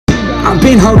I've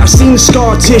been hurt, I've seen the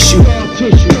scar tissue.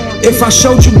 If I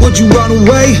showed you, would you run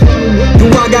away?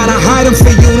 Do I gotta hide them for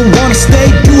you to wanna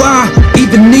stay? Do I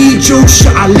even need you?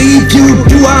 Should I leave you?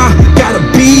 Do I gotta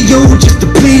be you just to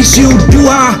please you? Do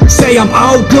I say I'm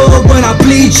all good when I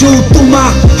bleed you through my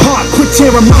heart? Quit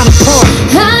tearing mine apart.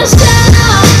 I stand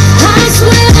up, I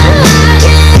swear I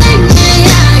can't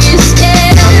get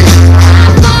scared. I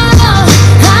fall,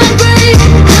 I break,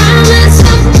 I mess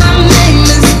up, I make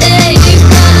mistakes,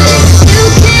 but you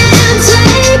can't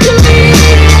take me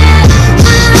at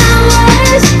my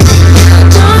worst.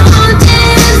 Don't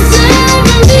deserve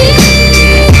me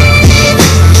at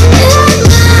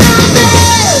my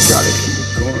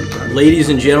best. Ladies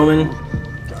and gentlemen,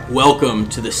 welcome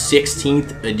to the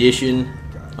 16th edition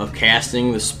of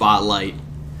Casting the Spotlight.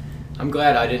 I'm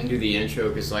glad I didn't do the intro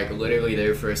because, like, literally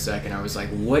there for a second, I was like,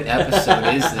 "What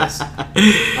episode is this?"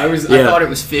 I thought it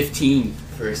was 15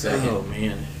 for a second. Oh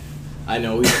man, I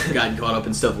know we've gotten caught up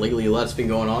in stuff lately. A lot's been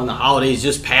going on. The holidays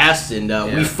just passed, and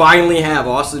we finally have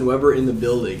Austin Weber in the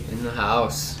building, In the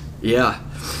house. Yeah.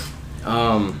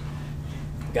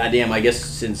 Goddamn, I guess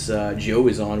since Joe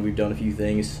is on, we've done a few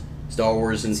things. Star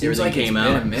Wars and Seems everything like came it's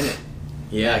out. been a minute.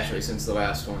 Yeah, Actually, since the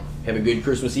last one. have a good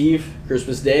Christmas Eve,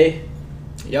 Christmas Day.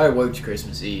 Yeah, I worked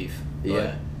Christmas Eve. But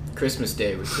Yeah. Christmas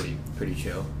Day was pretty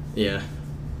chill. Yeah.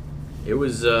 It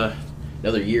was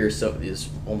another year, so it's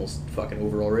almost fucking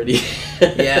over already.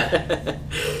 Yeah.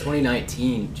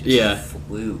 2019 just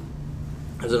flew.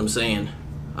 That's what I'm saying.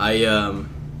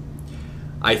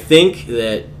 I think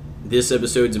that this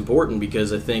episode's important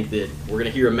because I think that we're going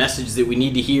to hear a message that we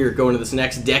need to hear going into this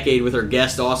next decade with our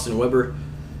guest, Austin Weber.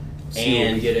 See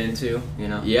what we get into, you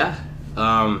know? Yeah.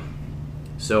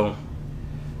 So,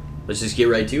 let's just get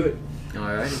right to it.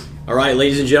 Alright. All right,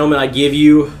 ladies and gentlemen, I give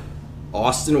you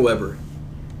Austin Weber.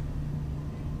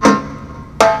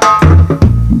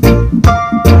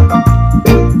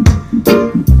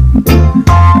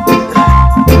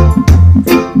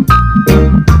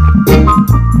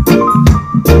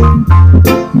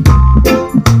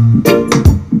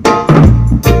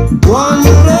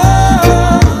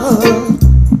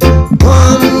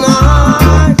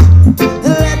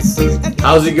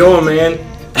 How's it going, man?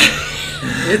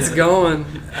 It's going.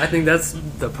 I think that's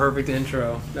the perfect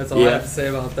intro. That's all I have to say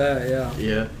about that, yeah.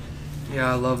 Yeah.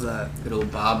 Yeah, I love that. Good old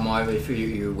Bob Marley for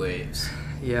your earwaves.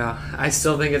 Yeah, I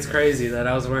still think it's crazy that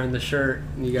I was wearing the shirt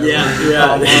and you guys Yeah, wearing the yeah,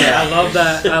 Bob Marley. yeah. I love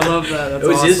that. I love that. That's It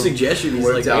was his awesome. suggestion. He's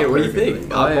Worked like, out hey, what do you perfectly. think?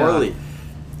 Bob Oh, yeah. Marley.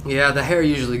 Yeah, the hair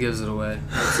usually gives it away.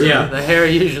 Yeah. The hair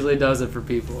usually does it for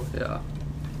people, yeah.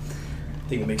 I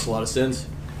think it makes a lot of sense.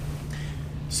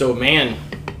 So, man,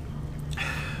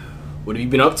 what have you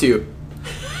been up to?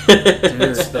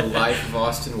 It's the life of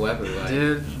Austin Weber. Like.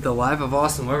 Dude, the life of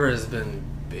Austin Weber has been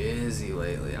busy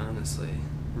lately, honestly.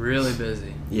 Really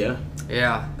busy. Yeah.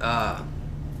 Yeah,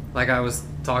 like I was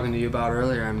talking to you about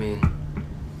earlier, I mean,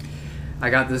 I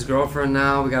got this girlfriend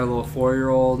now, we got a little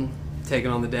 4-year-old taking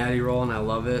on the daddy role, and I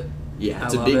love it. Yeah,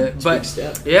 it's I a love big, it. it's a But big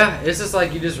step. yeah, it's just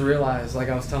like you just realize, like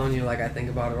I was telling you, like I think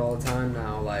about it all the time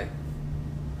now, like,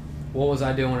 what was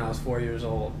I doing when I was 4 years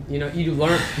old? You know, you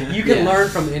can learn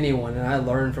from anyone, and I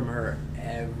learn from her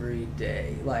every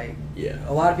day. Like, Yeah.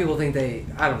 a lot of people think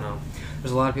I don't know.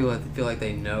 There's a lot of people that feel like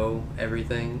they know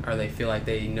everything, or they feel like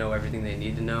they know everything they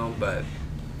need to know, but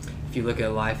if you look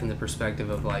at life in the perspective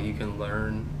of, like, you can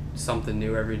learn something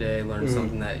new every day, learn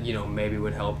something that, you know, maybe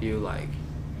would help you, like,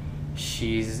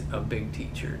 she's a big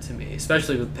teacher to me,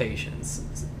 especially with patience.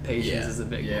 Patience is a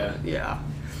big one. Yeah.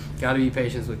 Got to be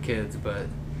patient with kids, but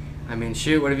I mean,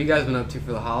 shoot, what have you guys been up to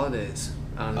for the holidays,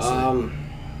 honestly?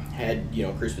 Had, you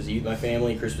know, Christmas Eve with my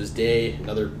family, Christmas Day,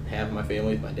 another half of my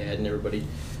family with my dad and everybody.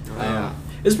 Yeah.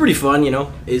 It's pretty fun, you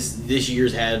know. This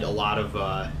year's had a lot of,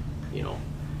 you know,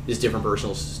 just different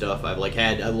personal stuff. I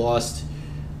lost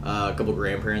a couple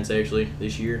grandparents actually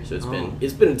this year, so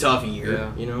it's been a tough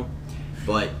year, you know.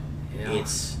 But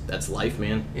that's life,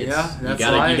 man. That's you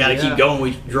gotta life, keep going.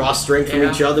 We draw strength from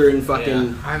each other and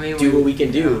fucking do what we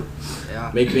can do.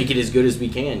 Yeah. Make it as good as we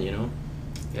can, you know.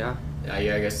 Yeah. Yeah,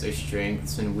 I guess there's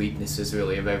strengths and weaknesses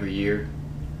really of every year,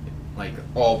 like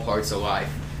all parts of life.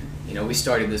 You know, we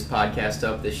started this podcast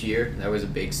up this year. That was a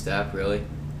big step, really.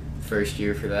 First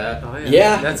year for that. Oh,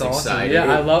 Yeah. That's awesome. exciting.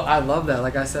 Yeah, I love that.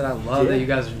 Like I said, I love that you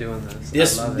guys are doing this.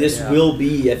 This will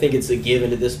be, I think it's a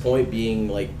given at this point, being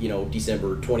like, you know,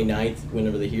 December 29th,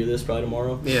 whenever they hear this, probably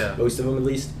tomorrow. Yeah. Most of them at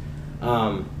least.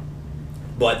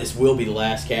 But this will be the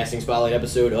last Casting Spotlight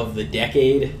episode of the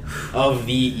decade of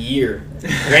the year.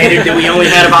 Granted that we only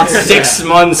had about 6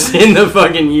 months in the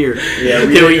fucking year. Yeah,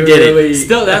 we did it.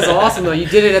 Still, that's awesome though. You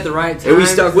did it at the right time. And we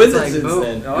stuck with It's it like, since boom.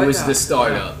 then. Oh, It was yeah. the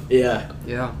startup. Yeah.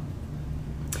 Yeah.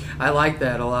 I like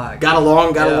that a lot. Got a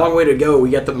long Yeah. way to go. We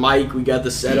got the mic, we got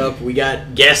the setup, we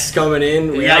got guests coming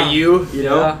in, we Yeah. got you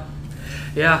know. Yeah.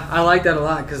 Yeah, I like that a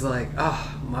lot because, like,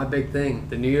 my big thing,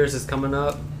 the New Year's is coming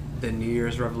up, the New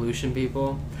Year's Revolution,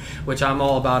 people, which I'm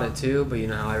all about it too, but you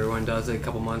know how everyone does it. A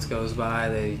couple months goes by,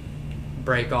 they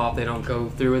break off, they don't go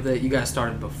through with it. You guys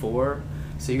started before,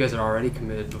 so you guys are already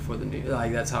committed before the New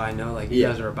Like, that's how I know, like, you Yeah.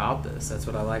 guys are about this. That's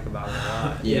what I like about it a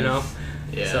lot, Yeah. you know?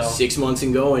 Yeah. So, 6 months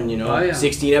and going, you know. Oh, yeah.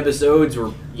 16 episodes.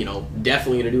 We're, you know,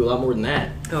 definitely going to do a lot more than that.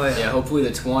 oh, yeah. Yeah, hopefully the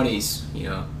 20s, you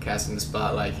know, casting the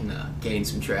spotlight can gain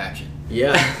some traction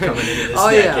Yeah. coming into this Oh,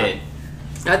 yeah. decade.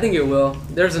 I think it will.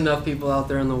 There's enough people out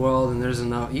there in the world, and there's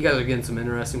enough. You guys are getting some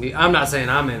interesting people. I'm not saying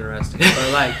I'm interesting,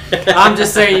 but like, I'm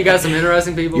just saying you got some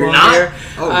interesting people You're on not? here.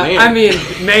 Oh, I, man. I mean,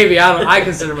 maybe I don't. I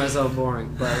consider myself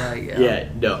boring, but like, yeah. Yeah,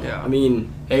 no. Yeah. I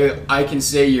mean, Hey, I can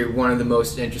say you're one of the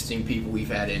most interesting people we've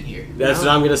had in here. that's No.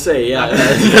 what I'm going to say, yeah.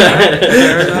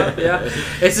 Fair enough. Yeah.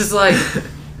 It's just like,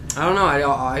 I don't know.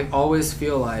 I always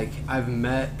feel like I've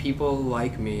met people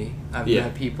like me. I've Yeah.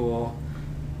 met people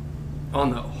on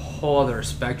the whole other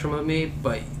spectrum of me,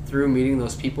 but through meeting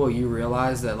those people, you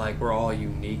realize that like we're all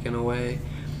unique in a way.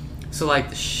 So like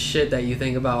the shit that you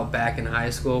think about back in high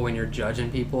school when you're judging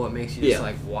people, it makes you just Yeah.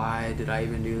 like, why did I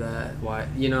even do that? Why,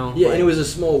 you know? Yeah, like, and it was a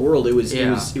small world. It was Yeah,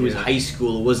 it was yeah. high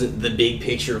school. It wasn't the big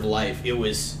picture of life. It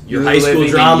was your You high were school living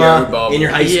in drama your bubble. in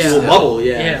your high Yeah. school bubble.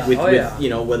 Yeah, Yeah, With, oh, with yeah. you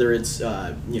know, whether it's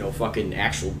you know, fucking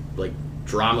actual like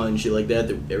drama and shit like that.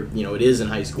 You know, it is in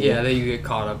high school. yeah, that you get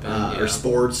caught up in. yeah. Or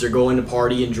sports, or going to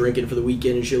party and drinking for the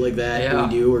weekend and shit like that. Yeah. That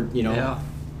we do, or you know, Yeah.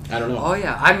 I don't know. Oh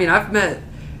yeah, I mean I've met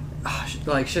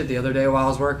like shit the other day while I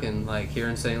was working like here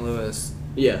in St. Louis.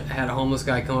 Yeah, I had a homeless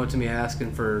guy come up to me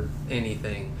asking for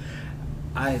anything.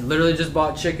 I literally just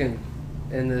bought chicken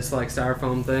in this like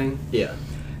styrofoam thing. yeah,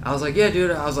 I was like, yeah, dude.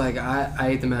 I was like, I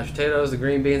ate the mashed potatoes, the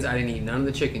green beans. I didn't eat none of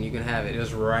the chicken. You can have it. It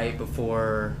was right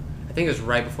before, I think it was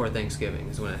right before Thanksgiving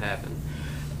is when it happened.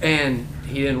 And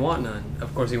he didn't want none.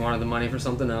 Of course, he wanted the money for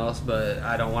something else, but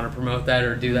I don't want to promote that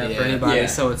or do that for Yeah. anybody. Yeah.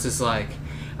 So it's just like,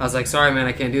 I was like, sorry, man,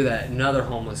 I can't do that. Another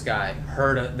homeless guy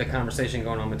heard the conversation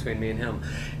going on between me and him.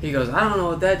 He goes, I don't know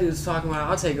what that dude's talking about.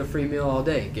 I'll take a free meal all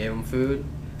day. Gave him food,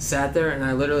 sat there, and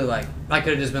I literally, like, I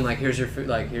could have just been like, here's your food,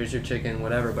 like, here's your chicken,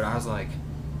 whatever. But I was like,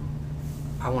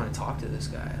 I want to talk to this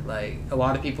guy. Like, a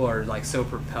lot of people are, like, so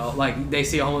propelled. Like, they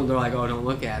see a homeless, they're like, oh, don't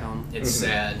look at him. It's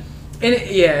sad. And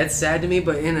yeah, it's sad to me,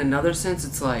 but in another sense,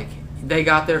 it's like they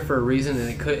got there for a reason, and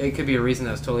it could be a reason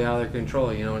that's totally out of their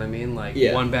control. You know what I mean? Like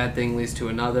Yeah. one bad thing leads to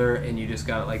another, and you just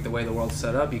got like the way the world's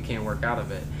set up, you can't work out of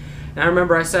it. And I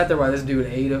remember I sat there while this dude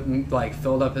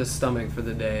filled up his stomach for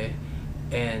the day,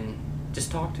 and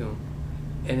just talked to him.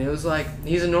 And it was like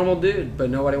he's a normal dude,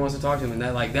 but nobody wants to talk to him, and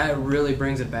that really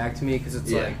brings it back to me because it's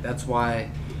Yeah. like that's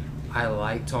why I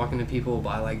like talking to people, but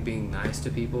I like being nice to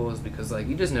people is because like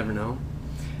you just never know.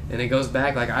 And it goes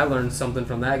back, like, I learned something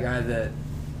from that guy that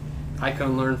I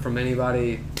couldn't learn from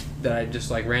anybody that I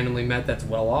just, like, randomly met that's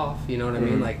well off. You know what I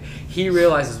mean? Mhm. Like, he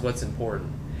realizes what's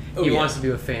important. Oh, He yeah. wants to be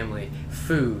with family,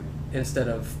 food, instead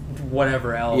of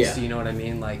whatever else. Yeah. You know what I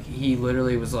mean? Like, he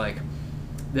literally was like,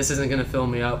 this isn't going to fill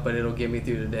me up, but it'll get me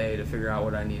through the day to figure out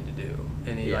what I need to do.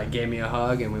 And he, Yeah. like, gave me a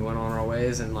hug, and we went on our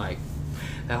ways. And, like,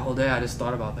 that whole day I just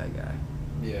thought about that guy.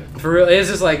 Yeah. For real, it's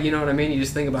just like, you know what I mean? You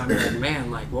just think about it, like, man,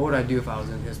 like, what would I do if I was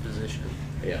in his position?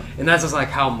 yeah. And that's just, like,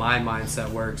 how my mindset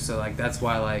works. So, like, that's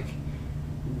why, like,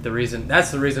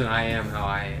 that's the reason I am how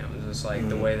I am. It's just, like,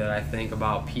 the way that I think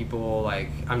about people. Like,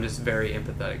 I'm just a very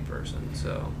empathetic person,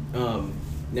 so.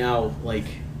 Now, like,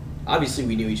 obviously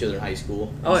we knew each other in high school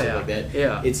and Oh, stuff yeah. like that.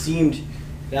 Yeah. It seemed,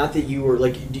 not that you were,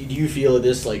 like, do you feel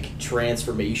this, like,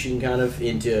 transformation kind of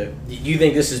into, do you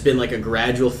think this has been, like, a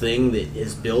gradual thing that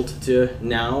is built to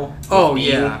now? Oh, being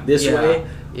yeah. This yeah, way?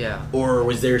 Yeah. Or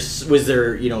was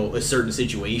there, you know, a certain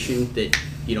situation that,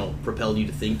 you know, propelled you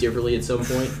to think differently at some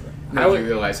point? Made I would- you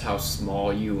realize how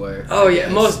small you were. Oh I yeah,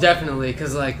 guess. most definitely.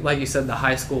 Cause like you said, the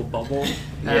high school bubble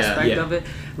aspect yeah. of it.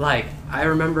 Like I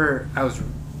remember, I was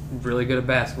really good at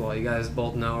basketball. You guys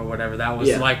both know or whatever. That was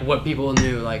Yeah. like what people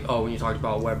knew. Like when you talked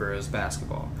about Weber, it was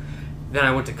basketball. Then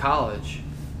I went to college,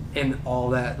 and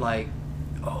all that like,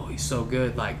 oh he's so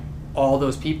good. Like all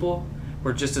those people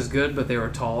were just as good, but they were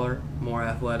taller, more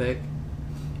athletic.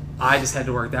 I just had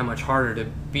to work that much harder to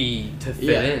fit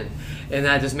Yeah. in. And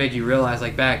that just made you realize,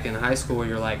 like, back in high school where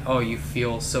you're like, oh, you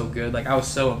feel so good. Like, I was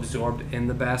so absorbed in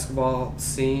the basketball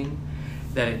scene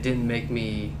that it didn't make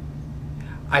me...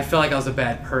 I felt like I was a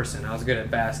bad person. I was good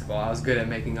at basketball. I was good at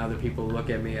making other people look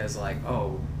at me as, like,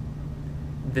 oh,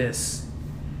 this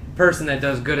person that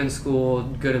does good in school,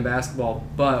 good in basketball.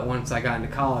 But once I got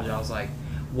into college, I was like,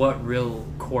 what real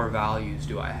core values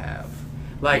do I have?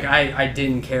 Like, I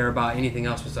didn't care about anything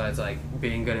else besides, like,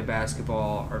 being good at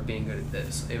basketball or being good at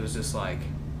this. It was just, like,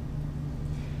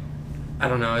 I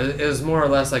don't know. It was more or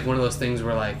less, like, one of those things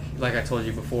where, like I told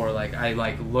you before, like, I,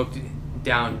 like, looked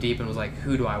down deep and was like,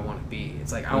 who do I want to be?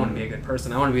 It's like, I want to be a good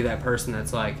person. I want to be that person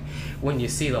that's like, when you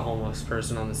see the homeless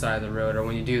person on the side of the road, or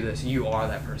when you do this, you are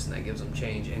that person that gives them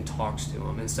change and talks to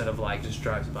them instead of, like, just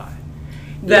drives by.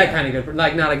 That kind of good,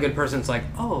 like, not a good person. It's like,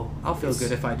 oh, I'll feel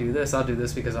good if I do this. I'll do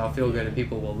this because I'll feel good and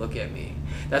people will look at me.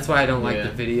 That's why I don't like the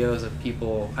videos of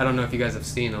people. I don't know if you guys have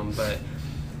seen them, but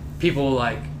people,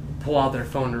 like, pull out their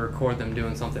phone to record them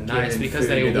doing something nice because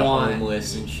they want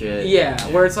homeless and shit. Yeah,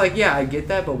 where it's like, yeah, I get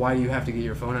that, but why do you have to get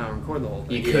your phone out and record the whole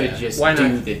thing? You could just why do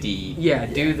not, the deed. Yeah,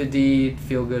 do the deed,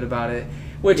 feel good about it.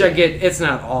 Which I get, it's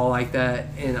not all like that,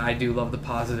 and I do love the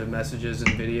positive messages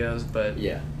and videos, but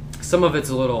some of it's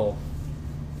a little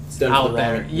out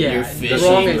there. You're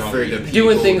fishing for the people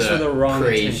doing things to for the wrong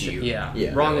praise intention.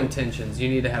 you. Wrong intentions. You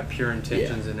need to have pure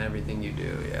intentions in everything you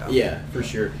do. Yeah, for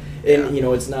sure. And you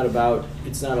know, it's not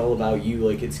all about you.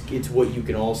 Like, it's what you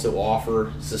can also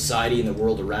offer society and the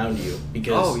world around you.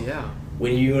 Because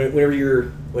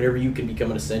whenever you can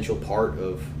become an essential part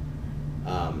of,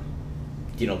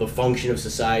 you know, the function of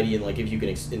society, and like if you can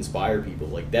inspire people,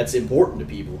 like that's important to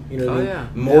people. You know what I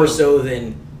mean? More so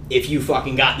than if you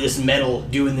fucking got this medal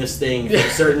doing this thing for a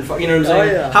certain, you know what I'm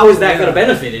saying? How is that going to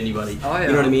benefit anybody? You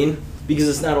know what I mean? Because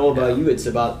it's not all about you, it's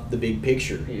about the big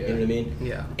picture. You know what I mean?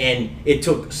 Yeah. And it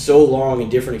took so long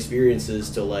and different experiences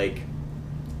to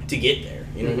get there.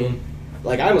 You know what I mean?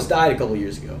 Like, I almost died a couple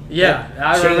years ago. Yeah,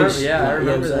 I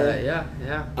remember that. Yeah.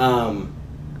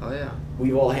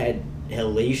 We've all had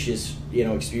hellacious, you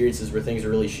know, experiences where things are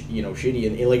really, shitty,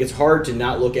 and like it's hard to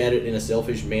not look at it in a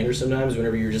selfish manner sometimes.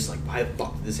 Whenever you're just like, why the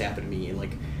fuck did this happen to me? And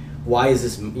like, why is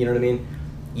this? You know what I mean?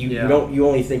 You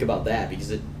only think about that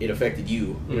because it affected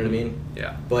you. You know what I mean?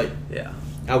 Yeah. But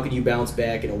how can you bounce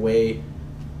back in a way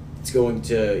that's going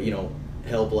to, you know,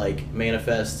 help like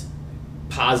manifest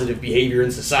positive behavior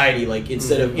in society? Like,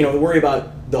 instead of, you know, worry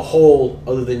about the whole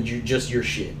other than just your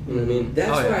shit. You know what I mean?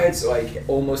 That's why it's like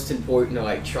almost important to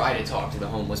like try to talk to the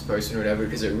homeless person or whatever,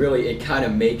 because it kind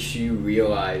of makes you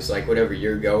realize like whatever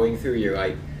you're going through, you're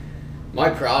like, my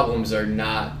problems are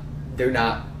not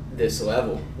this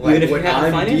level. Like what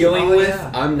I'm dealing with,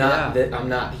 I'm not I'm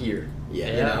not here. You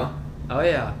know? Oh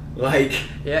yeah. Like,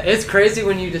 it's crazy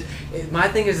when you just. My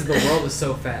thing is the world is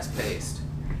so fast paced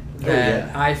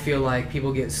that I feel like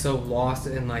people get so lost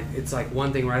in like it's like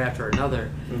one thing right after another.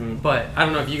 But I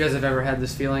don't know if you guys have ever had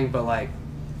this feeling, but like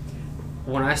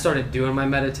when I started doing my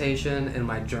meditation and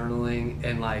my journaling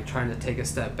and like trying to take a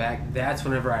step back, that's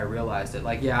whenever I realized it.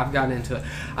 Like, I've gotten into it.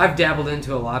 I've dabbled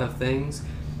into a lot of things,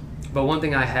 but one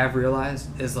thing I have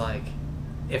realized is like,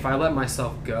 if I let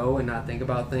myself go and not think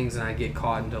about things and I get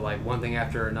caught into like one thing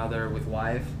after another with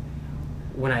life,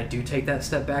 when I do take that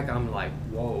step back, I'm like,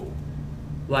 whoa.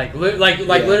 Like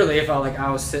literally, if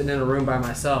I was sitting in a room by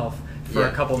myself for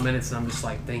a couple minutes and I'm just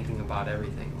like thinking about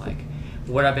everything, like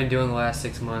what I've been doing the last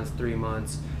 6 months, 3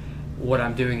 months, what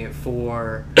I'm doing it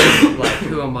for, like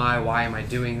who am I, why am I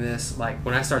doing this? Like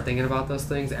when I start thinking about those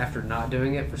things after not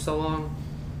doing it for so long,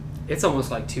 it's almost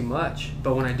like too much.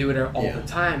 But when I do it all the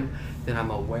time, then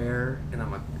I'm aware and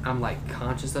I'm like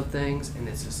conscious of things, and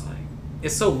it's just like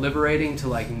it's so liberating to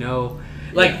like know.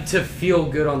 Like, to feel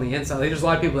good on the inside. Like, there's a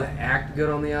lot of people that act good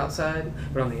on the outside,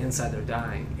 but on the inside they're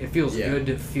dying. It feels good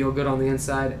to feel good on the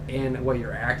inside, and what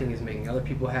you're acting is making other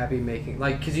people happy,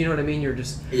 because you know what I mean? You're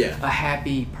just a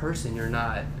happy person. You're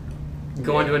not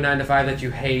going to a 9 to 5 that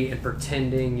you hate and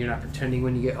pretending. You're not pretending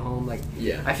when you get home. Like,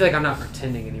 I feel like I'm not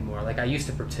pretending anymore. Like, I used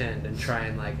to pretend and try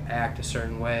and, like, act a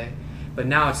certain way, but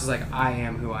now it's just like, I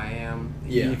am who I am.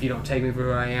 If you don't take me for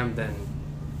who I am, then...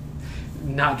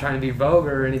 Not trying to be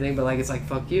vulgar or anything, but like it's like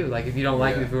fuck you. Like if you don't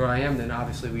like me for who I am, then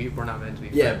obviously we're not meant to be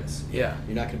friends. You're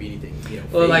not gonna be anything. You know,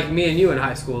 well, like me and you in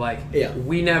high school, like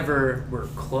we never were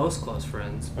close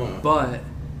friends, but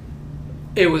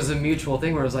it was a mutual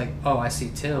thing where it was like, oh, I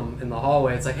see Tim in the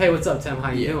hallway. It's like, hey, what's up, Tim?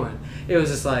 How you doing? It was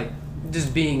just like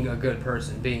being a good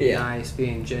person, being nice,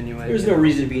 being genuine. There's no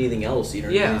reason to be anything else. You know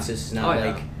what I mean? It's just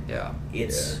not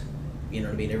it's. You know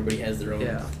what I mean? Everybody has their own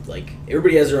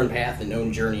everybody has their own path and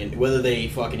own journey, and whether they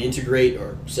fucking integrate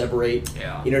or separate,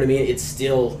 you know what I mean? It's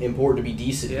still important to be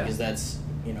decent because that's,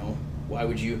 you know, why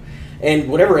would you? And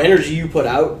whatever energy you put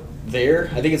out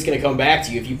there, I think it's gonna come back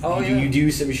to you if you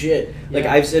do some shit. Like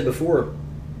I've said before,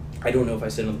 I don't know if I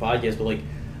said it on the podcast, but like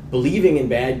believing in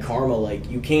bad karma,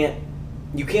 like you can't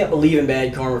you can't believe in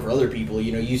bad karma for other people.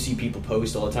 You know, you see people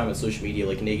post all the time on social media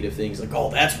like negative things, like, "Oh,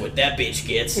 that's what that bitch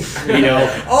gets," you know,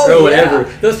 or whatever.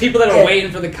 Yeah. Those people that are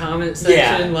waiting for the comment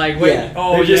section, like, wait, Yeah.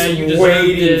 oh They're yeah, just you deserved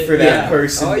waiting it. for that Yeah.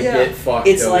 person Oh, to yeah. get fucked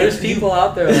It's over. like There's people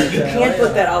out there like You that. can't Oh, put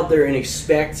yeah. that out there and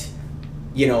expect,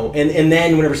 you know, and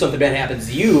then whenever something bad happens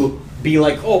to you, be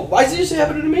like, "Oh, why is this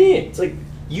happening to me?" It's like,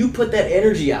 you put that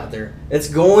energy out there. It's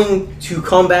going to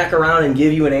come back around and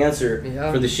give you an answer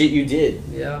Yeah. for the shit you did.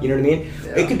 Yeah. You know what I mean?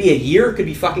 Yeah. It could be a year, it could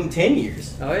be fucking 10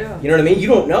 years. Oh yeah. You know what I mean? You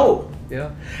don't know. Yeah,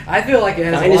 I feel like it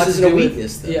has Kindness a lot isn't to a do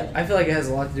weakness, with. though. Yeah, I feel like it has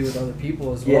a lot to do with other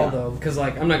people as Yeah. well, though. Because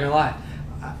like, I'm not gonna lie,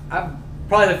 I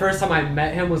probably the first time I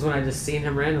met him was when I just seen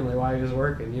him randomly while he was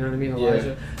working. You know what I mean, Yeah.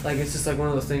 Elijah? Like it's just like one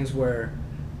of those things where,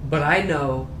 but I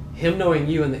know him knowing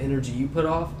you and the energy you put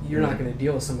off, you're not gonna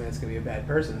deal with somebody that's gonna be a bad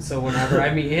person. So whenever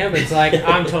I meet him, it's like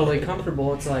I'm totally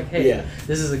comfortable. It's like, hey, Yeah.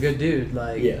 this is a good dude.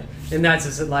 Like, Yeah. and that's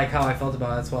just like how I felt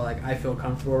about it. That's why like I feel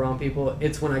comfortable around people.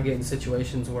 It's when I get in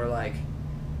situations where like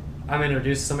I'm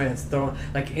introduced to somebody that's throwing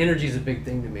like energy is a big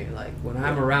thing to me. Like when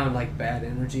I'm around like bad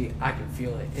energy, I can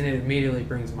feel it, and it immediately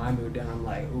brings my mood down. I'm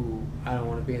like, ooh, I don't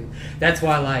want to be in. That's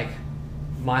why like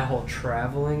my whole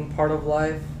traveling part of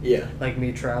life, Yeah. like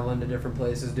me traveling to different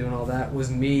places, doing all that, was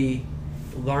me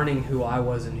learning who I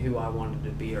was and who I wanted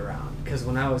to be around. Because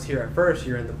when I was here at first,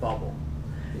 you're in the bubble.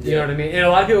 You know what I mean? And a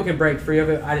lot of people can break free of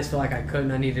it. I just feel like I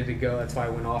couldn't. I needed to go. That's why I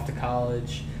went off to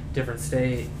college, different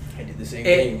state. I did the same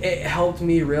thing. It helped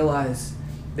me realize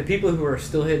the people who are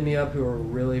still hitting me up, who are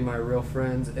really my real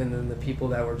friends, and then the people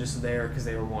that were just there because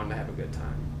they were wanting to have a good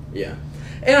time. Yeah.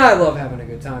 And I love having a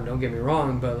good time, don't get me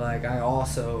wrong, but like I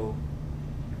also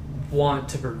want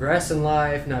to progress in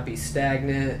life, not be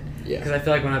stagnant. Yeah. Because I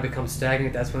feel like when I become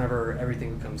stagnant, that's whenever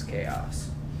everything becomes chaos.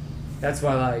 That's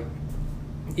why, like,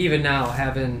 even now,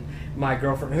 having my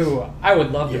girlfriend, who I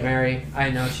would love to Yeah. marry, I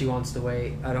know she wants to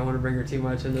wait. I don't want to bring her too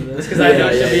much into this because I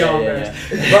know she'll be all embarrassed.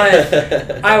 yeah.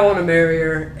 But I want to marry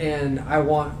her, and I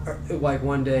want, like,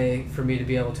 one day for me to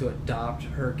be able to adopt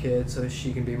her kid so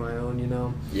she can be my own, you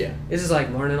know? Yeah. It's just like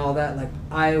learning all that. Like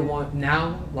I want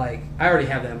now, like I already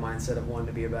have that mindset of wanting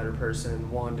to be a better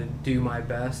person, wanting to do my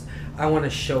best. I want to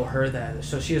show her that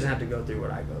so she doesn't have to go through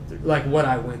what I go through, like what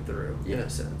I went through in Yeah. a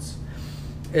sense.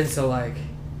 And so like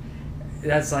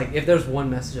that's like if there's one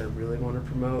message I really want to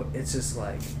promote, it's just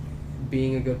like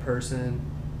being a good person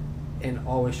and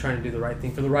always trying to do the right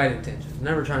thing for the right intentions.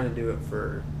 Never trying to do it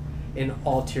for an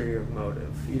ulterior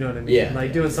motive. You know what I mean? Yeah.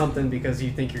 Like doing something because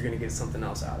you think you're going to get something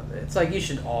else out of it. It's like you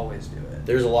should always do it.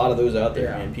 There's a lot of those out there,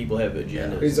 Yeah. man. People have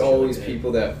agendas. There's and shit always like that.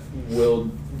 people that will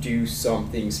do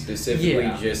something specifically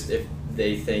Yeah. just if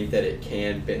they think that it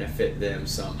can benefit them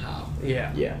somehow.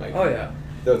 Yeah. Yeah. Like, Oh yeah.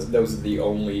 Those are the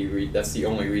only that's the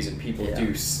only reason people Yeah.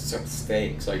 do such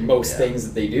things. Like most Yeah. things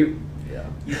that they do. Yeah.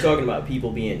 You talking about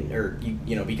people being, or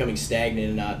you know, becoming stagnant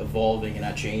and not evolving and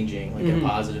not changing, like in Mhm. a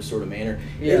positive sort of manner.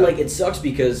 Yeah. It sucks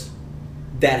because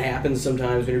that happens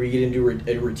sometimes whenever you get into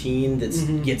a routine that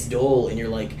Mhm. gets dull, and you're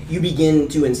like, you begin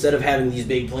to, instead of having these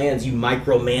big plans, you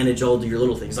micromanage all of your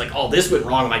little things. Like, oh, this went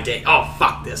wrong on my day. Oh,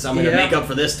 fuck this. I'm gonna Yeah. make up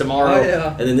for this tomorrow, Oh,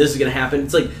 yeah. and then this is gonna happen.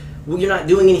 It's like, well, you're not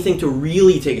doing anything to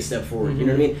really take a step forward. You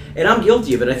know what I mean? And I'm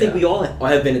guilty of it. I think Yeah. we all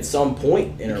have been at some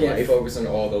point in You our can't life. focus on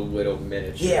all the little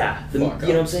miniature. Yeah, you know what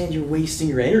I'm saying? You're wasting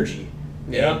your energy.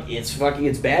 Yeah. And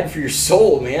it's bad for your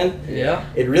soul, man. Yeah.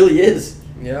 It really is.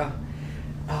 Yeah.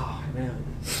 Oh man.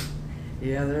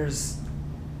 Yeah, there's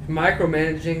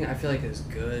micromanaging. I feel like is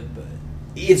good, but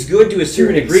It's good to a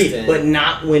certain an degree, extent. but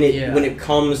not when Yeah. it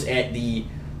comes at the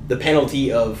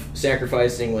penalty of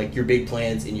sacrificing like your big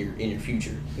plans in your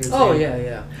future. You know what I'm oh saying?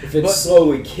 yeah. If it's But-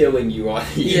 slowly killing you on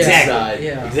the Yeah. inside.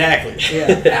 Yeah. Exactly.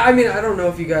 Yeah, I mean, I don't know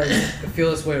if you guys feel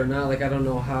this way or not. Like, I don't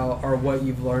know how or what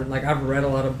you've learned. Like, I've read a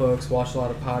lot of books, watched a lot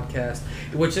of podcasts,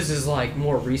 which is like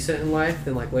more recent in life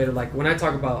than like later. Like when I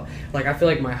talk about, like, I feel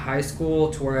like my high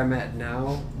school to where I'm at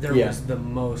now, there Yeah. was the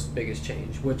most biggest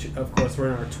change. Which, of course, we're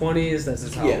in our 20s. That's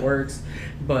just how Yeah. it works.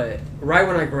 But right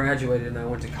when I graduated and I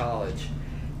went to college,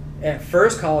 at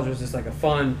first college was just like a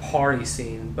fun party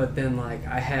scene. But then like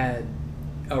I had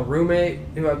a roommate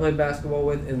who I played basketball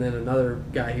with, and then another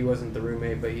guy. He wasn't the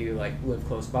roommate, but he like lived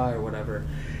close by or whatever.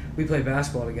 We played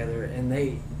basketball together, and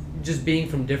they just being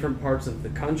from different parts of the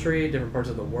country, different parts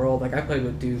of the world. Like I played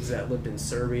with dudes that lived in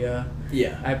Serbia.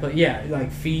 Yeah. I played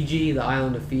like Fiji, the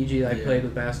island of Fiji. I Yeah. played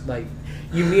with like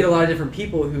you meet a lot of different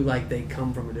people who like they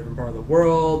come from a different part of the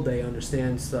world. They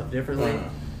understand stuff differently.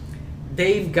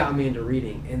 They got me into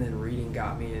reading, and then reading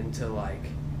got me into like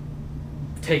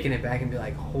taking it back and be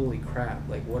like, holy crap,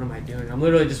 like what am I doing? I'm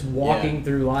literally just walking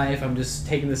through life. I'm just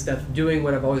taking the steps, doing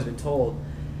what I've always been told.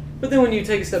 But then when you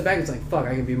take a step back, it's like, fuck,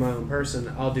 I can be my own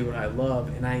person. I'll do what I love,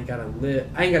 and I ain't gotta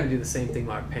do the same thing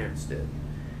my parents did.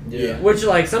 Yeah. Which,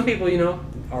 like, some people, you know,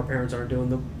 our parents aren't doing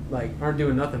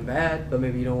nothing bad, but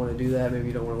maybe you don't want to do that. Maybe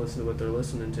you don't want to listen to what they're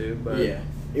listening to. But Yeah.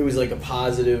 It was like a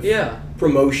positive yeah,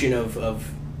 promotion of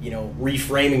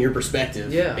reframing your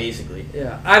perspective, Yeah. basically.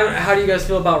 yeah. How do you guys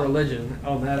feel about religion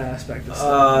on that aspect of stuff?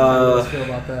 How do you guys feel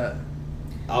about that?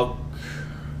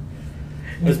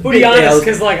 Let's Be honest,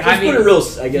 because, like, let's put it real.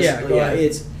 I guess. Yeah, go ahead.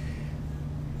 It's.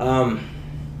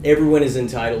 Everyone is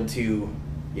entitled to,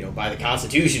 by the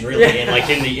Constitution, really, and like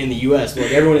in the U.S.,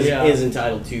 like everyone is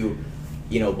entitled to,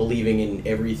 believing in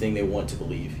everything they want to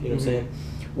believe. You know what I'm saying?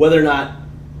 Whether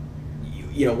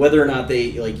or not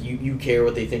they like you care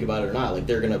what they think about it or not, like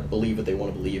they're gonna believe what they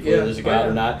want to believe, whether there's a God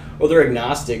or not, or they're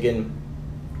agnostic. And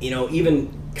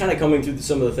even kind of coming through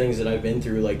some of the things that I've been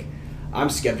through, like I'm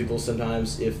skeptical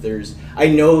sometimes if I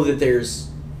know that there's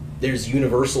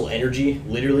universal energy,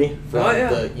 literally,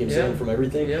 from from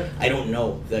everything. Yeah. I don't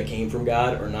know if that came from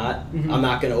God or not. Mhm. I'm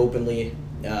not going to openly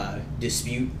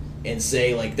dispute and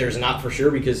say, like, there's not for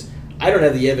sure, because I don't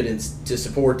have the evidence to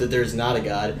support that there's not a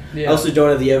God. Yeah. I also don't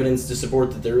have the evidence to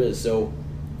support that there is. So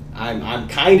I'm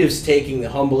kind of taking the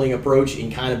humbling approach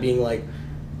and kind of being like,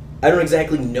 I don't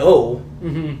exactly know,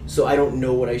 so I don't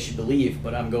know what I should believe,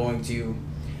 but I'm going to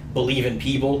believe in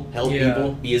people, help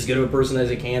people, be as good of a person as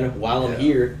I can while I'm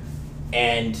here,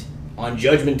 and on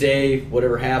Judgment Day,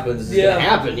 whatever happens is going to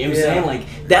happen. You know what I'm saying?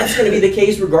 Like, that's going to be the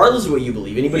case regardless of what you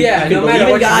believe. Anybody Yeah, you can no matter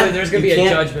believe what in God, you believe, there's going to be a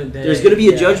judgment day. There's going to be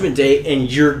a judgment day, and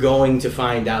you're going to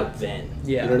find out then.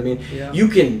 Yeah. You know what I mean? Yeah. You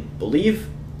can believe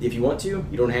if you want to.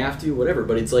 You don't have to, whatever.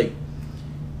 But it's like,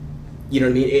 you know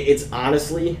what I mean? It's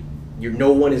honestly,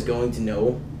 no one is going to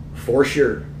know for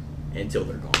sure until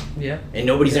they're gone. Yeah. And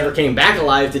nobody's ever came back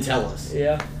alive to tell us.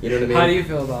 Yeah. You know what I mean? How do you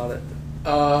feel about it?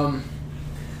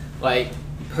 Like,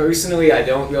 personally, I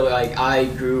don't really, like, I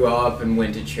grew up and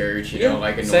went to church, you know,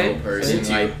 like a normal person.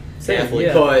 Like, Catholic,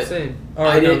 yeah, but same. Or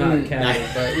I no, didn't- not Catholic,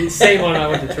 but same when I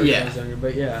went to church when I was younger.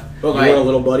 But yeah. but you like, want a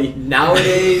little buddy?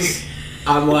 nowadays,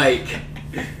 I'm like,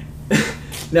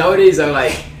 nowadays I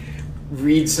like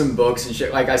read some books and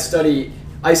shit. Like I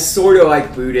sort of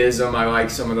like Buddhism. I like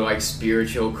some of the like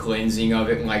spiritual cleansing of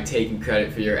it and like taking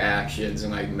credit for your actions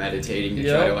and like meditating to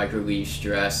try to like relieve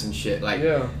stress and shit. Like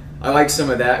I like some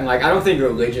of that, and like I don't think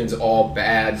religion's all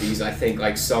bad, because I think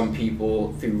like some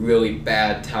people through really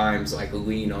bad times like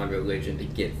lean on religion to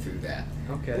get through that.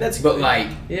 Okay. And that's But like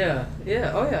oh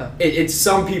yeah. it's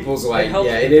some people's like helps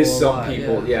it is people a some lot,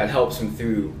 people it helps them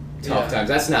through tough Yeah. times.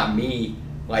 That's not me.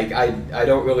 Like I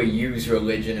don't really use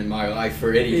religion in my life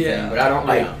for anything, Yeah. but I don't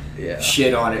like Yeah.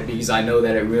 shit on it, because I know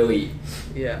that it really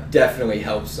Yeah. definitely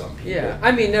helps some people. Yeah.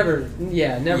 I mean, never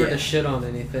Yeah. to shit on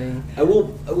anything. I will.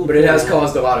 But it has point out-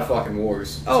 caused a lot of fucking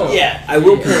wars. Oh. Yeah, I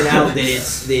will point out that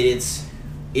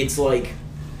it's like,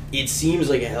 it seems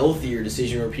like a healthier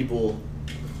decision where people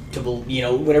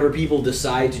whenever people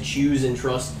decide to choose and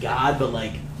trust God, but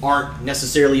like aren't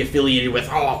necessarily affiliated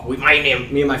with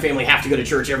me and my family have to go to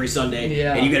church every Sunday,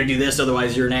 and you got to do this,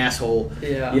 otherwise you're an asshole.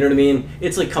 Yeah. You know what I mean?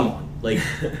 It's like, come on, like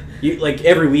like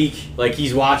every week, like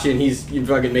he's watching, he's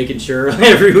fucking making sure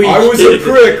every week. I was a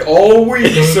prick all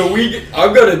week, so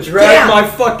I'm gonna drag my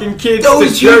fucking kids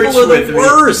Those to church people are with the me.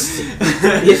 worst.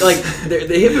 Yeah, like they're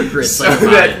the hypocrites. So like,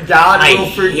 that God I will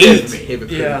hate forgive me.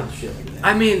 hypocrites Yeah. and shit like that.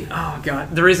 I mean, oh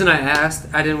god. The reason I asked,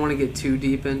 I didn't want to get too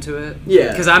deep into it. Yeah.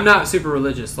 Because I'm not super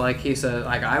religious. Like he said,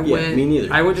 like me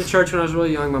neither. I went to church when I was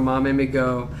really young. My mom made me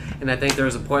go, and I think there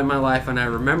was a point in my life, and I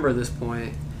remember this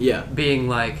point Yeah. being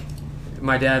like,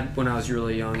 my dad, when I was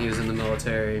really young, he was in the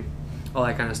military, all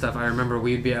that kind of stuff. I remember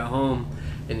we'd be at home,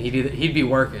 and he'd be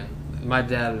working. My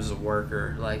dad was a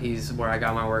worker. Like he's where I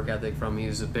got my work ethic from. He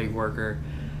was a big worker.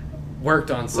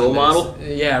 Worked on Sundays. Role model?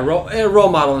 Yeah, role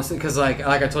model. Because like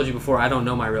I told you before, I don't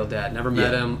know my real dad. Never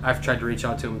met Yeah. him. I've tried to reach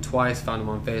out to him twice. Found him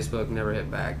on Facebook. Never hit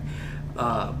back.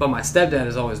 But my stepdad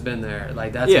has always been there.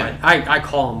 Like that's I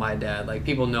call him my dad. Like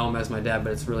people know him as my dad,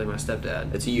 but it's really my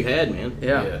stepdad. That's who you had, man.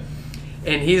 Yeah.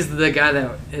 And he's the guy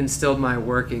that instilled my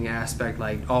working aspect,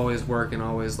 like always working,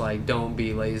 always like don't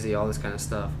be lazy, all this kind of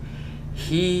stuff.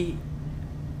 He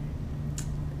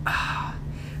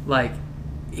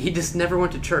just never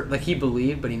went to church. Like he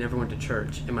believed, but he never went to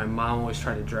church. And my mom always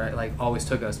tried to always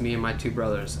took us, me and my two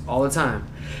brothers, all the time.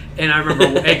 And I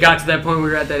remember it got to that point we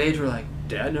were at that age. We're like,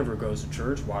 Dad never goes to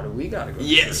church. Why do we gotta go? To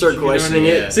church? Start You know what I questioning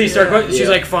mean? it. So you start questioning. She's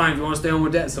Yeah. like, fine, if you want to stay home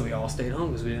with Dad. So we all stayed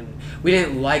home because we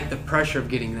didn't like the pressure of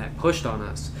getting that pushed on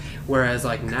us. Whereas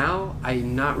like now,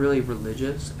 I'm not really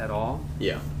religious at all.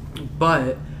 Yeah.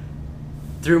 But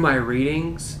through my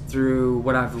readings, through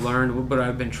what I've learned, what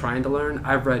I've been trying to learn,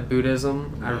 I've read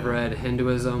Buddhism, I've read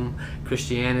Hinduism,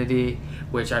 Christianity,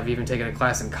 which I've even taken a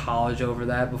class in college over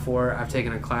that before. I've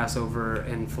taken a class over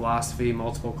in philosophy,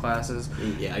 multiple classes.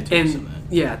 Yeah, I took And some of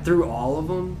that. yeah, through all of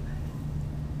them,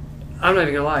 I'm not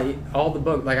even gonna lie, all the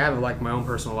books, like I have like my own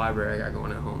personal library I got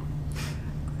going at home.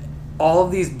 All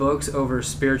of these books over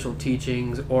spiritual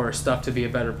teachings or stuff to be a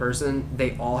better person,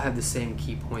 they all have the same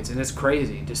key points, and it's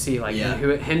crazy to see like Yeah.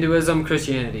 Hinduism,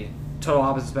 Christianity, total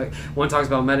opposite. One talks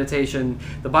about meditation.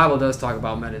 The Bible does talk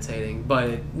about meditating,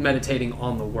 but meditating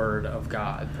on the Word of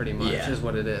God, pretty much, Yeah. is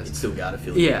what it is. It's still gotta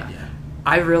feel Yeah. good, yeah.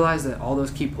 I realized that all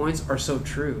those key points are so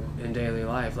true in daily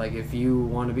life. Like if you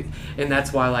want to be, and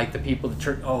that's why like the people at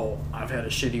church, oh, I've had a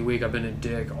shitty week. I've been a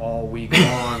dick all week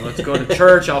long. Let's go to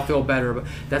church. I'll feel better. But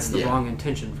that's the Yeah. wrong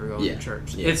intention for going Yeah. to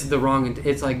church. Yeah. It's the wrong.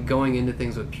 It's like going into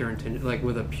things with pure intention, like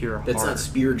with a pure heart. That's not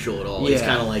spiritual at all. It's Yeah.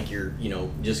 kind of like you're,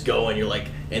 just going. You're like,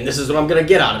 and this is what I'm gonna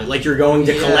get out of it. Like you're going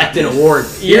to Yeah. collect an award.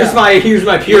 Yeah. Here's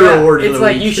my pure Yeah, award. For it's the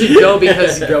like week. you should go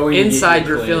because Go and get inside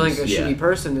your you're feeling a cleanse. Yeah. shitty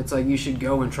person. It's like you should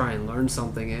go and try and learn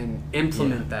something and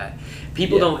implement that.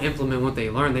 People Yeah. don't implement what they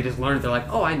learn. They just learn it. They're like,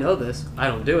 oh, I know this. I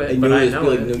don't do it, And but I just know be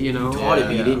like, it. no, You know, taught it,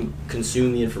 but Yeah. you didn't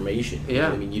consume the information. You know Yeah.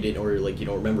 what I mean, you didn't, or like you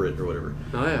don't remember it or whatever.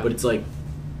 Oh yeah. But it's like,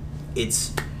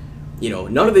 it's,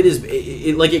 none of it is.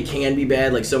 Like it can be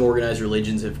bad. Like some organized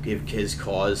religions has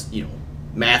caused,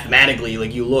 mathematically,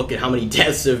 like you look at how many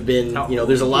deaths have been. Oh,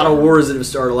 There's a lot of wars that have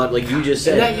started. A lot, like you just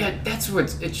said. That's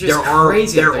what's it's just there are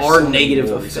crazy. there that there's are so many negative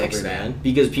wars effects, over that. man,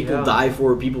 because people Yeah. die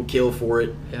for it, people kill for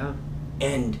it, yeah.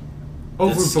 and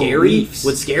Over what's scary. beliefs.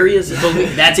 What's scary is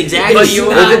that's exactly But you're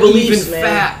over not beliefs, even man.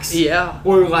 facts. Yeah.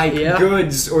 Or like Yeah.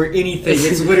 goods or anything.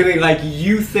 It's literally like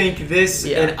you think this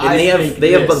Yeah. and And I And they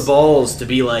think have this. the balls to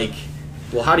be like,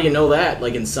 well, how do you know that?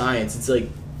 Like in science, it's like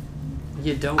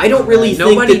You don't. I don't know really that. think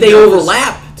Nobody that they knows-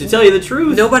 overlap. To tell you the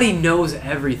truth, Nobody knows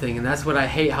everything, and that's what I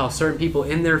hate. How certain people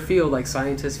in their field, like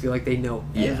scientists, feel like they know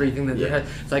Yeah. everything that Yeah. they're.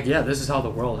 It's like, yeah, this is how the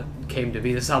world came to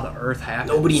be. This is how the Earth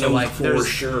happened. nobody So, knows like, for there's-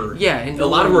 sure. Yeah, and a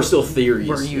lot of them are still theories.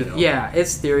 Were you? know? Yeah,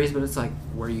 it's theories, but it's like,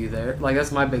 were you there? Like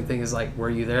that's my big thing is like, were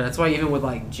you there? That's why even with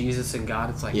like Jesus and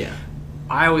God, it's like, Yeah.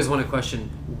 I always want to question,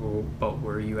 well, but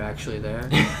were you actually there?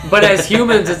 But as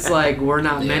humans, it's like we're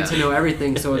not meant to Yeah. know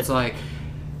everything, so it's like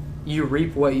you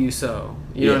reap what you sow.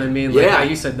 You know Yeah. what I mean? Like Yeah. how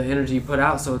you said, the energy you put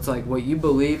out. So it's like what you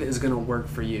believe is gonna work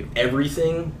for you.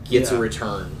 Everything gets Yeah. a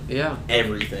return. Yeah,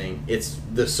 Everything. It's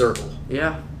the circle.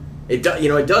 yeah, It does.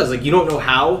 It does. Like you don't know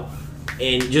how,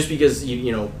 and just because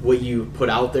what you put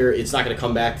out there, it's not going to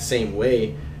come back the same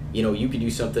way. You could do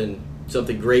something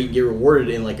great, get rewarded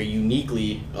in like a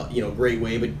uniquely, great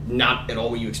way, but not at all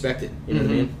what you expected. You know what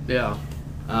I mean? yeah. Um,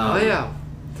 Oh yeah,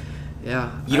 yeah.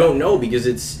 You don't know because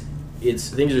it's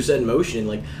things are set in motion.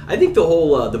 Like I think the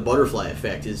whole the butterfly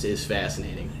effect is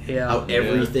fascinating. Yeah. How Yeah.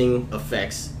 everything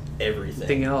affects everything.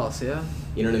 Anything else? Yeah.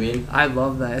 You know what I mean? I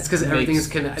love that. It's because everything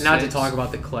is Makes not to sense. talk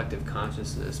about the collective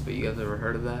consciousness, but you guys ever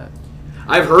heard of that?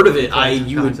 I've heard of it. Collective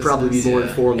You would probably be more consciousness,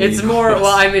 informed. It's than more. us.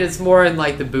 Well, I mean, it's more in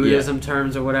like the Buddhism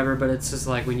terms or whatever. But it's just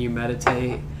like when you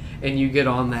meditate and you get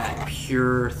on that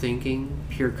pure thinking,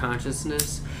 pure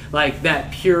consciousness, like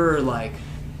that pure, like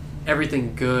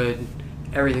everything good,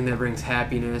 everything that brings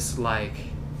happiness, like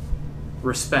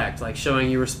respect, like showing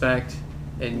you respect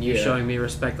and you Yeah. showing me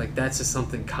respect. Like that's just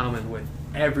something common with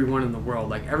everyone in the world.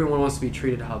 Like everyone wants to be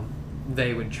treated how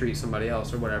they would treat somebody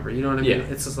else or whatever. You know what I mean? Yeah.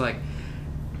 It's just like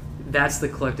that's the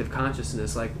collective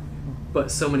consciousness. Like,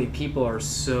 but so many people are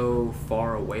so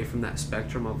far away from that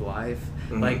spectrum of life.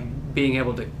 Mhm. Like being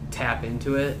able to tap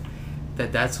into it,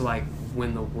 that's like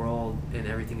when the world and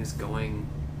everything is going.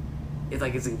 It's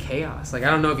like it's in chaos. Like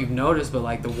I don't know if you've noticed, but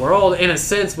like the world, in a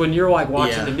sense, when you're like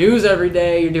watching Yeah. the news every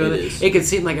day, you're doing It it. is. It could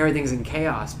seem like everything's in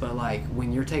chaos, but like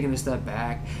when you're taking a step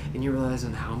back and you're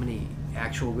realizing how many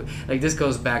actual like this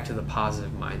goes back to the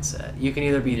positive mindset. You can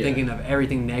either be Yeah. thinking of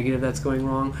everything negative that's going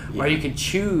wrong, or Yeah. you could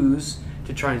choose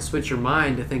to try and switch your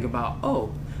mind to think about, oh,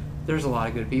 there's a lot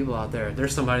of good people out there.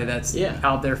 There's somebody that's Yeah.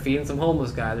 out there feeding some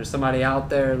homeless guy. There's somebody out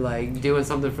there like doing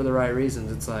something for the right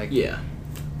reasons. It's like Yeah.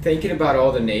 Thinking about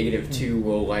all the negative too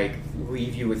will like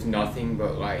leave you with nothing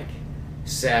but like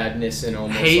sadness and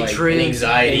almost hatred, and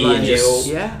anxiety and and guilt, just-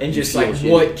 yeah. and just You like feel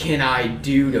shitty. what can I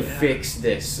do to Yeah. fix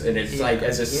this? And it's Yeah. like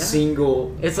as a Yeah.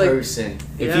 single It's like- person,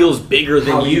 It Yeah. feels bigger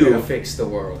than how are you you. gonna fix the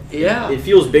world? Yeah. It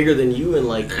feels bigger than you, and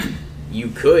like you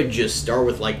could just start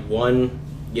with like one,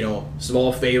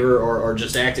 small favor or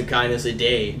just act of kindness a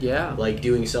day. Yeah. Like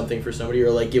doing something for somebody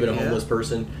or like giving a Yeah. homeless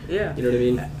person. Yeah. You know what I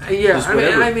mean? Yeah, Just I mean,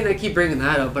 whatever. I keep bringing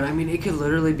that up, but I mean, it could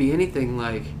literally be anything.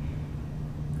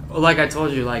 Like I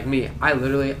told you, like me,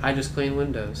 I just clean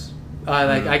windows.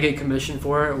 I get commission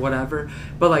for it, whatever.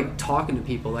 But like talking to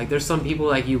people, like there's some people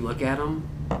like you look at them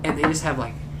and they just have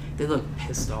like they look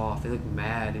pissed off, they look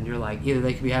mad, and you're like either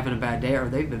they could be having a bad day or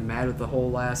they've been mad with the whole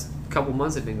last couple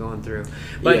months they've been going through.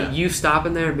 But you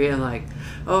stopping there and being like,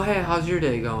 oh hey, how's your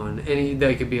day going? And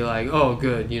they could be like, oh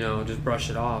good, just brush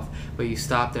it off. But you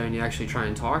stop there and you actually try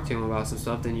and talk to them about some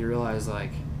stuff, then you realize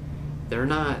like they're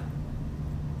not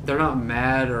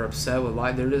mad or upset with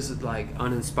life. They're just like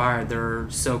uninspired. They're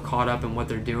so caught up in what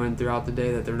they're doing throughout the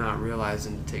day that they're not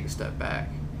realizing to take a step back.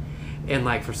 And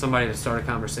like for somebody to start a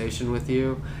conversation with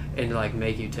you and to like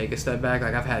make you take a step back,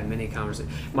 like I've had many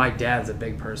conversations. My dad's a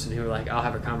big person who like I'll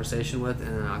have a conversation with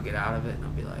and then I'll get out of it and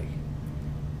I'll be like,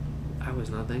 I was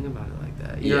not thinking about it like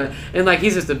that. You know? And like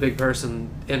he's just a big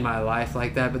person in my life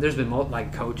like that. But there's been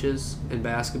like coaches in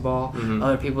basketball,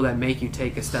 other people that make you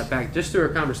take a step back just through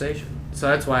a conversation. So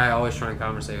that's why I always try and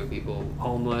conversate with people,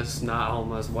 homeless, not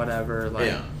homeless, whatever.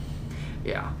 Like,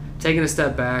 taking a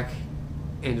step back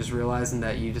and just realizing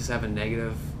that you just have a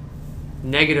negative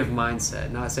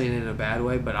mindset. Not saying it in a bad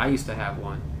way, but I used to have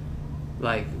one.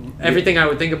 Like everything I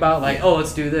would think about, like, oh,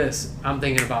 let's do this. I'm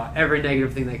thinking about every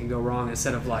negative thing that can go wrong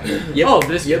instead of like, oh,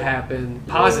 this could happen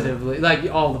positively. Like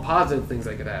all the positive things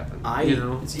that could happen.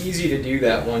 It's easy to do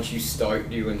that once you start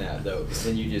doing that though, because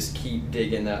then you just keep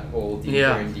digging that hole deeper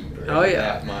and deeper.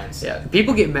 That mindset. Yeah,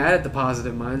 people get mad at the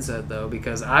positive mindset though,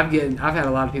 because I've had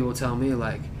a lot of people tell me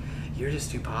like, you're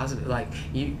just too positive. Like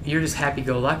you're just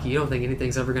happy-go-lucky. You don't think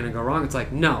anything's ever gonna go wrong. It's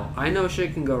like, no, I know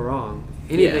shit can go wrong.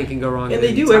 Anything can go wrong. And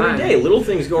they do every day. Little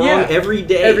things go wrong every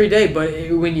day. Every day.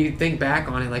 But when you think back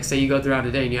on it, like say you go throughout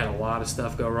the day and you had a lot of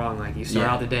stuff go wrong. Like you start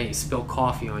out the day, you spill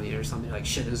coffee on you or something. You're like,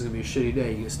 shit, this is gonna be a shitty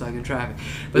day. You get stuck in traffic.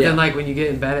 But then like when you get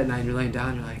in bed at night and you're laying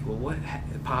down, you're like, well, what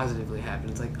positively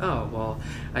happened? It's like, oh, well,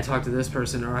 I talked to this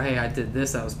person, or hey, I did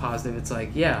this that was positive. It's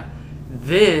like, yeah.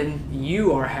 Then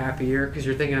you are happier because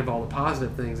you're thinking of all the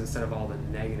positive things instead of all the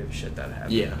negative shit that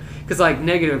happened. Yeah. Because like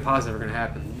negative and positive are going to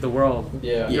happen. The world,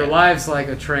 your life's like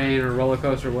a train or roller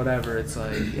coaster or whatever. It's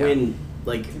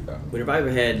like whenever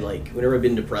I've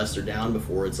been depressed or down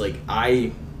before, it's like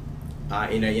I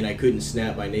couldn't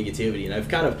snap my negativity, and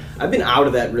I've been out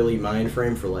of that really mind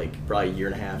frame for like probably a year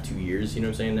and a half, 2 years, you know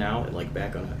what I'm saying now, and like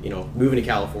back on moving to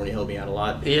California helped me out a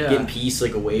lot. Getting peace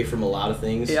like away from a lot of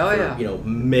things.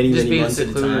 Many months at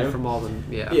a time. From all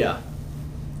the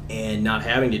and not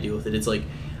having to deal with it. It's like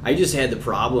I just had the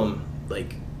problem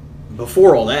like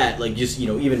before all that, like just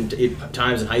even at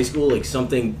times in high school, like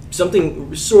something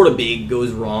sort of big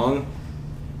goes wrong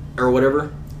or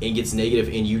whatever and gets negative,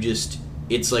 and you just.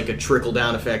 It's like a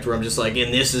trickle-down effect where I'm just like,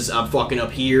 I'm fucking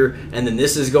up here, and then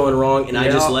this is going wrong, and I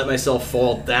just let myself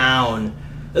fall down.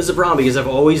 That's the problem, because I've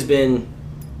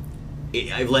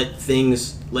let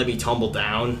things let me tumble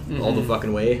down all the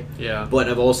fucking way. Yeah. But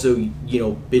I've also,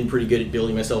 been pretty good at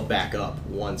building myself back up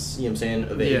once, you know what I'm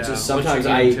saying? Yeah, just sometimes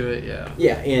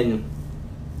and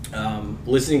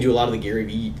listening to a lot of the Gary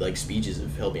Vee speeches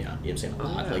have helped me out. You know what I'm saying? A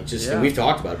lot. And we've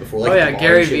talked about it before.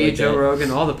 Gary Vee, Joe Rogan,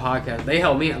 all the podcasts, they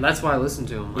help me out. That's why I listen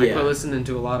to them. I quit listening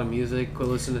to a lot of music. Quit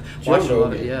listening, watching a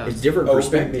lot of It's different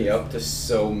perspective. Opened me up to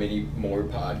so many more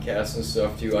podcasts and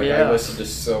stuff too. I listen to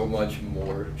so much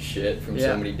more shit from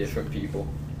so many different people.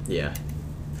 Yeah.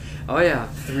 Oh yeah,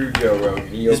 through Joe Rogan.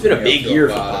 It's been a big year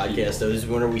for podcasts though. This is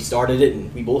when we started it,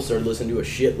 and we both started listening to a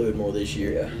shitload more this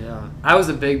year. Yeah. I was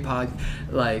a big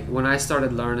when I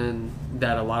started learning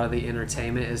that a lot of the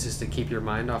entertainment is just to keep your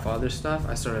mind off other stuff.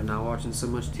 I started not watching so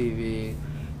much TV,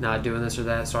 not doing this or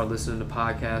that. Started listening to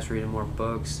podcasts, reading more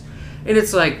books, and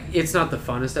it's like it's not the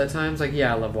funnest at times. Like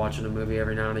I love watching a movie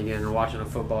every now and again, or watching a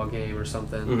football game or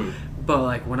something. But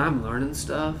like when I'm learning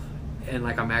stuff. And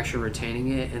like I'm actually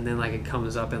retaining it, and then like it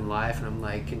comes up in life, and I'm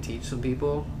like can teach some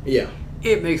people. Yeah,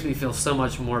 it makes me feel so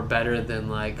much more better than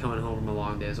like coming home from a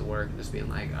long days of work and just being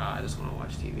like, I just want to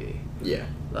watch TV. Yeah,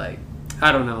 like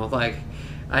I don't know, like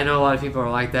I know a lot of people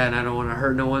are like that, and I don't want to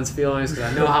hurt no one's feelings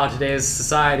because I know how today's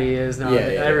society is. Now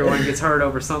everyone gets hurt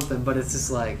over something, but it's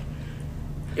just like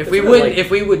if we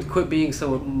would quit being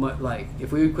so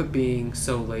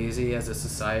lazy as a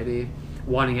society,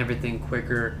 wanting everything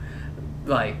quicker.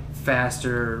 Like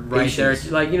faster, patience. Right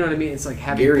there, like you know what I mean. It's like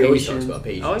having Gary patience. Always talks about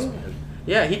patience. Man.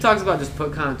 Yeah, he talks about just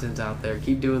put content out there,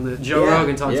 keep doing the. Joe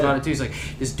Rogan talks about it too. He's like,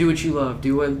 just do what you love,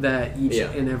 do what that each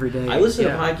and every day. I listen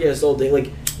to podcasts all day.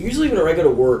 Like usually when I go to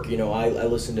work, I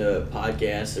listen to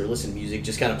podcasts or listen to music,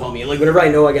 just kind of pump me. Like whenever I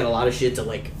know I got a lot of shit to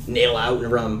like nail out,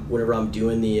 whenever I'm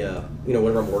doing the,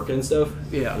 whenever I'm working and stuff.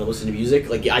 Yeah. And I listen to music,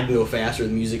 like I can go faster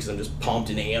with music because I'm just pumped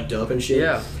and amped up and shit.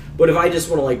 Yeah. But if I just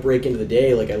want to like break into the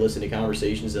day, like I listen to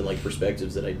conversations and like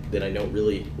perspectives that I don't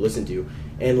really listen to,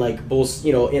 and like both,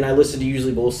 you know, and I listen to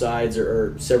usually both sides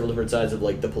or several different sides of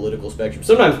like the political spectrum.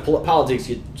 Sometimes politics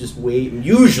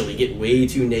usually get way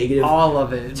too negative. All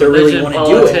of it. To really Religion, wanna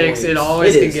do it. politics, it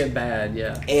always It can is. get bad.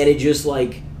 Yeah. And it just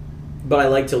like, but I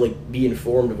like to like be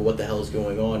informed of what the hell is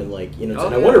going on, and like, you know, Oh,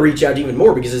 and I yeah. want to reach out even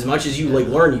more, because as much as you like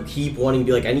learn, you keep wanting to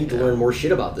be like, I need to learn more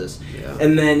shit about this. Yeah.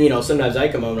 And then, you know, sometimes I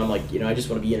come home and I'm like, you know, I just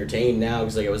want to be entertained now,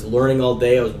 because like I was learning all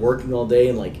day, I was working all day,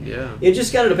 and like, Yeah. it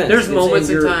just gotta depend. There's It's- moments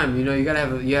and in you're time, you know, you gotta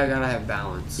have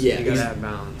balance. Yeah, You gotta it's have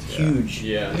balance. Yeah. Huge,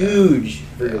 Yeah. huge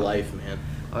for Yeah. your life, man.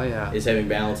 Oh yeah. Is having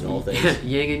balance in all things.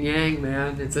 Yin and yang,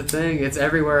 man. It's a thing. It's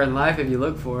everywhere in life if you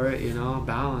look for it, you know,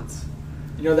 balance.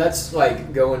 You know, that's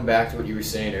like going back to what you were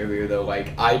saying earlier, though.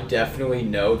 Like, I definitely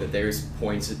know that there's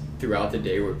points throughout the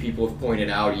day where people have pointed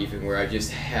out, even where I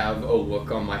just have a look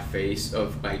on my face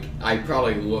of like, I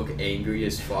probably look angry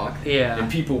as fuck. Yeah. And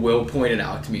people will point it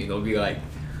out to me. They'll be like,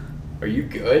 "Are you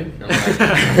good?" And I'm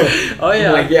like, Oh yeah.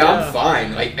 I'm like, yeah, I'm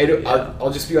fine. Like, Yeah.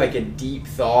 I'll just be like in deep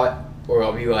thought, or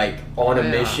I'll be like on a Yeah.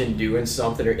 mission doing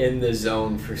something or in the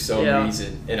zone for some Yeah.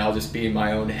 reason, and I'll just be in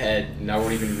my own head, and I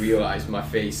won't even realize my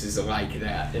face is like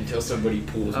that until somebody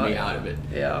pulls me out of it.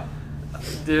 Yeah.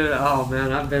 Dude, oh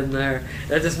man, I've been there.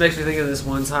 That just makes me think of this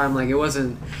one time. Like it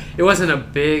wasn't a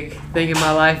big thing in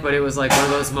my life, but it was like one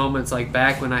of those moments. Like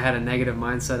back when I had a negative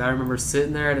mindset, I remember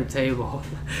sitting there at a table,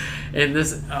 and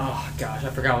this, oh gosh, I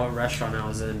forgot what restaurant I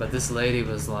was in, but this lady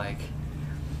was like,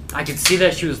 I could see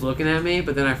that she was looking at me,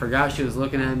 but then I forgot she was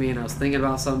looking at me, and I was thinking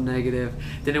about something negative.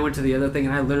 Then it went to the other thing,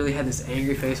 and I literally had this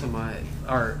angry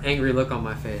angry look on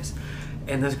my face.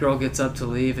 And this girl gets up to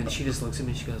leave, and she just looks at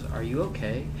me. She goes, "Are you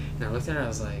okay?" And I looked at her. I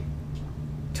was like,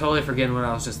 totally forgetting what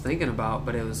I was just thinking about.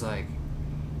 But it was like,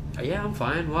 "Yeah, I'm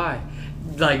fine. Why?"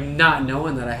 Like not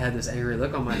knowing that I had this angry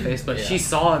look on my face. But she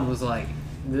saw it and was like,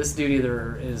 "This dude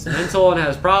either is mental and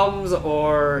has problems,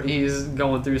 or he's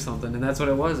going through something." And that's what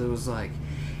it was. It was like,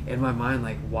 in my mind,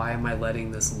 like, why am I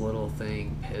letting this little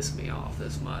thing piss me off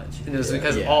this much? And it was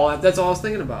because that's all I was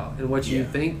thinking about, and what you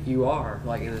think you are,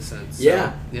 like, in a sense. So,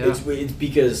 Yeah, yeah. It's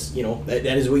because, you know, that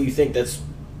is what you think.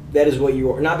 That is what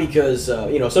you are. Not because,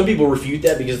 you know, some people refute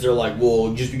that because they're like,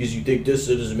 well, just because you think this,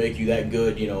 it doesn't make you that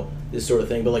good, you know, this sort of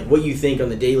thing. But like what you think on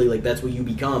the daily, like that's what you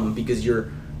become, because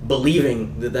you're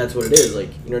believing that that's what it is. Like,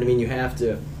 you know what I mean? You have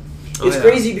to. It's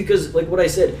crazy because, like what I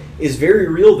said, is very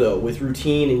real though with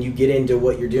routine, and you get into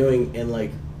what you're doing, and like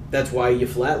that's why you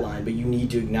flatline. But you need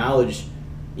to acknowledge,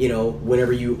 you know,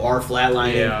 whenever you are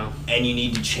flatlining, and you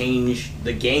need to change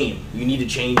the game. You need to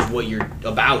change what you're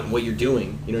about, what you're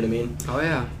doing. You know what I mean? Oh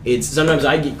yeah. It's sometimes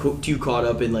I get too caught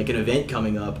up in like an event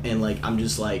coming up, and like I'm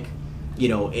just like, you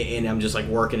know, and I'm just like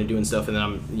working and doing stuff, and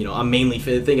then I'm mainly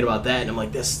thinking about that, and I'm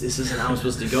like, this isn't how I'm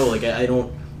supposed to go. Like I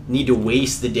don't need to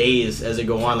waste the days as it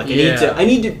go on. Like I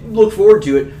need to look forward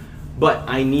to it, but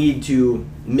I need to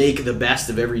make the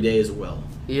best of every day as well.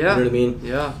 Yeah. You know what I mean?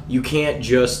 Yeah. You can't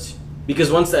just,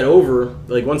 because once that's over,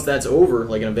 like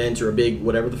an event or a big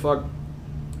whatever the fuck,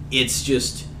 it's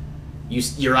just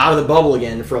you're out of the bubble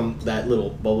again, from that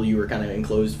little bubble you were kind of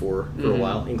enclosed for a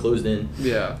while, enclosed in.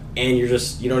 Yeah. And you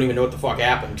don't even know what the fuck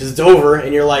happened, because it's over,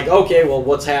 and you're like, okay, well,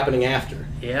 what's happening after?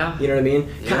 Yeah. You know what I mean?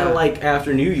 Yeah. Kind of like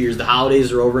after New Year's, the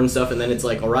holidays are over and stuff, and then it's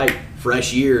like, all right,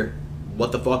 fresh year.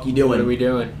 What the fuck you doing? What are we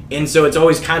doing? And so it's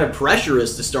always kind of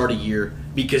pressurous to start a year,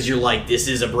 because you're like, this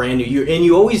is a brand new year, and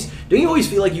you always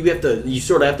feel like you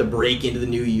sort of have to break into the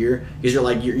new year, because you're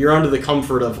like you're under the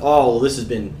comfort of, oh, well, this has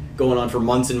been going on for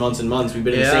months and months and months. We've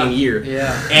been in the same year.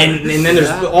 Yeah. And then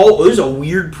there's a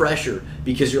weird pressure,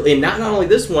 because you're, and not only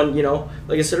this one, you know,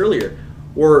 like I said earlier,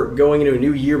 we're going into a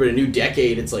new year, but a new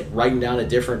decade. It's like writing down a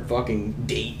different fucking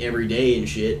date every day and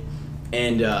shit.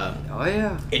 And Oh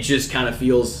yeah. it just kind of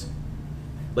feels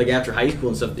like after high school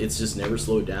and stuff, it's just never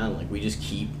slowed down. Like we just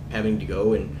keep having to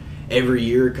go, and every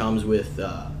year comes with,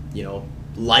 you know,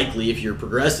 likely if you're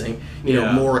progressing, you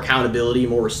know, more accountability,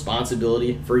 more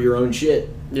responsibility for your own shit.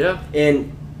 Yeah.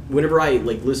 And whenever I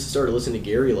like started listening to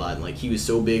Gary a lot, and like he was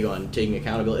so big on taking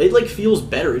accountability, it like feels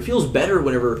better. It feels better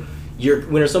whenever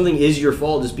something is your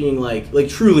fault, just being like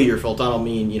truly your fault. I don't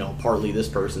mean, you know, partly this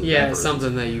person. Yeah, that person.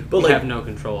 something that you But, like, have no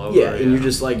control over. Yeah, and you're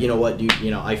just like, you know what, dude,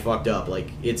 you know, I fucked up. Like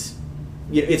it's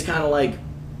kind of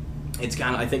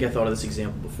I think I thought of this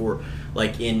example before,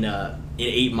 like in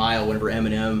 8 Mile, whenever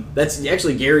Eminem, that's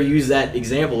actually Gary used that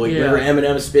example, like whenever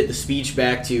Eminem spit the speech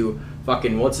back to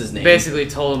fucking what's his name, basically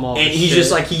told him all. and the he's shit.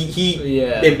 just like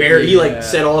he like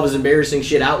said all of his embarrassing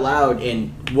shit out loud,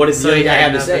 and what does the other guy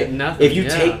have to say? Nothing. If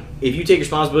you if you take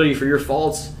responsibility for your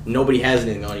faults, nobody has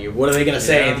anything on you. What are they gonna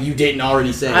say Yeah. that you didn't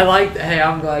already say? Hey,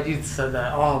 I'm glad you said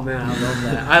that. Oh man, I love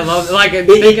that. I love like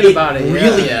thinking about it.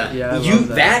 Really, yeah. I you love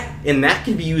that. and that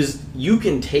can be used. You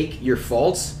can take your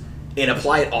faults and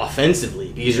apply it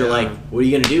offensively because you're Yeah. like, what are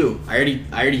you gonna do? I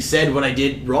already said what I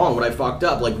did wrong, what I fucked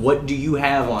up. Like, what do you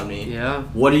have on me? Yeah.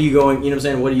 What are you going? You know what I'm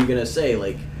saying? What are you gonna say?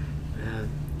 Like,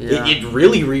 Yeah. it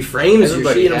really reframes your shit.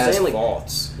 Everybody You know what I'm has saying? Like,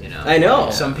 faults, you know. I know.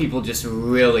 Some people just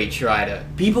really try to.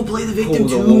 people play the victim Pull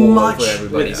the too wool much over with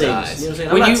everybody's things. eyes. You know what I'm saying?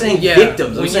 When I'm you- not saying yeah,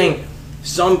 victims. I'm when saying you-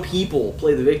 some people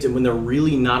play the victim when they're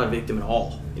really not a victim at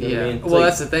all. You know what I mean? It's Well, like-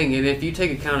 that's the thing, and if you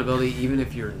take accountability, even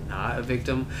if you're not a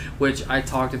victim, which I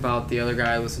talked about the other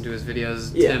guy I listened to his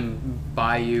videos, Yeah. Tim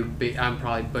Bayou. I'm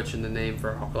probably butchering the name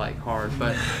for like hard,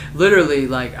 but literally,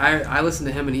 like I listened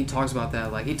to him and he talks about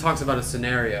that. Like he talks about a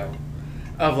scenario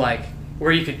of like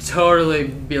where you could totally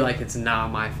be like, it's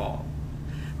not my fault.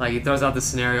 Like he throws out the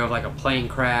scenario of like a plane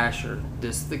crash or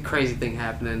the crazy thing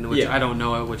happening, which Yeah. I don't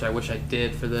know it, which I wish I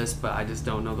did for this, but I just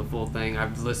don't know the full thing.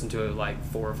 I've listened to it like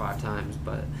 4 or 5 times,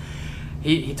 but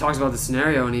he talks about the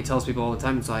scenario and he tells people all the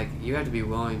time, it's like you have to be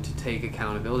willing to take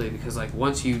accountability because like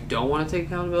once you don't want to take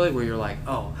accountability, where you're like,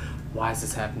 oh, why is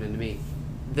this happening to me?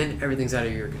 Then everything's out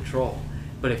of your control.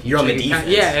 But if you You're on the take defense.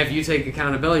 if you take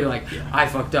accountability, you're like, Yeah. I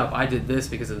fucked up. I did this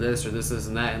because of this or this,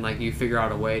 and that, and like you figure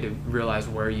out a way to realize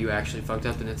where you actually fucked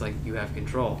up, and it's like you have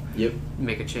control. Yep.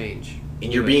 Make a change.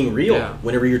 And you're Do it. being real Yeah.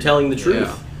 whenever you're telling the truth.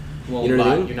 Yeah. Well, You know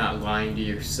what I mean? you're not lying to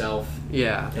yourself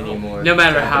Yeah. anymore. No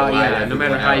matter Trying to how, lie to no matter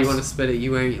everyone how you else. want to spit it,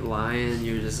 you ain't lying.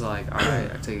 You're just like, all right,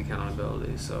 I take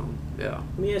accountability. So yeah.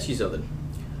 Let me ask you something.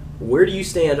 Where do you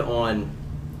stand on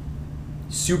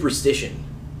superstition?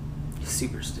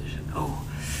 Superstition. Oh.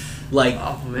 Like,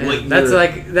 Oh man, what that's you're-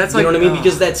 like you know what I mean?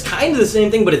 Because that's kind of the same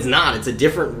thing, but it's not. It's a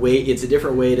different way. It's a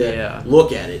different way to Yeah.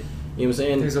 look at it. You know what I'm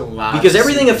saying? There's a lot because of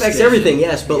everything affects superstition. everything.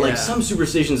 Yes, but like Yeah. some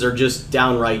superstitions are just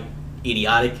downright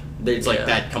idiotic. It's like Yeah.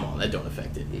 that. Come on, that don't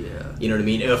affect it. Yeah. You know what I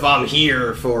mean? If I'm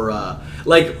here for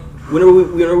like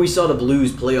whenever we saw the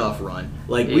Blues playoff run,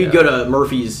 like Yeah. we'd go to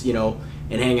Murphy's, you know,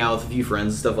 and hang out with a few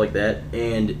friends and stuff like that,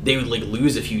 and they would like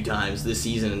lose a few times this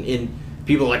season, and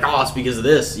people are like, oh, it's because of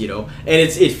this, you know, and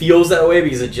it feels that way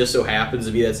because it just so happens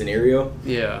to be that scenario.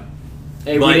 Yeah.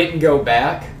 Hey, But- we didn't go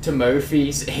back to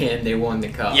Murphy's and they won the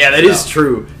cup. Yeah, that is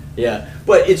true. Yeah,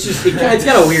 but it's just it's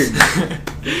kind of weird.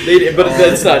 But Oh,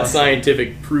 that's not awesome.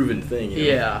 scientific proven thing. You know?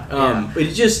 Yeah, But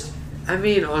it just I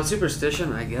mean, on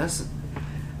superstition, I guess.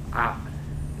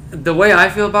 The way I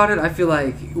feel about it, I feel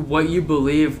like what you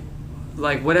believe,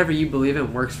 like whatever you believe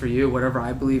in works for you. Whatever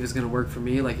I believe is going to work for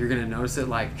me, like you're going to notice it.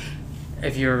 Like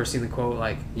if you've ever seen the quote,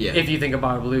 like Yeah. if you think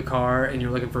about a blue car and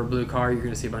you're looking for a blue car, you're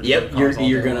going to see a bunch of blue cars all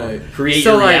you're day gonna long. create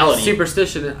So your like reality.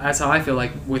 superstition, that's how I feel.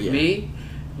 Like with Yeah. me,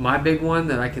 my big one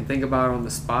that I can think about on the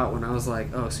spot when I was like,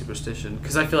 oh, superstition,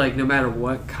 because I feel like no matter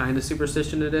what kind of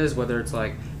superstition it is, whether it's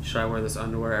like, should I wear this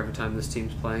underwear every time this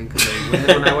team's playing because they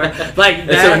win when I wear like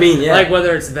That's what I mean, yeah. like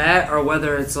whether it's that or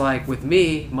whether it's like with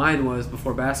me, mine was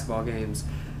before basketball games.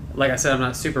 Like I said, I'm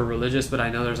not super religious, but I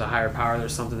know there's a higher power.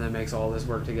 There's something that makes all this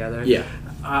work together. Yeah.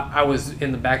 I was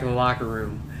in the back of the locker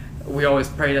room. We always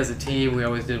prayed as a team. We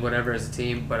always did whatever as a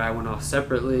team. But I went off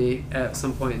separately at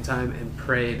some point in time and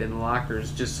prayed in the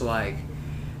lockers just to like.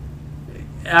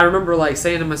 I remember like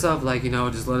saying to myself, like, you know,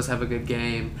 just let us have a good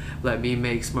game. Let me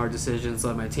make smart decisions.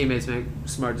 Let my teammates make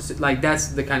smart decisions. Like that's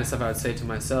the kind of stuff I would say to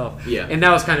myself. Yeah. And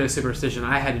that was kind of a superstition.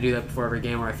 I had to do that before every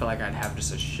game where I felt like I'd have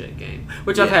just a shit game.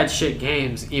 Which I've Yeah. had shit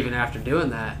games even after doing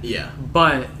that. Yeah.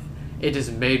 But it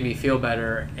just made me feel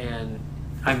better. And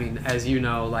I mean, as you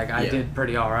know, like I Yeah. did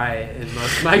pretty all right in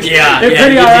most of my games. Yeah, pretty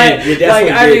you all right. did. You definitely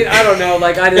like I did. mean, I don't know.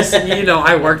 Like I just, you know,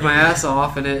 I worked my ass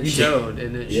off, and it You did. showed,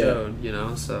 and it Yeah. showed. You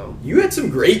know, so. You had some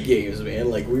great games,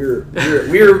 man. Like we were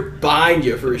behind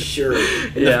you for sure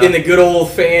Yeah. in the good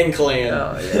old fan clan.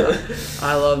 Oh yeah,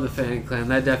 I love the fan clan.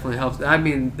 That definitely helps. I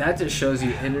mean, that just shows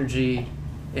you energy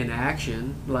in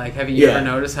action. Like, have you Yeah. ever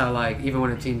noticed how, like, even when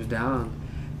a team's down,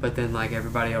 but then like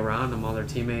everybody around them, all their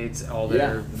teammates, all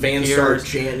their Fans peers, start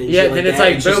chanting. yeah, shit then like it's that.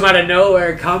 like It's boom just- out of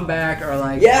nowhere, comeback, or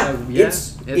like Yeah, yeah,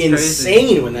 it's crazy.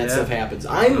 insane when that Yeah. stuff happens.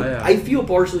 Oh, yeah. I feel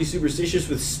partially superstitious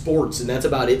with sports, and that's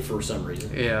about it for some reason.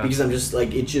 Yeah. Because I'm just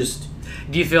like it just.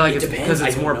 Do you feel like It it's depends, because I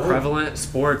it's don't more know. prevalent?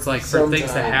 Sports, like for things to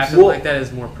Sometimes. happen Well, like that,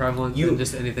 is more prevalent you- than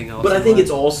just anything else. But I in think life?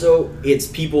 it's also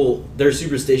people. Their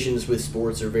superstitions with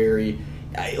sports are very.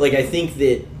 I think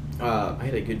that. I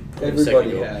had a good point a second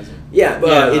Everybody ago. has them. Yeah, but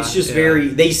Yeah, it's just yeah. very.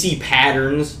 They see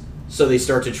patterns, so they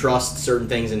start to trust certain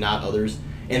things and not others,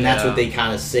 and that's Yeah. what they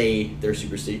kind of say their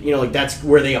superstition. You know, like that's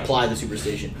where they apply the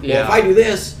superstition. Well, Yeah. if I do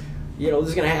this, this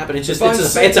is gonna happen. It's just If I'm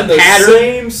it's a in the pattern,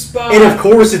 same spot. and of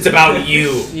course it's about you. You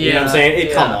know what I'm Yeah, saying?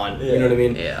 yeah. Come on, you know what I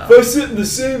mean? Yeah. If I sit in the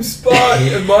same spot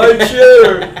in my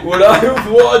chair when I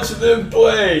watch them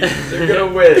play, they're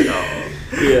gonna win.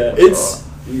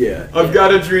 Yeah, I've got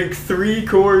to drink 3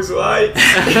 Coors Light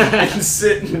and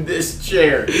sit in this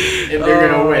chair, and they're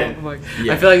gonna win. Oh my-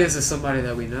 Yeah. I feel like this is somebody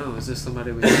that we know. Is this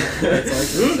somebody we know that's like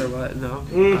this or what? No.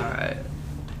 Mm. All right.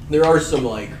 There are some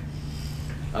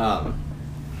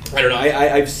I don't know.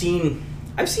 I've seen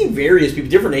various people,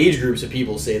 different age groups of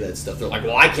people say that stuff. They're like,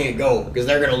 well, I can't go because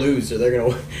they're gonna lose or they're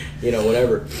gonna,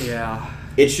 whatever. Yeah.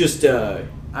 It's just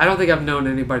I don't think I've known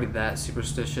anybody that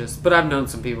superstitious, but I've known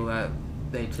some people that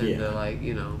they tend to like,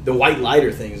 the white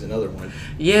lighter thing is another one.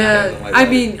 Yeah, White I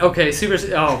lighter. mean, okay,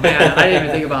 oh man, I didn't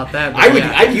even think about that. But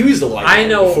I've used the white lighter I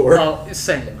know, before. well,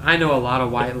 same. I know a lot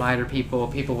of white lighter people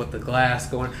with the glass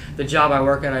going. The job I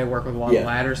work at, I work with a lot of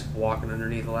ladders, walking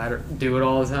underneath the ladder, do it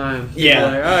all the time. Yeah.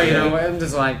 Like, oh, you know, I'm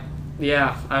just like,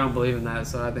 yeah, I don't believe in that,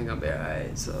 so I think I'll be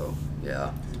alright. So,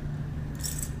 yeah.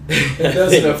 It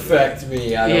doesn't affect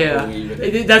me. I don't believe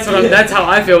in it. That's how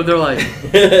I feel when they're like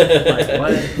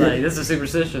what? Like, this is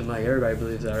superstition. Like, everybody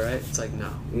believes that, right? It's like, no.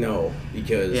 No,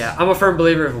 because I'm a firm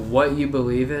believer of what you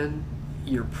believe in,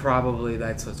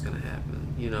 that's what's going to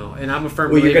happen, And I'm a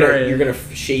firm well, believer you're gonna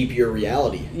shape your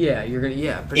reality. Yeah, you're going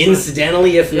to, pretty much.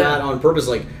 Incidentally, if Yeah. not on purpose,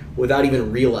 like without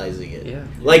even realizing it. Yeah.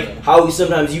 Like how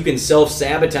sometimes you can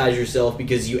self-sabotage yourself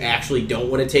because you actually don't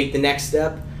want to take the next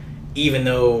step, even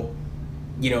though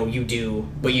you do,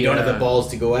 but you don't have the Yeah. balls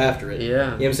to go after it. Yeah. You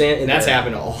know what I'm saying? And that's Yeah.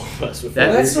 happened to all of us before.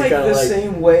 That- That's You're like kinda the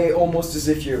same way, almost as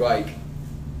if you're like,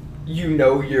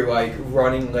 you're like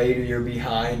running late or you're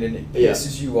behind and it Yeah.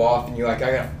 pisses you off and you're like,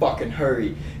 I gotta fucking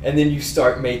hurry. And then you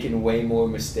start making way more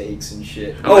mistakes and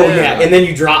shit. Oh Oh, yeah. yeah. And then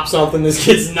you drop something, this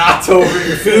gets knocked over,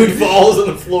 your food falls on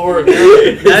the floor.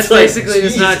 It's That's like, basically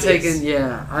just not Jesus. taking.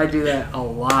 Yeah, I do that a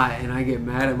lot, and I get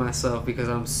mad at myself because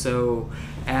I'm so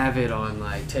avid on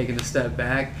like taking a step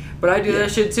back. But I do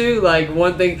that shit too. Like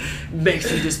one thing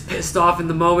makes you just pissed off in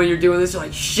the moment you're doing this. You're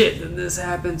like, shit. Then this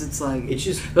happens. It's like It's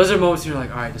just those are moments where you're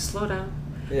like, all right, just slow down.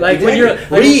 Yeah. Like when you're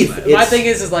Breathe. my It's- thing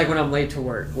is like when I'm late to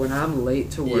work. When I'm late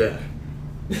to work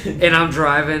yeah. and I'm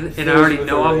driving and I Filled already with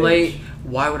know a I'm rage. late,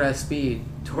 why would I speed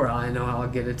to where I know I'll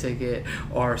get a ticket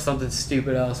or something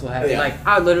stupid else will happen? Yeah. Like,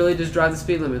 I literally just drive the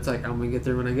speed limit. It's like, I'm going to get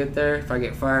there when I get there. If I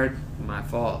get fired, my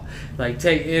fault. Like,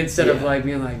 instead of Yeah. like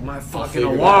being like, my fucking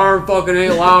figure it alarm fucking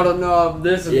ain't loud enough,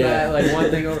 this and Yeah. that, like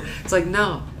one thing over. It's like,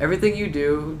 no, everything you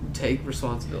do, take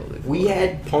responsibility for We it.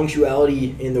 had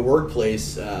punctuality in the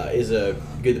workplace is a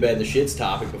good, the bad, and the shits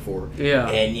topic before. Yeah.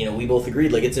 And we both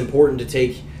agreed like it's important to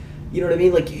take, you know what I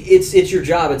mean? Like it's your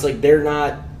job. It's like they're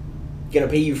not gonna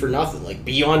pay you for nothing. Like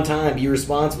be on time, be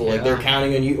responsible. Like they're Yeah.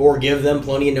 counting on you, or give them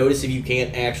plenty of notice if you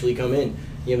can't actually come in. You know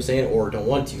what I'm saying? Or don't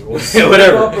want to, or Slip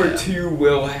whatever. up or two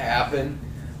will happen.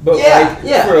 But Yeah, like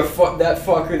yeah. for that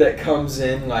fucker that comes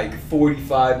in like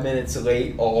 45 minutes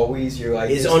late, always you're like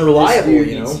Is this unreliable, dude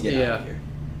you needs know? to get out of here.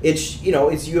 It's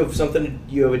it's you have something,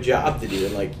 you have a job to do,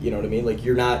 and like you know what I mean. Like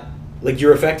you're not like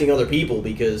you're affecting other people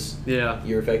because Yeah.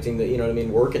 you're affecting the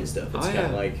work and stuff. It's Oh, kind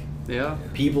of yeah. like. Yeah.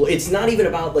 People, it's not even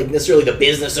about like necessarily the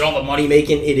business and all the money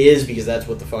making. It is because that's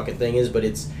what the fucking thing is, but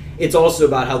it's also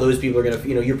about how those people are gonna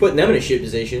you're putting them in a shit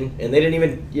position and they didn't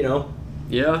even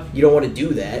Yeah. you don't want to do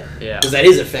that Yeah. because that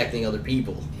is affecting other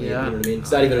people. You Yeah. know what I mean?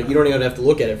 It's not even you don't even have to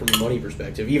look at it from a money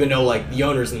perspective, even though like the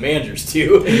owners and the managers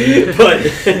do. But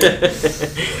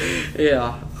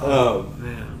Yeah.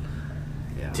 man,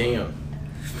 Yeah. damn,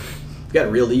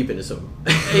 got real deep into some.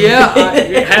 Yeah.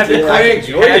 Happen Yeah, I quick.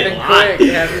 enjoyed it a lot.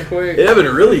 Happen quick. It happened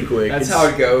really quick. That's how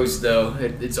it goes, though.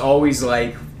 It's always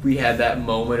like we had that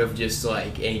moment of just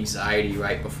like anxiety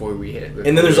right before we hit. And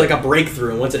then there's like a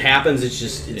breakthrough, and once it happens, it's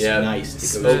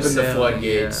nice. It goes- Open the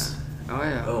floodgates. Yeah. Oh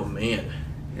yeah. Oh man.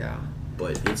 Yeah.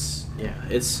 But it's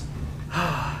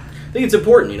I think it's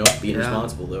important, being Yeah.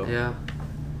 responsible though. Yeah.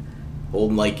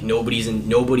 Holding like nobody's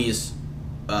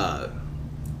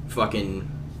fucking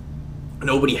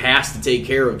nobody has to take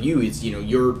care of you. It's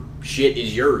your shit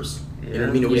is yours. You know what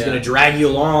I mean? Nobody's Yeah. gonna drag you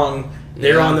along.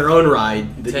 They're Yeah. on their own ride.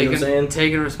 You know what I'm saying?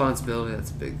 Taking responsibility,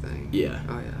 that's a big thing. Yeah.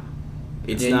 Oh yeah.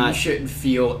 It's And not you shouldn't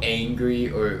feel angry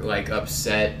or like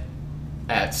upset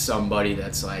at somebody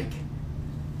that's like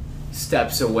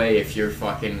steps away if you're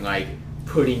fucking like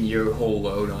putting your whole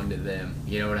load onto them.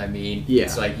 You know what I mean? Yeah.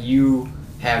 It's like you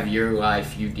have your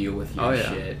life, you deal with your Oh, yeah.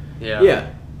 shit. Yeah. yeah.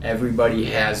 Everybody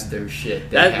has their shit.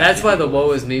 they have That's to why deal the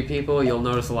woe is me people, you'll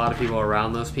notice a lot of people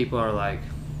around those people are like,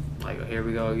 here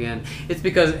we go again. It's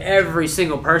because every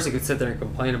single person could sit there and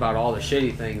complain about all the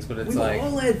shitty things, but it's We've like,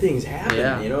 all had things happen,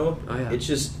 Yeah. you know? Oh, yeah. It's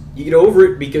just You get over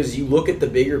it because you look at the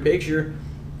bigger picture,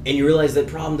 and you realize that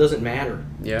problem doesn't matter.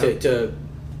 Yeah. To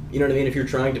you know what I mean? If you're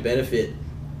trying to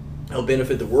help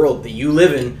benefit the world that you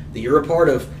live in, that you're a part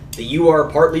of, that you are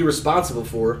partly responsible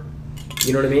for.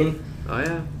 You know what I mean? Oh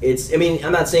yeah.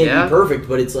 I'm not saying Yeah. be perfect,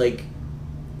 but it's like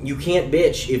you can't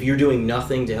bitch if you're doing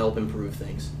nothing to help improve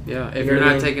things. Yeah. If You know you're what I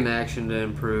not mean? taking action to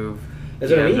improve, That's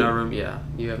you what I have mean. no room. Yeah.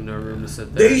 You have no room to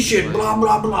sit there. They and should like- blah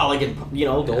blah blah, like in, the Yeah.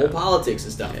 whole politics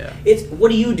and stuff. Yeah. It's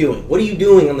what are you doing? What are you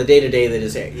doing on the day to day that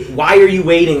is? Why are you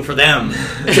waiting for them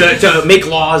to make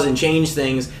laws and change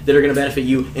things that are going to benefit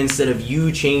you instead of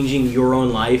you changing your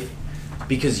own life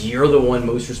because you're the one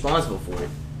most responsible for it?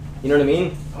 You know what I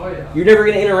mean? Oh yeah. You're never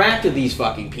going to interact with these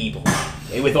fucking people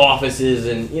with offices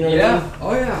and you know what I mean?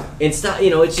 Oh yeah. It's not,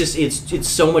 it's just it's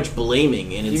so much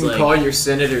blaming and You it's can like call your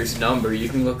senator's number. You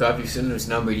can look up your senator's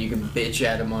number. You can bitch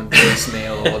at him on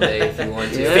voicemail all day if you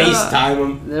want to. Yeah. FaceTime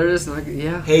them. They're just like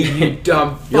yeah. Hey, you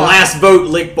dumb Your fuck. last vote,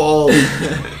 lick balls.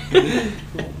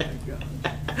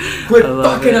 Quit I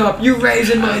love fucking it. up. You're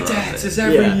raising I my love taxes it.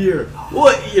 every Yeah. year.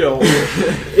 What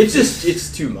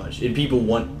it's too much, and people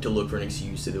want to look for an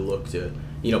excuse to look to.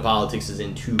 Politics is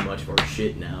in too much of our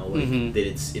shit now, like Mhm. that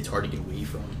it's hard to get away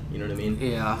from. You know what I mean?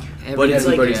 Yeah. But it's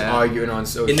like- Everybody's yeah. arguing on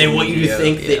social And they want you to media.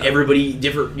 think that yeah. everybody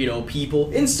different,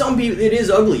 people. And some people, it is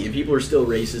ugly, and people are still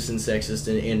racist and sexist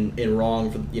and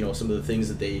wrong for some of the things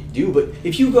that they do. But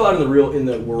if you go out in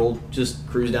the world, just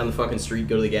cruise down the fucking street,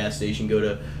 go to the gas station, go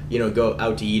to go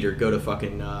out to eat, or go to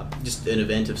fucking just an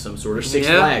event of some sort, or Six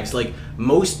Yeah. Flags. Like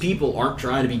most people aren't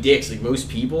trying to be dicks. Like most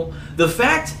people, the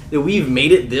fact that we've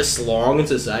made it this long in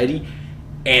society,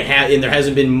 and there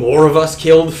hasn't been more of us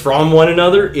killed from one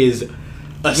another is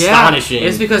astonishing. Yeah,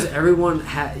 it's because everyone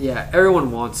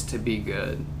everyone wants to be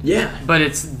good, Yeah. but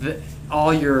it's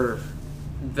oh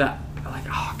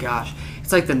gosh,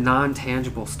 it's like the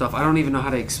non-tangible stuff. I don't even know how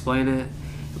to explain it.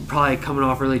 I'm probably coming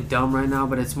off really dumb right now,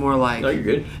 but it's more like No, you're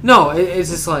good. no,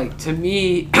 it's just like to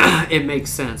me it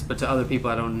makes sense, but to other people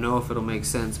I don't know if it'll make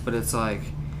sense. But it's like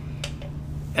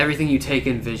everything you take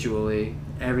in visually,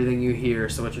 everything you hear,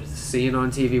 so what you're seeing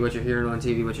on TV, what you're hearing on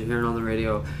TV, what you're hearing on the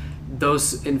radio,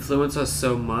 those influence us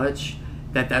so much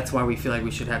that's why we feel like we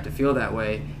should have to feel that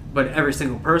way. But every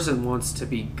single person wants to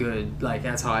be good. Like,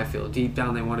 that's how I feel. Deep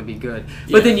down, they want to be good.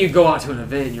 Yeah. But then you go out to an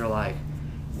event and you're like,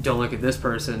 don't look at this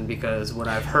person because what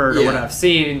I've heard or what Yeah. I've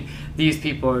seen, these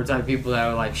people are the type of people that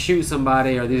would like shoot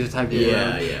somebody, or these are the type of people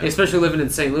Yeah, that, yeah. especially living in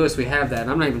St. Louis, we have that.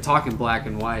 And I'm not even talking black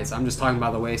and whites. I'm just talking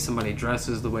about the way somebody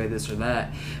dresses, the way this or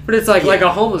that. But it's like Yeah. a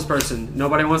homeless person.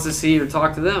 Nobody wants to see or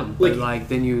talk to them. But Like-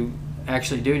 then you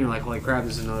actually do, and you're like, holy crap,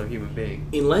 this is another human being.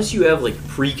 Unless you have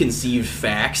preconceived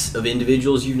facts of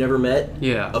individuals you've never met,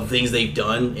 Yeah. of things they've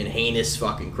done and heinous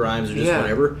fucking crimes or just Yeah.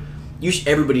 whatever,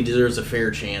 everybody deserves a fair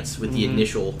chance with the Mhm.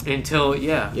 initial. Until You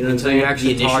know what I'm until saying? you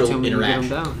actually The talk to initial them and you get them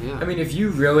interaction. down. Yeah. I mean, if you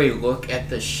really look at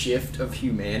the shift of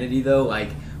humanity, though,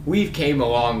 we've came a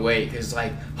long way. Because,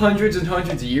 hundreds and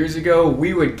hundreds of years ago,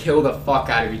 we would kill the fuck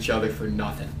out of each other for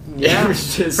nothing. Yeah. It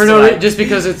was just For no, just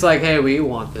because it's like, hey, we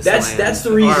want this. That's- land. that's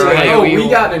the reason, Or, like, hey, oh, we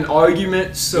want- got in an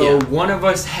argument, so Yeah. one of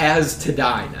us has to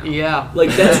die now. Yeah.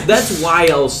 That's why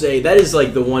I'll say that is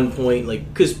the one point,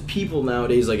 because people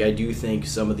nowadays, I do think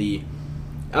some of the.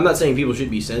 I'm not saying people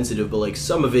shouldn't be sensitive, but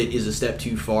some of it is a step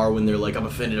too far when they're I'm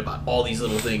offended about all these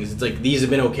little things. It's these have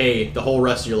been okay the whole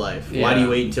rest of your life. Why do Yeah. you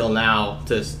wait until now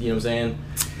to, you know what I'm saying?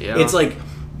 Yeah. It's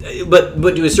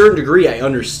but to a certain degree, I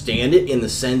understand it in the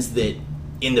sense that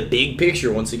in the big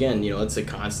picture, once again, it's a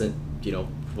constant, we'll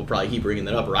probably keep bringing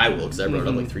that up, or I will, because I brought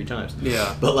it up 3 times.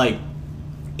 Yeah. But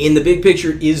in the big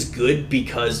picture is good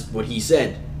because what he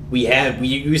said. We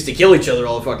used to kill each other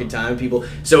all the fucking time, people.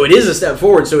 So it is a step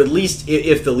forward. So at least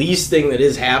if the least thing that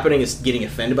is happening is getting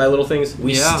offended by little things,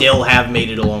 we Yeah. still have made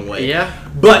it a long way. Yeah.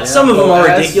 But some of them Well, are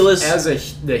as- ridiculous.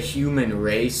 The human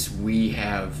race, we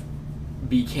have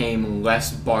became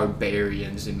less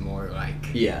barbarians and more like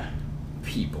yeah.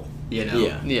 people. You know.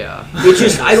 Yeah. Yeah. It's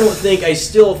just I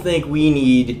still think we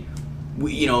need,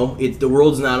 the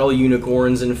world's not all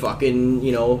unicorns and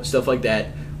fucking stuff like that.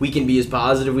 We can be as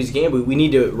positive as we can, but we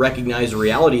need to recognize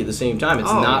reality at the same time. It's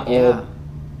Oh, not yeah. all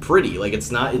pretty.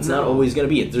 It's not No. always going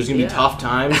to be. There's going to Yeah. be tough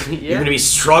times. Yeah. You're going to be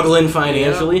struggling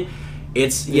financially.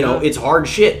 It's Yeah. it's hard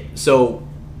shit. So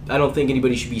I don't think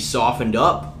anybody should be softened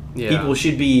up. Yeah. People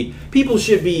should be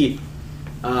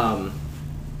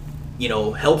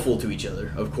helpful to each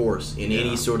other, of course, in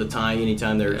any sort of time,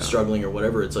 anytime they're Yeah. struggling or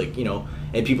whatever. It's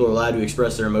and people are allowed to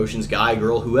express their emotions, guy,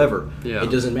 girl, whoever. Yeah.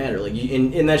 It doesn't matter.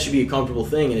 And that should be a comfortable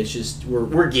thing, and it's just,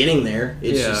 we're getting there.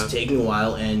 It's Yeah. just taking a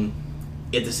while, and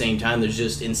at the same time, there's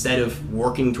just, instead of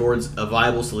working towards a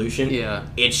viable solution, Yeah.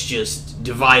 it's just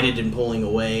divided and pulling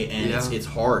away, and Yeah. it's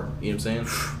hard. You know what I'm saying?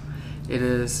 It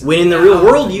is. When in the real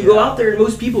world, you go out there and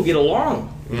most people get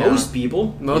along. Yeah. Most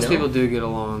people. Most you know? people do get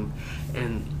along,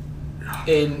 and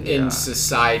In Yeah.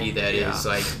 society, that is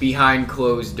Yeah. like behind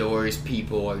closed doors,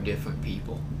 people are different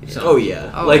people. So, Oh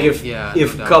yeah. Oh, like if yeah,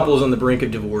 if no doubt. couples on the brink of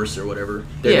divorce or whatever,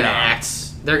 they're Yeah. gonna act,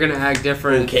 they're gonna act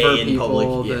different Okay for in people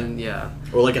public, yeah.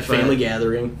 than or like a But- family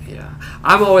gathering. Yeah,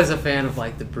 I'm always a fan of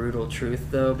like the brutal truth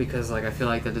though, because like I feel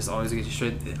like that just always gets you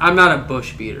straight. I'm not a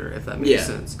bush beater, if that makes Yeah.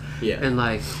 sense. Yeah. And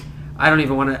like, I don't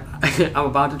even want to. I'm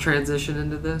about to transition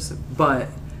into this, but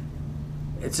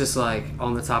it's just like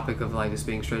on the topic of like just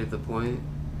being straight at the point.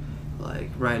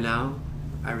 Like right now,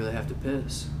 I really have to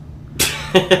piss.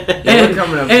 Yeah, we're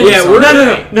coming up and- with Yeah, something. we're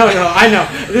no, I know.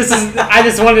 This is. I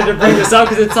just wanted to bring this up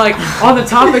because it's like on the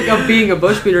topic of being a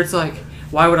bush beater. It's like,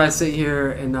 why would I sit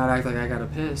here and not act like I gotta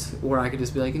piss, where I could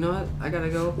just be like, you know what, I gotta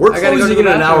go. We're I gotta go to closing the in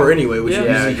an bathroom. hour anyway, which Yeah. you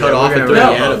usually Yeah, cut we're off gonna at 30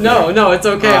 wrap out of No, there. no, it's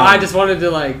okay. Um, I just wanted to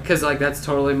like, cause like that's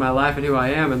totally my life and who I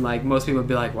am, and like most people would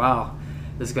be like, wow,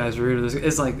 this guy's rude. Or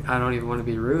it's like I don't even want to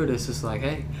be rude. It's just like,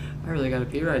 hey, I really gotta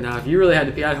pee right now. If you really had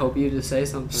to pee, I'd hope you just say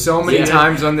something. So many Yeah.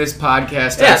 times on this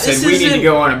podcast, Yeah, I said this we need to isn't-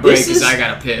 go on a break this because is- I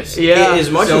gotta piss. Yeah.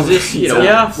 As much So as this, you know, many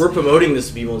times. we're promoting this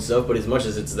to people and stuff, but as much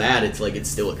as it's that, it's like it's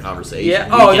still a conversation. Yeah.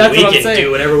 We Oh, can, that's we what I'm can saying.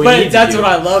 do whatever we but need to that's do.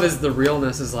 what I love is the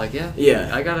realness. Is like, yeah, Yeah.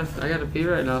 I gotta pee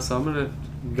right now, so I'm gonna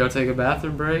go take a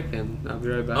bathroom break, and I'll be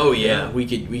right back. Oh yeah, we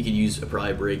could use a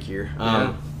probably break here.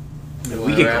 Yeah. You We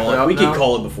wanna could wrap call it it. up We now? could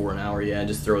call it before an hour. Yeah, and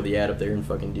just throw the ad up there and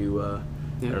fucking do. I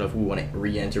Yeah. don't know if we want to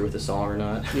re-enter with a song or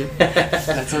not. Yeah.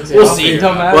 That sounds We'll good. see. It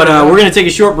don't matter. But we're gonna take a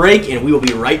short break, and we will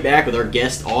be right back with our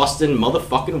guest Austin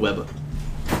motherfucking Weber.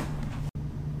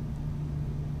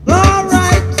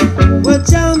 Alright, well,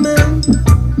 gentlemen,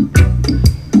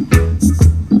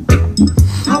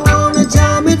 I wanna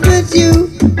jam it with you.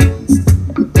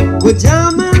 Well,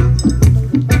 gentlemen,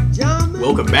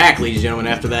 Welcome back, ladies and gentlemen.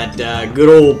 After that good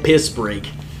old piss break.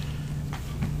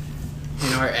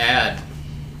 In our ad.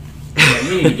 Yeah,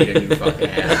 we need to get a new fucking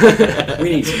ad. We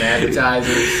need some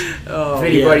advertisers. Oh, If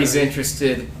anybody's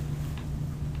interested,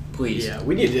 please. Yeah,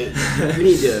 we need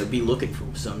to be looking for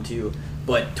some too.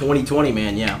 But 2020,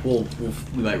 man, yeah, we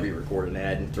might re-record an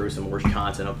ad and throw some more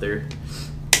content up there.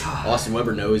 Austin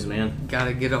Weber knows, man.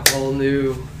 gotta get a whole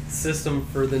new system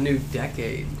for the new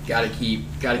decade. Gotta keep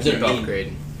That's what I mean.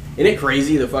 upgrading. Isn't it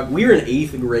crazy? The fuck, we were in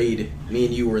 8th grade. Me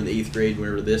and you were in the 8th grade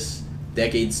whenever this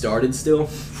decade started. Still,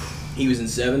 he was in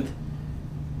 7th,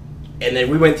 and then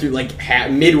we went through like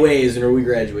midway is where we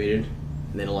graduated,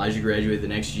 and then Elijah graduated the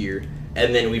next year,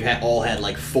 and then we've all had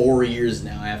like 4 years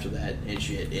now after that and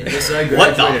shit. And Yes, I what the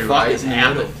graduated fuck right has in the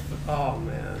happened? Oh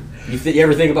man. You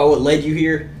ever think about what led you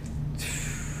here?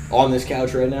 On this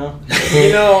couch right now?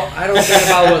 You know, I don't think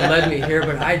about what led me here,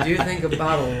 but I do think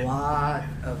about a lot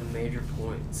of major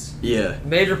points. Yeah.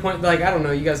 Major point, like I don't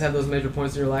know, you guys have those major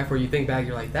points in your life where you think back,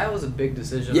 you're like, that was a big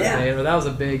decision Yeah. I made, or that was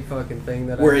a big fucking thing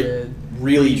that Where I it did.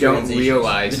 really You don't transitions.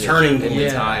 realize the it turning in point. the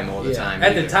time all the time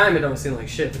At the either. time, it don't seem like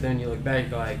shit, but then you look back,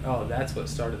 you're like, oh, that's what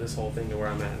started this whole thing to where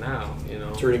I'm at now. You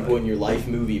know, Turning Like, point in your life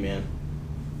movie, man.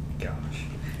 Gosh.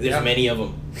 There's Yeah. many of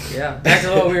them. Yeah, back to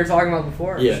what we were talking about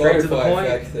before. Yeah. Straight to the Butterfly point.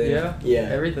 effect thing. Yeah. Yeah.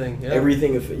 Everything. Yeah.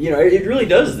 Everything, it really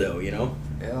does though, you know?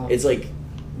 Yeah. It's like,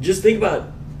 just think about,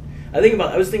 I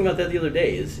was thinking about that the other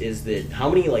day, is that how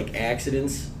many like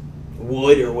accidents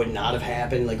would or would not have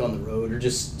happened like on the road or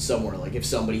just somewhere, like if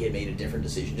somebody had made a different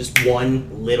decision, just one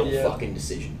little Yeah. fucking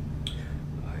decision.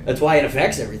 That's why it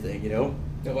affects everything, you know?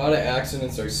 A lot of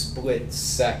accidents are split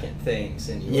second things,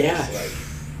 and you Yeah. just, like,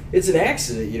 It's an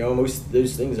accident, you know? Most of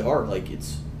those things are, like,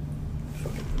 it's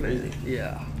fucking crazy.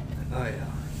 Yeah. Oh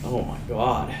yeah. Oh my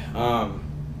god.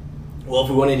 Well, if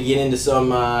we wanted to get into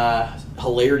some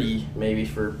hilarity, maybe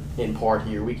in part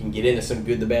here, we can get into some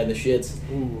good, the bad, and the shits.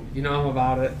 Ooh, you know I'm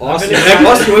about it. Austin, I've been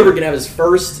Austin Weber can have his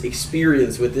first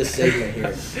experience with this segment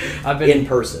here I've been in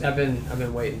person. I've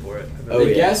been waiting for it. I've been Oh,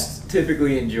 The yeah. guests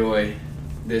typically enjoy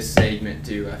this segment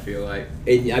too, I feel like.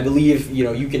 And I believe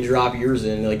you can drop yours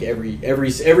in like every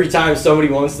time somebody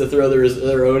wants to throw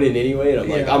their own in anyway, and I'm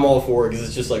like Yeah. I'm all for it because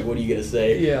it's just like what are you gonna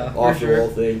say? Yeah, off for the sure. wall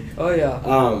thing. Oh yeah.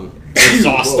 And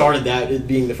Sauce started that as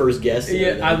being the first guest. and Yeah,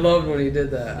 everything. I loved when he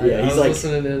did that. Yeah, I he's was like-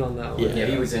 listening in on that one. Yeah. Yeah,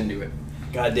 he was into it.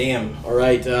 God damn. All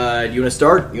right. Do you want to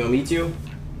start? You want me to?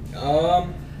 I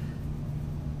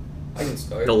can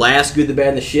start. The last good, the bad,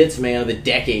 and the shits, man, of the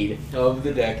decade, Of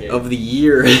the decade. of the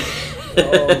year.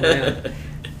 Oh, man.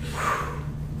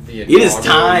 The It is inaugural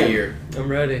time. year. I'm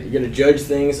ready. You're gonna judge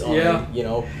things on, Yeah. you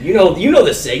know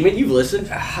the segment. You've listened.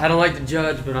 I don't like to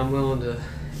judge, but I'm willing to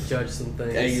judge some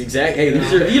things. Hey, exactly. Hey, You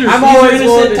these know? are these I'm are always innocent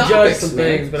willing to judge topics, some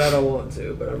man. things, but I don't want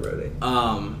to. But I'm ready.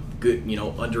 Good,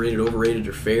 underrated, overrated,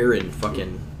 or fair, and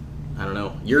fucking, I don't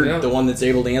know. You're Yeah. the one that's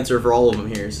able to answer for all of them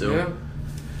here, so Yeah.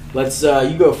 let's.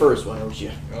 You go first. Why don't you?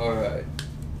 All right.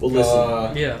 We'll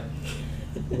listen. Yeah.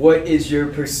 What is your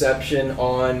perception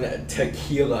on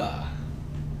tequila?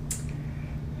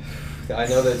 I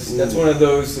know that's one of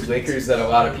those liquors that a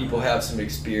lot of people have some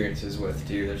experiences with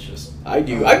too. That's just I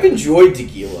do. I've enjoyed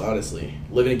tequila, honestly.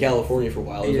 Living in California for a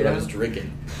while is what I Yeah. was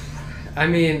drinking. I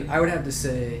mean, I would have to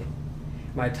say,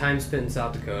 my time spent in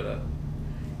South Dakota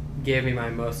gave me my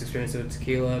most experience with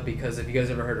tequila because if you guys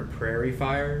ever heard of Prairie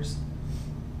Fires,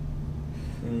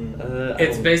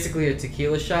 it's basically a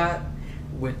tequila shot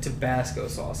with Tabasco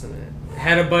sauce in it.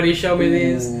 Had a buddy show me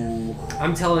these.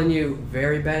 I'm telling you,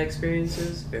 very bad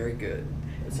experiences, very good.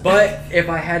 But if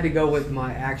I had to go with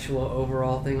my actual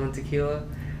overall thing on tequila,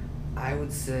 I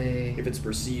would say... If it's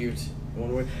perceived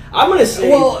one way, I'm gonna say.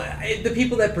 Well, the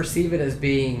people that perceive it as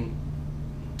being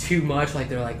too much, like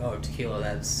they're like, oh, tequila,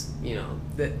 that's,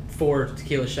 that 4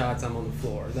 tequila shots, I'm on the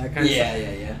floor. That kind of stuff.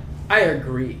 yeah. I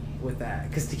agree with that.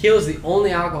 Because tequila is the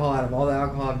only alcohol out of all the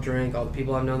alcohol I've drank, all the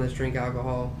people I've known that drink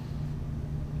alcohol,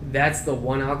 that's the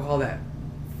one alcohol that,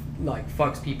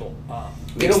 fucks people up.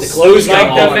 Makes the It'll clothes sneak come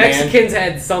Like, up the off, on man. Mexicans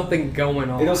had something going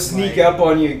on. it'll sneak like- up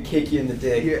on you and kick you in the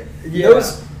dick. Yeah.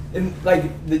 Those and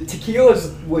the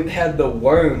tequilas had the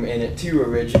worm in it too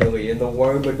originally, and the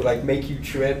worm would make you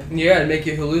trip. Yeah, to make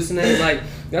you hallucinate.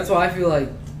 That's why I feel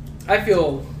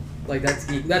like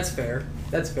that's fair.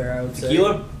 That's fair, I would say.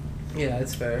 Tequila. Yeah,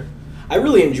 it's fair. I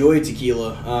really enjoy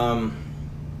tequila.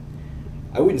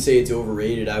 I wouldn't say it's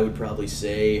overrated. I would probably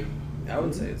say, I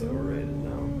would say it's overrated.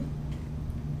 No.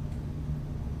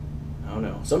 I don't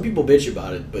know. Some people bitch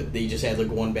about it, but they just had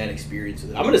one bad experience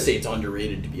with it. I'm gonna say it's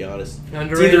underrated, to be honest.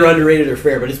 Underrated? It's either underrated or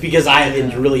fair, but it's because I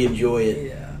really enjoy it.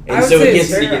 Yeah. And I would so say it it's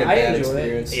gets to fair. get a I bad enjoy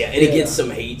experience. it. Yeah, and it gets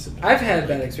some hate. Sometimes. I've had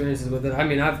bad experiences with it. I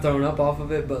mean, I've thrown up off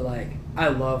of it, but I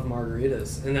love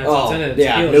margaritas, and that's what's in it.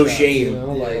 yeah, Tequila no shots,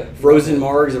 shame. Yeah. Frozen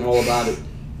margs, I'm all about it.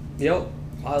 Yep.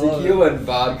 I love Tequila it. and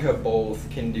vodka both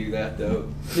can do that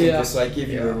though. Yeah. Just give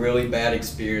you Yeah. a really bad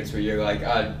experience where you're like,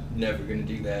 I'm never gonna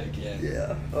do that again.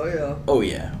 Yeah. Oh yeah. Oh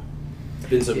yeah.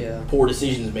 Been some Yeah. poor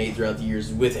decisions made throughout the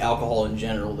years with alcohol in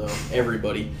general, though.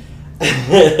 Everybody.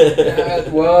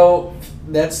 Well,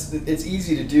 it's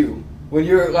easy to do when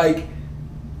you're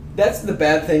that's the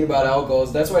bad thing about alcohol.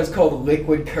 That's why it's called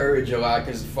liquid courage a lot,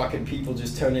 because fucking people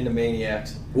just turn into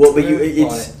maniacs. Well, but On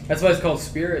it's it. That's why it's called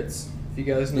spirits. If you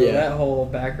guys know Yeah. that whole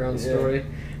background Yeah. story,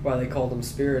 why they call them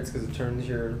spirits, because it turns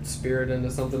your spirit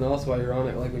into something else while you're on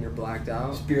it, like when you're blacked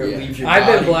out. Spirit Yeah. leaves your I've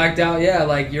body. been blacked out,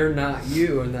 yeah, you're not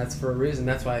you, and that's for a reason.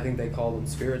 That's why I think they called them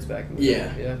spirits back in the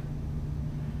Yeah. day.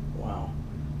 wow.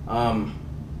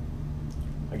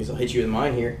 I guess I'll hit you with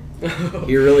mine here. Yeah.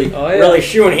 You're really, Oh, yeah. really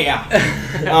shooing here.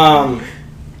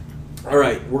 All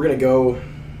right, we're gonna go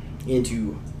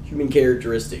into human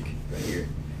characteristic right here.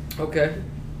 Okay.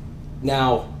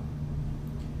 Now,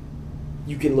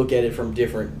 you can look at it from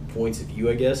different points of view,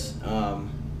 I guess.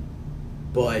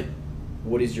 But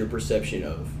what is your perception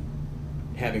of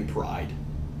having pride?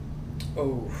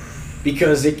 Oh.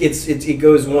 Because it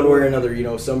goes one way or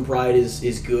another. Some pride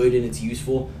is good and it's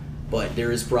useful, but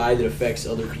there is pride that affects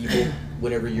other people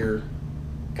whenever you're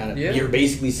Yeah. you're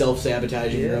basically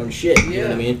self-sabotaging your Yeah. own shit. You know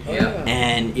what I mean? Oh, yeah.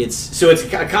 And it's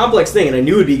a complex thing, and I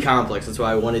knew it'd be complex. That's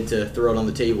why I wanted to throw it on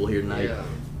the table here tonight, Yeah.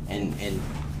 and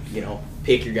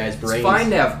pick your guys' brains. It's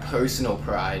fine to have personal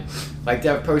pride. To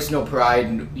have personal pride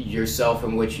in yourself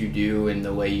and what you do and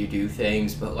the way you do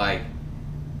things, but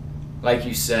like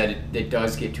you said, it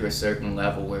does get to a certain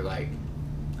level where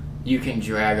you can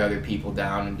drag other people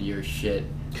down into your shit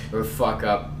or fuck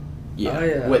up Yeah. Oh,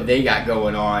 yeah. what they got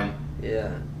going on Yeah.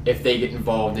 if they get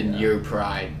involved in your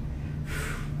pride.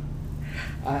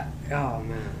 Oh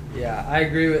man, yeah, I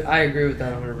agree with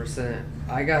that 100%.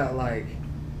 I got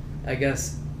I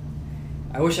guess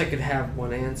I wish I could have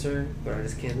one answer, but I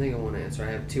just can't think of one answer.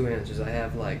 I have two answers. I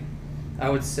have I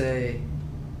would say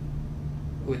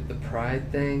with the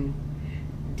pride thing.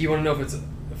 Do you want to know if it's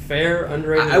fair,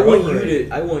 underrated? I or want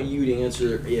overrated? you to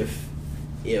answer if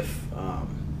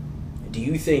do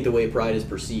you think the way pride is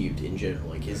perceived in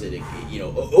general, is it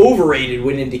overrated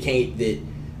would indicate that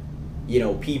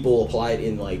people apply it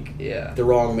in Yeah. the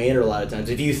wrong manner a lot of times.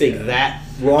 If you think that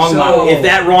wrong So, if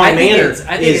that wrong I think manner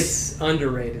I think it's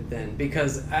underrated then,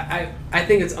 because I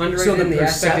think it's underrated So the in the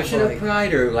aspect perception of of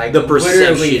pride, or The literally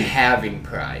perception. having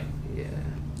pride.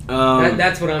 Yeah.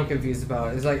 That's what I'm confused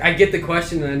about. It's I get the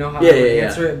question and I know how Yeah, to yeah.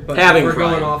 answer it, but Having we're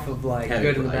pride. going off of Having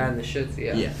good and the pride. bad and the shits.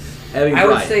 Yeah. Yeah. Having I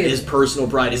would pride say is personal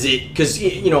pride. Is it because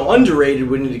underrated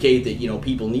would indicate that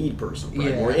people need personal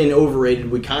pride more, and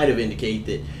overrated would kind of indicate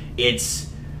that it's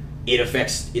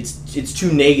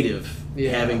too negative.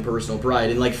 Yeah. Having personal pride,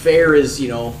 and like fair is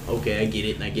okay, I get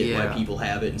it, and I get why Yeah. people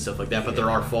have it and stuff like that, but there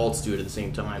are faults to it at the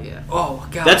same time. Yeah. Oh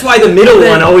god. That's why the middle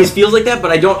one always feels like that,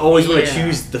 but I don't always want to Yeah.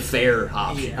 choose the fair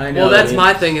option. I know. Well, that's I mean,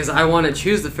 my thing is I want to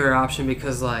choose the fair option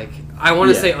because like I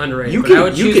want to say underrated. You but can- I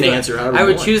would you choose can the- answer however I you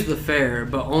would want. choose the fair,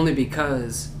 but only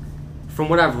because from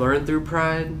what I've learned through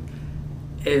pride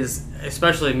is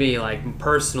especially me like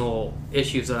personal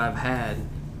issues that I've had.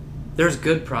 There's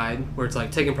good pride where it's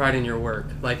like taking pride in your work.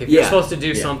 Like if you're Yeah. supposed to do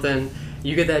Yeah. something,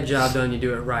 you get that job done, you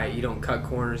do it right. You don't cut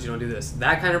corners, you don't do this.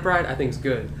 That kind of pride I think is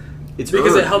good. It's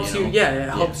Because it earned, helps you, know? it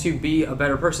helps you be a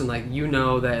better person. Like you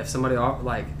know that if somebody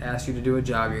like asks you to do a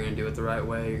job, you're gonna do it the right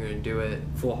way. You're gonna do it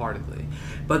full heartedly.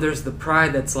 But there's the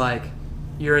pride that's like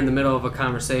you're in the middle of a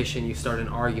conversation, you start an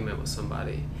argument with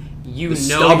somebody. You The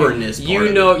know stubbornness part You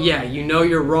of know, it. yeah, you know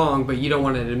you're wrong, but you don't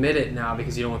want to admit it now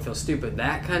because you don't want to feel stupid.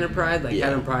 That kind of pride, like Yeah,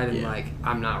 kind of pride in yeah. like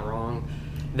I'm not wrong.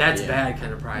 That's Yeah. bad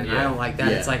kind of pride. And I Yeah, don't like that.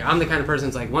 yeah. It's like I'm the kind of person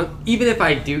that's like even if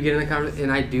I do get in a conversation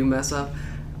and I do mess up,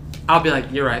 I'll be like,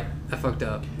 you're right, I fucked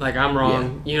up. Like I'm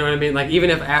wrong. You know what I mean? Like even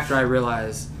if after I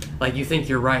realize, like you think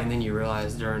you're right and then you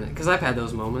realize during it, because I've had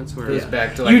those moments where Goes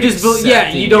back to like you just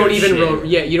accepting you don't your even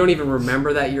shit. you don't even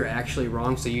remember that you're actually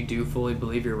wrong, so you do fully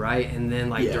believe you're right, and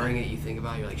then like Yeah. during it you think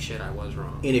about it, you're like shit, I was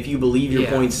wrong. And if you believe your Yeah.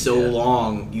 points so Yeah.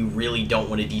 long, you really don't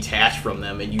want to detach from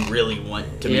them, and you really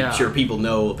want to Yeah. make sure people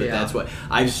know that Yeah. that's what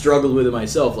I've struggled with it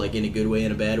myself, like in a good way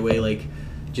and a bad way. Like,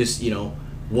 just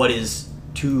what is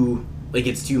too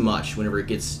it's too much whenever it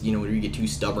gets whenever you get too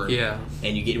stubborn. Yeah.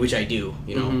 And you get, which I do,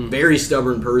 Mhm. very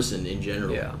stubborn person in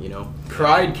general. Yeah.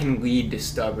 Pride can lead to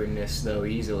stubbornness though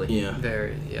easily. Yeah.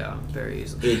 Very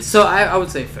easily. It's- So I would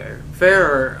say fair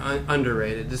or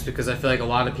underrated, just because I feel like a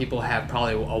lot of people have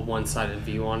probably a one-sided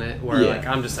view on it, where Yeah. like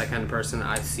I'm just that kind of person.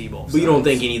 I see both. But you don't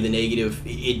sides. think any of the negative,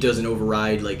 it doesn't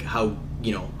override like how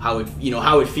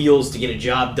how it feels to get a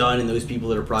job done, and those people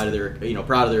that are proud of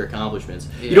their accomplishments.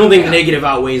 You Yeah. don't think the Yeah. negative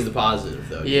outweighs the positive,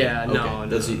 though. Yeah, Okay. no,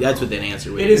 That's what that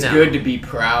answer would It be. is No. good to be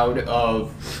proud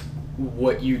of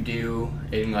what you do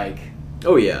and like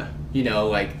Oh yeah.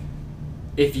 like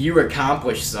if you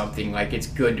accomplish something, like it's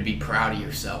good to be proud of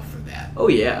yourself for that. Oh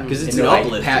yeah, because it's and an to, like,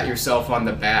 uplift. pat yourself on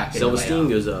the back. and, Self-esteem like,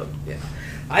 goes up. Yeah,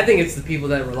 I think it's the people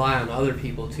that rely on other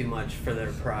people too much for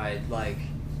their pride. Like,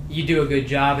 you do a good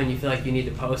job and you feel like you need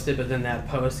to post it, but then that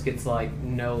post gets like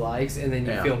no likes, and then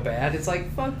you Yeah. feel bad. It's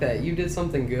like fuck that. You did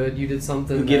something good. You did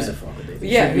something. Who gives that- a fuck what they think?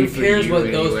 Yeah, should be who for cares you what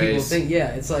those people anyways. think? Yeah,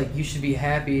 it's like you should be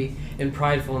happy and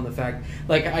prideful in the fact.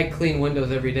 Like I clean windows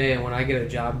every day, and when I get a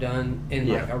job done in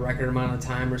like Yeah. a record amount of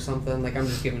time or something, like I'm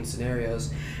just giving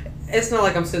scenarios. It's not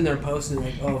like I'm sitting there posting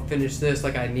like, oh, finish this.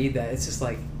 Like I need that. It's just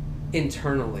like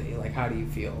internally, like how do you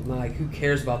feel? Not like who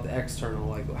cares about the external?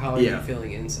 Like how are you Yeah.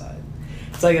 feeling inside?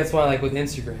 It's like that's why like with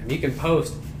Instagram, you can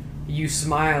post you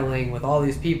smiling with all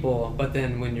these people, but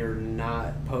then when you're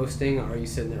not posting, are you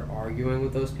sitting there arguing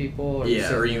with those people? Or Yeah,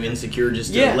 sitting are you there- insecure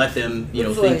just to Yeah. let them, It's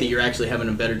think like- that you're actually having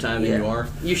a better time than you are?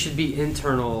 You should be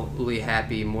internally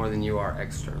happy more than you are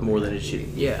externally. More than it happy. should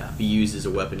Yeah. be used as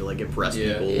a weapon to like impress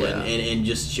Yeah. people Yeah. And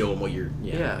just show them what you're.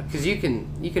 Yeah, because you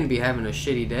can be having a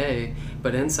shitty day,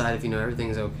 but inside, if you know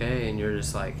everything's okay and you're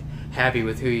just like happy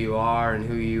with who you are and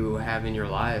who you have in your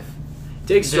life,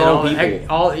 It takes then all strong the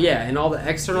people. and all the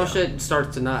external Yeah. shit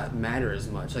starts to not matter as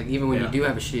much. Like even when Yeah. you do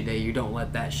have a shitty day, you don't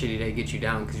let that shitty day get you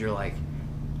down because you're like,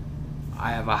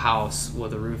 I have a house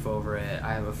with a roof over it.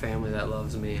 I have a family that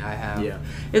loves me. I have. Yeah.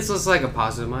 It's just like a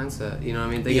positive mindset. You know what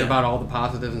I mean? Thinking Yeah. about all the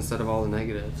positives instead of all the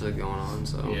negatives that are going on.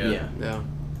 So Yeah. yeah.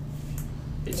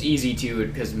 It's easy to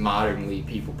because modernly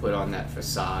people put on that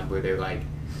facade where they're like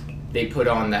they put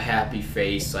on the happy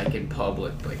face like in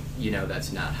public, but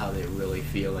that's not how they're really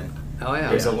feeling. Oh yeah.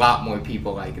 There's a lot more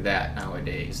people like that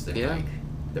nowadays than Yeah. like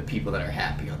the people that are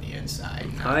happy on the inside.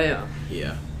 Oh yeah.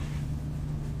 Yeah.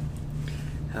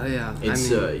 Hell yeah.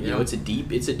 It's I mean,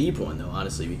 it's a deep one though,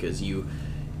 honestly, because you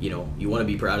want to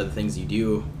be proud of the things you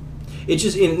do. It's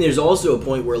just, and there's also a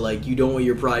point where like you don't want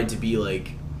your pride to be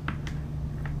like,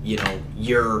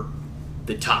 you're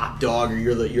the top dog or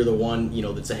you're the one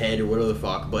that's ahead or whatever the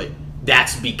fuck, but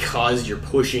that's because you're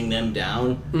pushing them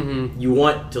down. Mhm. You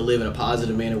want to live in a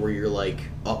positive manner where you're like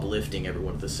uplifting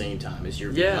everyone at the same time as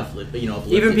you're Yeah. uplifting.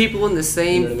 even people in the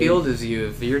same You know what I mean? field as you,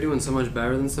 if you're doing so much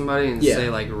better than somebody, and Yeah. say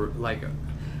like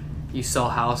you sell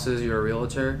houses, you're a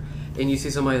realtor, and you see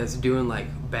somebody that's doing like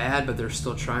bad, but they're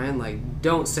still trying, like,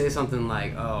 don't say something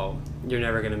like, "Oh, you're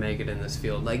never gonna make it in this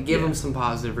field." Like, give them some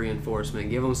positive reinforcement.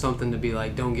 Give them something to be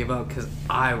like, "Don't give up," because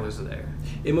I was there.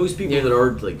 And most people Yeah. that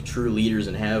are like true leaders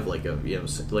and have like a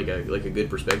like a good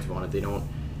perspective on it, they don't,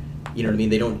 you know what I mean?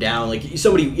 They don't down like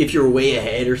somebody. If you're way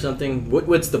ahead or something,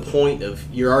 what's the point of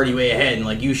you're already way ahead? And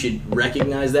like you should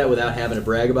recognize that without having to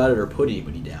brag about it or put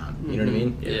anybody down. You know what I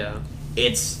mean? Yeah.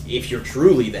 It's if you're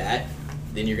truly that,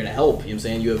 then you're gonna help. You know what I'm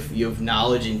saying? You have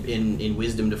knowledge and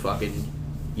wisdom to fucking,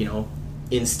 you know,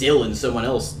 instill in someone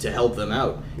else to help them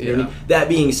out. You know what I mean? That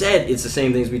being said, it's the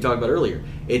same things we talked about earlier.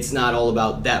 It's not all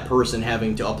about that person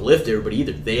having to uplift everybody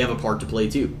either. They have a part to play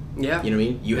too. Yeah. You know what I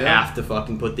mean? You Yeah. have to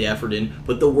fucking put the effort in,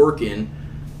 put the work in,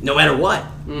 no matter what.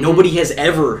 Nobody has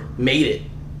ever made it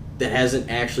that hasn't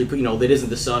actually put, you know, that isn't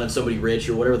the son of somebody rich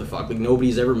or whatever the fuck. Like,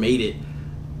 nobody's ever made it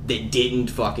that didn't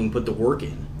fucking put the work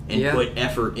in and Yeah. put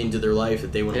effort into their life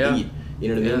that they want to Yeah. lead. You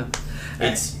know what I mean?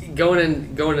 It's going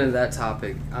into that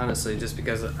topic, honestly, just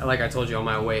because, like I told you on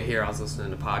my way here, I was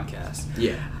listening to podcasts.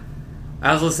 yeah.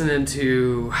 I was listening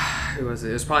to, who was it?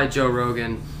 It was probably Joe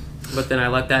Rogan, but then I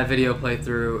let that video play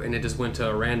through, and it just went to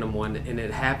a random one, and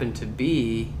it happened to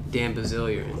be Dan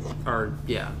Bazilian, or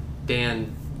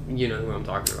Dan, you know who I'm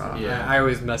talking about. Yeah. I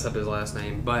always mess up his last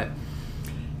name, but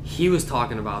he was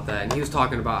talking about that, and he was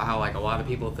talking about how like a lot of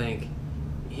people think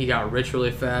he got rich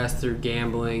really fast through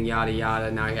gambling, yada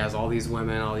yada. Now he has all these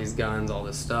women, all these guns, all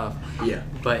this stuff. Yeah.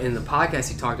 But in the podcast,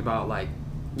 he talked about like,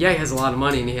 yeah, he has a lot of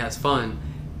money and he has fun,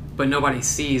 but nobody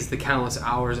sees the countless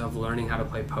hours of learning how to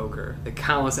play poker, the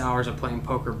countless hours of playing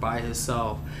poker by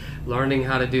himself, learning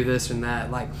how to do this and that.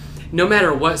 Like, no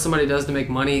matter what somebody does to make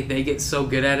money, they get so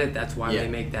good at it. That's why Yeah. they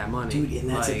make that money, Dude, and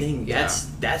that's like, the thing. yeah.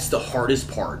 That's the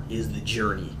hardest part is the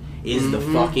journey. Is the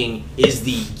fucking is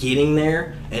the getting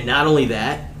there, and not only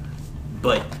that,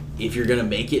 but if you're gonna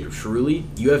make it truly,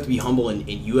 you have to be humble and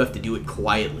you have to do it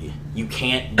quietly. You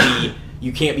can't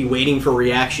be waiting for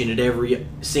reaction at every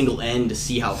single end to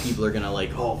see how people are gonna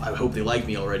like. Oh, I hope they like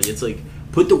me already. It's like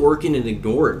put the work in and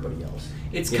ignore everybody else.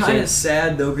 It's You know what kind I'm of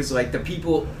sad though, because like the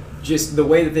people, just the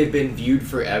way that they've been viewed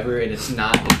forever, and it's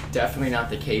definitely not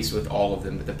the case with all of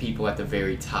them, but the people at the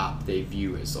very top they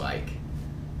view as like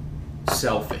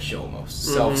selfish almost,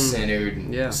 self-centered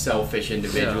and Yeah. selfish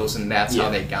individuals, and that's Yeah. how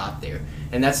they got there.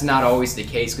 And that's not always the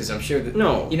case, because I'm sure that,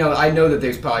 No. you know, I know that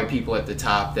there's probably people at the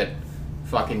top that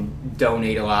fucking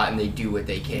donate a lot and they do what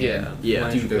they can. Yeah.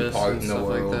 Do their Philanthropists part and in the stuff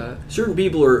world. Like that. Certain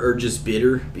people are just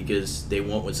bitter because they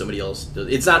want what somebody else does.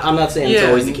 It's not. I'm not saying it's Yeah,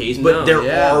 always the case, but no, there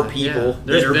yeah, are people yeah.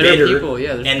 There's that are bitter bitter, people,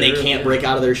 yeah, there's and they bitter, can't yeah. break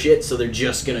out of their shit, so they're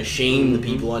just gonna shame the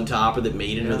people on top, or that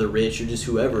made it, or the rich, or just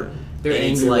whoever. They're And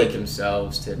it's angry like with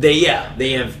themselves too. they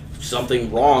have something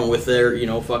wrong with their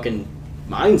fucking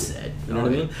mindset. You know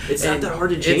what I mean? It's not And that hard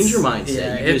to change it's- your mindset.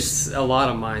 Yeah, you it's a lot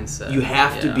of mindset. you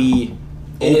have to Yeah. be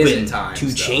It is open at times, to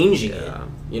though. changing it. Yeah.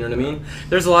 You know what I mean?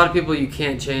 There's a lot of people you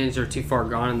can't change; they're too far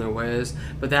gone in their ways.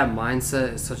 But that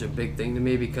mindset is such a big thing to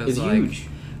me because, It's like, huge.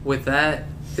 with that,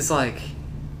 it's like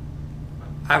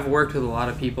I've worked with a lot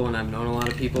of people and I've known a lot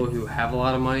of people who have a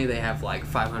lot of money. They have like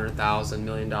 $500,000, $1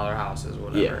 million houses,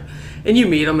 whatever. Yeah. And you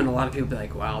meet them, and a lot of people be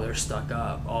like, "Wow, they're stuck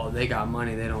up. Oh, they got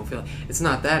money. They don't feel." It's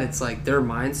not that. It's like their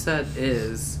mindset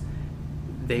is.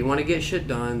 They want to get shit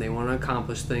done. They want to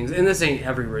accomplish things. And this ain't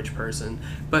every rich person,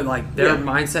 but like their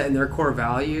mindset and their core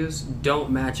values don't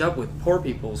match up with poor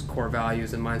people's core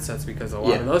values and mindsets, because a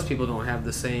lot of those people don't have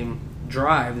the same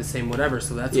drive, the same whatever.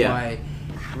 So that's why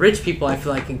rich people, I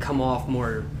feel like, can come off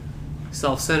more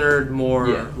self-centered, more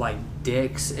like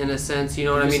dicks in a sense. You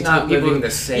know what I Just mean? not To people living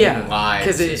the same lives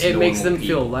because as it makes them normal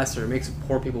feel people. lesser. It makes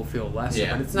poor people feel lesser.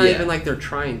 Yeah. But it's not Yeah. even like they're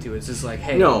trying to. It's just like,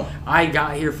 hey, No. I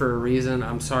got here for a reason.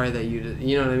 I'm sorry that you did.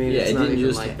 You know what I mean? Yeah, It's it not didn't even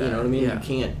just. like that. You know what I mean? Yeah. You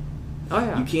can't. Oh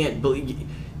yeah. You can't believe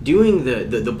doing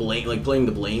the blame, like playing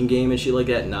the blame game and shit like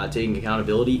that, and not taking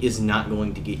accountability is not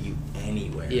going to get you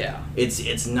anywhere. Yeah.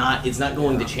 It's not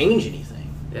going to change anything.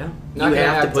 Yeah. Not You gonna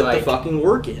have to act put like- the fucking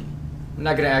work in. I'm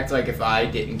not gonna act like if I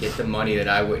didn't get the money that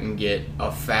I wouldn't get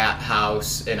a fat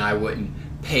house and I wouldn't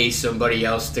pay somebody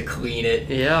else to clean it.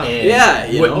 Yeah. And Yeah,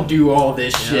 you wouldn't know? do all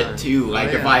this Yeah. shit too. Oh, Like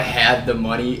if yeah. I had the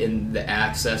money and the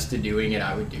access to doing it,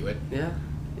 I would do it. Yeah.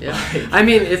 Yeah. Like- I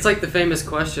mean, it's like the famous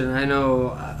question. I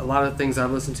know a lot of things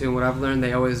I've listened to and what I've learned,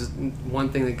 they always, one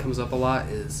thing that comes up a lot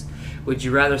is, would you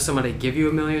rather somebody give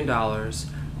you $1 million,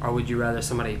 or would you rather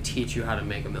somebody teach you how to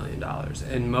make $1 million?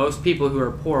 And most people who are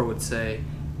poor would say,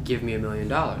 give me $1 million.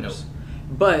 Nope.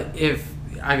 But if,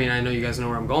 I mean, I know you guys know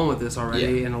where I'm going with this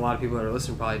already, Yeah. and a lot of people that are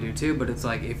listening probably do too, but it's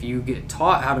like, if you get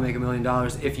taught how to make $1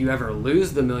 million, if you ever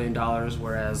lose the $1 million,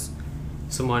 whereas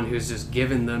someone who's just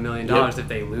given the $1 million. Yep. If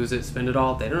they lose it, spend it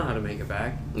all, they don't know how to make it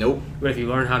back. Nope. But if you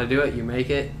learn how to do it, you make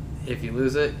it. If you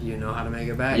lose it, you know how to make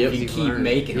it back. Yep. If You keep learn-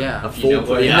 making it. Yeah. A You full know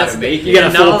play. how Yeah. to make You it. got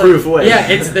a The knowledge- foolproof way. Yeah,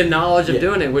 it's the knowledge of Yeah.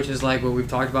 doing it, which is like what we've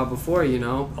talked about before. You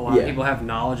know, a lot Yeah. of people have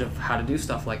knowledge of how to do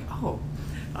stuff. Like, oh,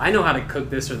 I know how to cook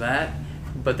this or that,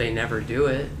 but they never do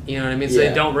it. You know what I mean? So Yeah.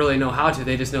 they don't really know how to.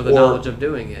 They just know the Or- knowledge of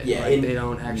doing it. Yeah, like, and- they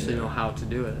don't actually know how to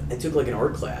do it. I took like an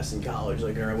art class in college.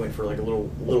 Like, I went for like a little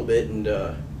bit, and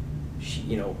it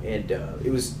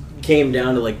was came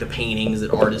down to like the paintings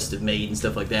that artists have made and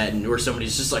stuff like that, and where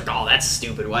somebody's just like, "Oh, that's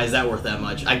stupid. Why is that worth that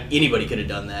much? Anybody could have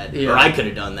done that, Yeah. or I could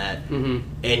have done that." Hmm.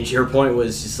 And your point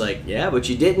was just like, "Yeah, but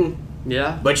you didn't.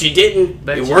 Yeah. But you didn't.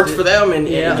 But it you worked did- for them, and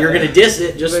Yeah. you're gonna diss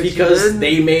it just But you because didn't.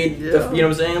 they made Yeah. the. You know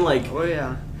what I'm saying? Like, Oh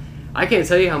yeah, I can't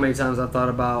tell you how many times I've thought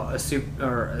about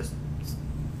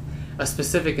a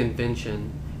specific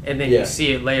invention, and then Yeah. you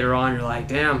see it later on. You're like,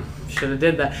 damn, should have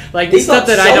did that. Like they stuff thought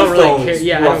that I cell don't really phones care.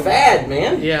 Yeah, I were a don't- fad,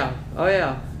 man. yeah. Oh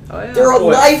yeah. Oh yeah. They're Well,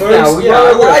 alive at now. first, We yeah, run I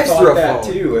our would've lives thought through a that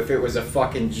phone. too. If it was a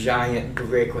fucking giant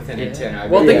brick with an Yeah. antenna.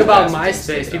 Well, I'd think be about like, that's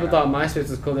MySpace. just People stupid. thought MySpace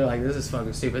was cool. They're like, this is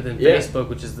fucking stupid. Then Yeah. Facebook,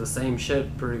 which is the same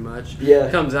shit pretty much, Yeah.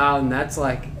 comes out, and that's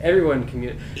like everyone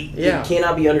Yeah. It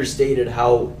cannot be understated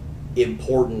how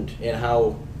important and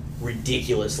how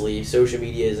ridiculously social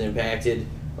media has impacted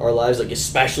our lives, like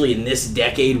especially in this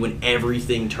decade when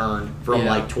everything turned from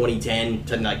Yeah. like 2010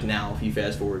 to like now. If you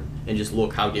fast forward and just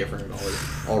look how different it all is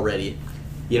already,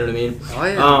 you know what I mean? Oh,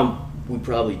 yeah. We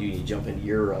probably do need to jump into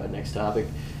your next topic.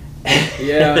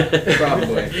 Yeah,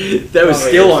 probably. That was Probably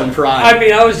still is. on Prime. I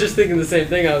mean, I was just thinking the same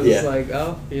thing. I was just Yeah. like,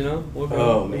 oh, we'll go.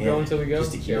 Oh, we'll man. go until we go.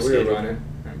 Just to keep Yeah, we schedule. were running.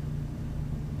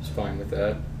 It's fine with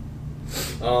that.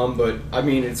 But I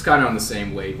mean, it's kind of on the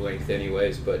same wavelength,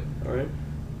 anyways. But All right.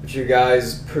 what's your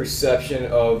guys' perception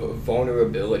of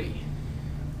vulnerability?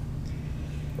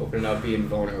 Opening up, being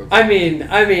vulnerable. I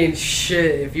mean,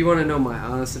 shit. If you want to know my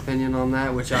honest opinion on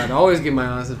that, which I'd always give my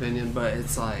honest opinion, but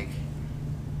it's like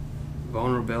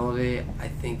vulnerability. I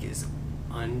think is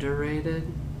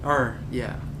underrated, or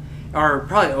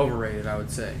probably overrated. I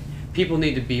would say people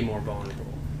need to be more vulnerable.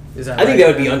 Is that? I think right?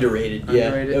 that would be underrated. Yeah,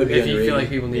 Underrated? that would be if underrated. you feel like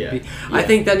people need Yeah. to be, Yeah. I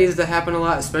think that needs to happen a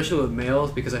lot, especially with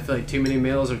males, because I feel like too many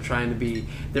males are trying to be.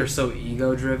 They're so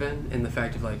ego driven in the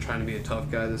fact of like trying to be a tough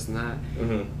guy, this and that.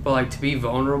 Mhm. But like to be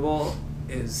vulnerable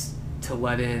is to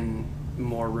let in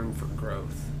more room for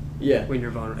growth Yeah. when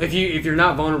you're vulnerable. If you're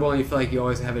not vulnerable and you feel like you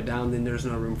always have it down, then there's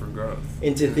no room for growth.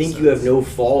 And to in a think you have sense. no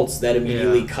faults, that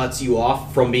immediately Yeah. cuts you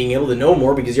off from being able to know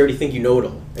more because you already think you know it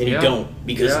all. And Yeah. you don't.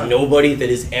 Because Yeah. nobody that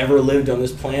has ever lived on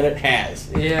this planet has.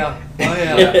 Yeah. Oh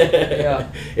yeah. Yeah.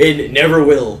 And never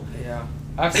will. Yeah.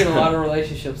 I've seen a lot of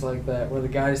relationships like that where the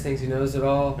guy just thinks he knows it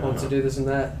all, wants to Uh-huh. do this and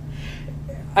that.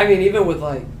 I mean, even with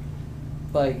like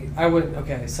I would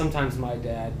sometimes my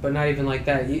dad, but not even like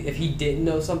that. If he didn't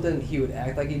know something, he would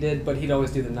act like he did, but he'd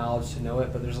always do the knowledge to know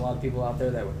it. But there's a lot of people out there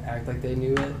that would act like they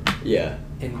knew it Yeah.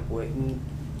 and wouldn't.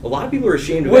 A lot of people are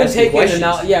ashamed of Wouldn't asking take in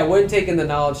questions. wouldn't take in the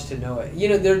knowledge to know it. You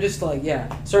know, they're just like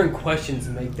certain questions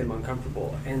make them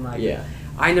uncomfortable, and like Yeah.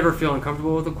 I never feel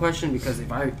uncomfortable with a question because if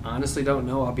I honestly don't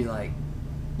know, I'll be like,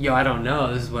 yo, I don't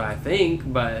know. This is what I think,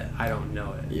 but I don't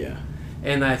know it. Yeah.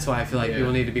 And that's why I feel like Yeah.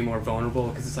 people need to be more vulnerable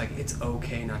because it's like it's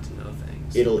okay not to know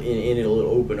things. It'll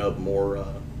open up more.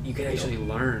 You can you actually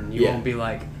know. learn. You Yeah. won't be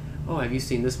like, oh, have you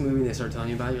seen this movie? And they start telling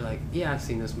you about it. You're like, yeah, I've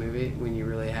seen this movie when you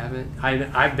really haven't.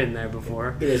 I've been there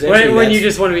before. Yeah, essentially when you that's-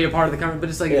 just want to be a part of the conversation. But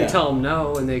it's like if Yeah. you tell them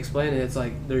no and they explain it, it's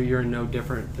like you're in no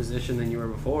different position than you were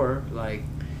before. Like,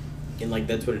 And like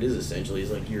that's what it is essentially.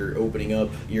 Is like you're opening up,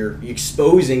 you're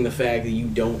exposing the fact that you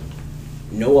don't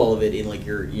know all of it, and like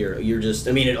you're just.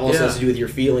 I mean, it also Yeah. has to do with your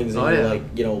feelings and Oh, you're yeah. like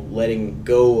letting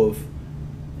go of,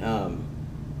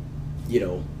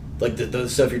 like the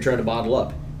stuff you're trying to bottle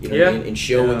up. You know what I Yeah. mean? And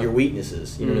showing Yeah. your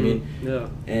weaknesses. You know what I mean? Yeah.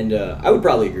 And I would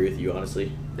probably agree with you,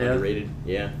 honestly. Yeah. Underrated.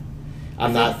 Yeah.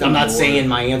 I'm think not more- saying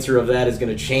my answer of that is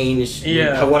going to change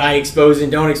Yeah. what I expose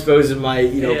and don't expose in my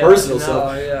Yeah, personal no,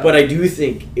 stuff. yeah. But I do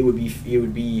think it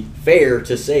would be fair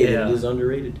to say that Yeah. it is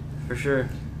underrated. For sure.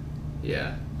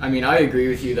 Yeah. I mean, I agree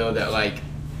with you, though, that, like,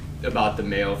 about the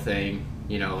male thing,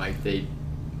 like, they,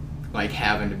 like,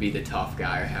 having to be the tough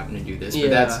guy or having to do this. But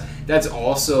Yeah. that's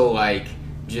also, like,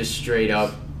 just straight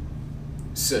up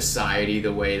society,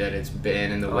 the way that it's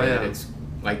been and the Oh, way yeah. that it's,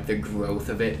 like, the growth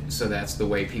of it. So that's the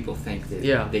way people think that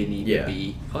Yeah. they need Yeah. to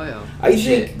be. Oh yeah. I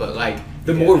Shit. think But, like,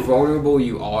 the Yeah. more vulnerable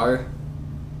you are,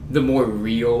 the more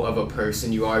real of a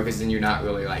person you are, because then you're not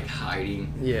really, like,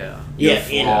 hiding Yeah. your Yeah,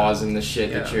 and- flaws and the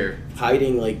shit that Yeah. you're...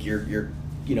 hiding, like you're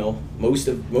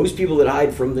most people that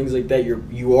hide from things like that,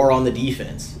 you are on the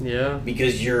defense Yeah.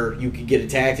 because you could get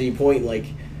attacked at any point. Like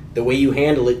the way you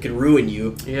handle it could ruin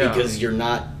you Yeah. because you're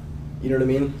not. You know what I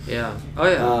mean? Yeah. Oh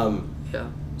yeah. Yeah.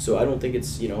 So I don't think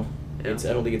it's Yeah. I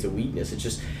don't think it's a weakness. It's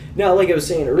just now, like I was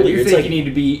saying I earlier, do it's think like you need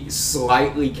to be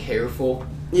slightly careful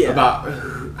Yeah. about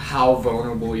how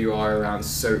vulnerable you are around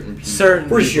certain people. Certain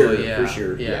For people, sure, yeah, for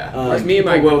sure. Yeah. Like, me and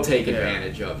my People will take yeah.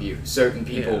 advantage of you. Certain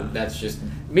people, Yeah. that's just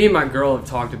Me and my girl have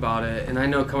talked about it, and I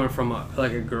know coming from a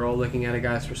girl looking at a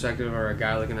guy's perspective or a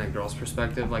guy looking at a girl's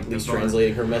perspective, like he's the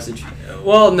translating her message.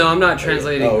 Well, no, I'm not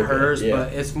translating Oh, okay, hers, yeah.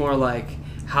 but it's more like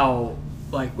how,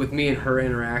 like with me and her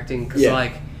interacting, because Yeah.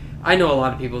 like I know a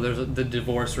lot of people. The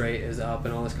divorce rate is up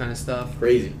and all this kind of stuff.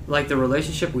 Crazy. Like the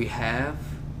relationship we have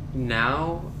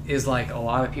now is like a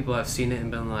lot of people have seen it and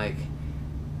been like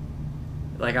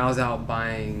I was out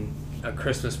buying a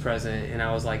Christmas present and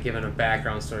I was like giving a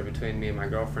background story between me and my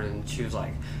girlfriend, and she was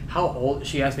like, how old,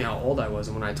 she asked me how old I was,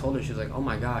 and when I told her, she was like, oh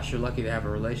my gosh, you're lucky to have a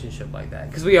relationship like that,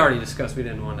 because we already discussed we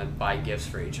didn't want to buy gifts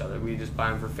for each other, we just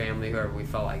buy them for family, whoever we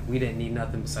felt like we didn't need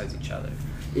nothing besides each other.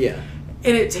 Yeah.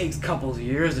 And it takes couples of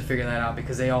years to figure that out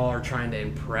because they all are trying to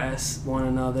impress one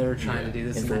another, trying to do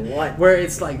this And and, for that. what? Where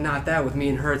it's like not that. With me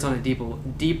and her, it's on a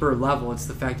deeper level. It's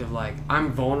the fact of like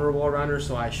I'm vulnerable around her,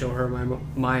 so I show her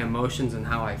my emotions and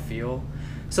how I feel,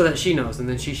 so that she knows, and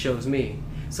then she shows me.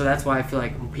 So that's why I feel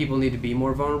like people need to be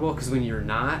more vulnerable, because when you're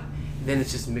not, then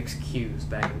it's just mixed cues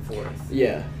back and forth.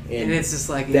 Yeah. And it's just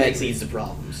like that leads to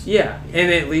problems. Yeah,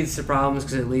 and it leads to problems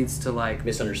because it leads to like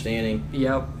Misunderstanding.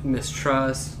 Yep,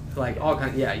 mistrust, like all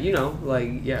kind. Yeah, you know, like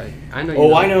yeah, I know. You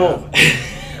Oh, I know.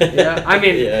 Yeah, I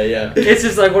mean, yeah. it's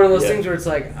just like one of those Yeah. things where it's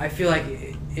like I feel like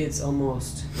it's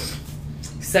almost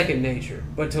second nature,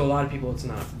 but to a lot of people it's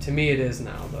not. To me, it is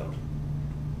now though,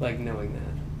 like knowing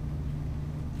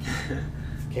that.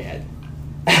 Cat.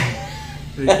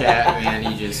 the cat,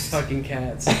 man. He just Fucking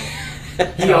cats.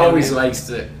 he always likes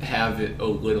to have it a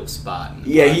little spot. In the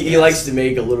Yeah, he podcast. likes to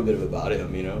make a little bit of about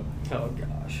him, you know. Oh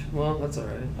gosh. Well, that's all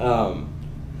right.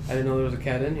 I didn't know there was a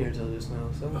cat in here until just now.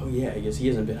 So Oh yeah, I guess he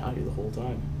hasn't been out here the whole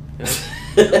time.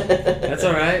 that's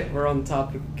all right. We're on the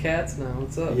topic of cats now.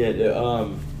 What's up? Yeah,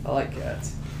 I like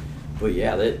cats. but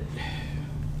yeah,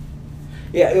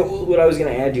 what I was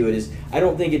gonna add to it is I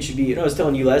don't think it should be. I was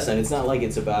telling you last night. It's not like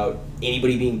it's about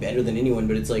anybody being better than anyone,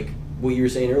 but it's like what you were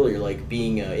saying earlier, like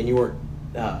being and you weren't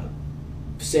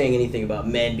saying anything about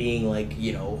men being like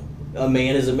a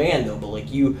man is a man though, but like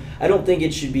I don't think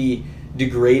it should be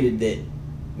degraded that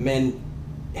men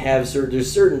have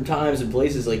there's certain times and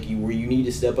places like where you need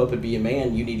to step up and be a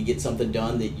man. You need to get something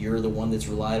done that you're the one that's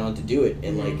relied on to do it,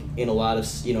 and like in a lot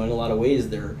of ways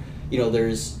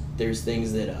there's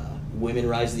things that women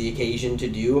rise to the occasion to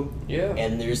do, Yeah.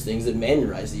 and there's things that men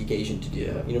rise to the occasion to do. Yeah.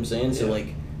 You know what I'm saying? So Yeah. like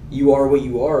you are what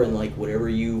you are, and like whatever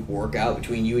you work out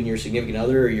between you and your significant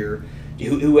other or your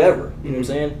whoever, you know what I'm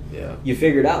saying? Yeah. You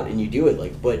figure it out and you do it.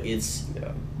 Like, but it's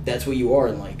Yeah. that's what you are,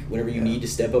 and like whenever you Yeah. need to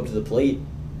step up to the plate,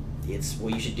 it's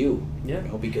what you should do. Yeah. You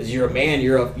know, because you're a man,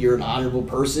 you're an honorable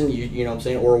person. You know what I'm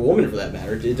saying, or a woman for that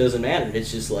matter. It doesn't matter.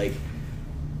 It's just like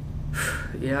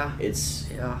Yeah. it's.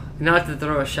 Yeah. Not to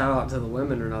throw a shout out to the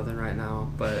women or nothing right now,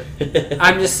 but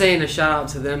I'm just saying a shout out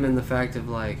to them in the fact of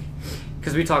like,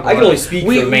 because we talk. I can only speak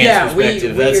from a man's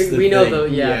perspective. That's the we know thing. the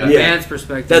Yeah. man's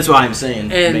perspective. That's why I'm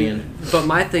saying, And man. but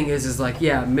my thing is like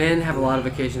men have a lot of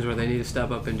occasions where they need to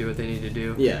step up and do what they need to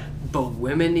do. Yeah. But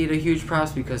women need a huge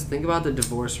props because think about the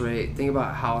divorce rate. Think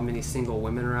about how many single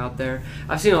women are out there.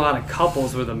 I've seen a lot of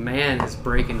couples where the man is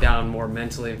breaking down more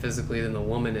mentally and physically than the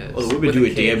woman is. Well, the women with do a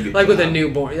a kid. damn good Like with a job.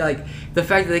 newborn. Like the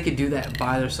fact that they could do that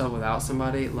by themselves without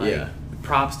somebody. Like Yeah.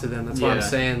 props to them. That's what I'm Yeah.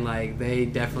 saying. Like they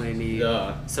definitely need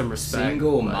The some respect.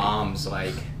 single like, moms,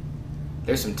 like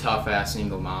there's some tough ass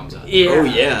single moms out there. Yeah, Oh,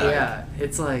 yeah. yeah.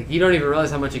 It's like you don't even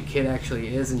realize how much a kid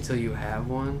actually is until you have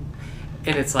one,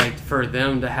 and it's like for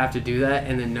them to have to do that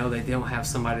and then know that they don't have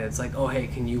somebody that's like, oh hey,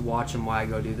 can you watch them while I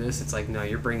go do this? It's like no,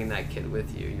 you're bringing that kid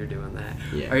with you. You're doing that.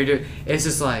 Yeah. Or you're doing. It's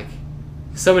just like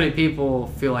so many people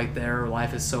feel like their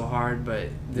life is so hard, but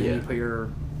then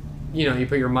Yeah. you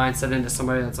put your mindset into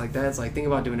somebody that's like that. It's like think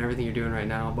about doing everything you're doing right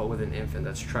now, but with an infant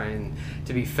that's trying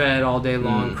to be fed all day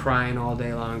long, crying all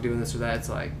day long, doing this or that. It's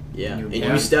like Yeah. And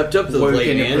Yeah. you stepped up to the Working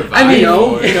plate, to man. provide I mean, you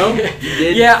know, you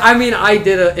did. yeah, I mean, I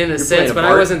did in a playing sense, a but I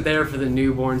part. wasn't there for the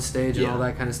newborn stage and Yeah. all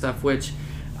that kind of stuff, which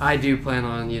I do plan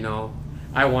on,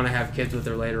 I want to have kids with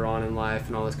her later on in life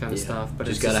and all this kind of Yeah. stuff. But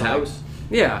Just it's got a like- house.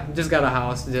 Yeah, just got a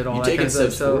house, did all You that taking kind of stuff.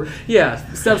 steps So, forward?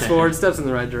 yeah, steps forward, steps in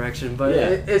the right direction. But Yeah.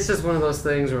 it's just one of those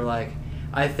things where, like,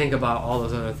 I think about all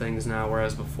those other things now,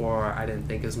 whereas before I didn't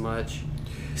think as much.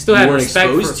 still you had weren't respect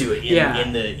exposed for, to it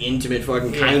in the intimate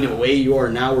fucking kind of way you are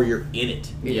now, where you're in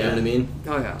it. You know what I mean?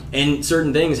 Oh yeah. And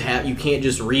certain things you can't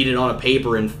just read it on a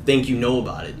paper and think you know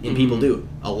about it, and people do.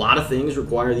 A lot of things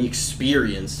require the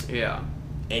experience Yeah.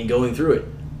 and going through it.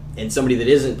 And somebody that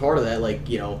isn't part of that, like,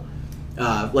 you know,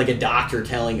 like a doctor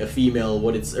telling a female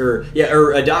what it's, or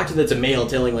a doctor that's a male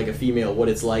telling like a female what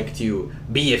it's like to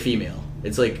be a female.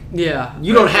 It's like, Yeah.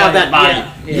 you don't have that body.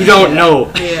 Yeah. You don't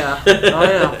know. Yeah. Oh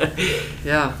yeah.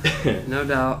 Yeah. No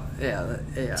doubt. Yeah.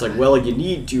 Yeah. It's like, well, you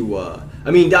need to,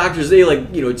 I mean, doctors, they,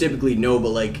 like, you know, typically know, but,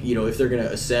 like, you know, if they're going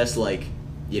to assess, like,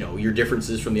 you know, your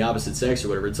differences from the opposite sex or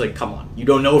whatever, it's like, come on. You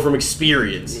don't know from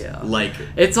experience. Yeah. Like,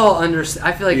 It's all I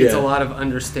feel like it's a Yeah. lot of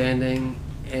understanding,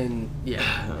 and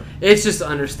it's just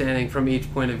understanding from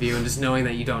each point of view and just knowing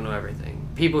that you don't know everything.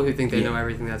 People who think they know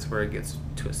everything, that's where it gets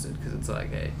twisted, because it's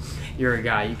like, hey, you're a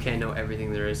guy, you can't know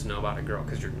everything there is to know about a girl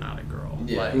because you're not a girl.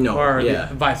 Yeah. Like, No, or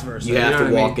yeah. vice versa. you have know to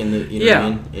what I walk mean? in the, you know Yeah.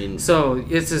 what I mean? And So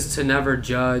it's just to never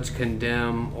judge,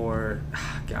 condemn, or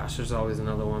gosh, there's always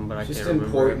another one, but I It's just can't remember.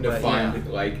 important it, to but find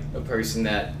like a person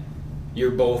that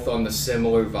you're both on the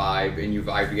similar vibe and you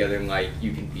vibe together, and like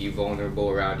you can be vulnerable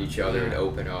around each other and Yeah.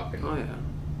 open up and Oh yeah.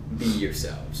 be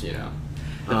yourselves, you know.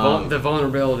 The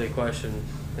vulnerability question.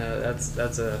 That's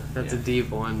a deep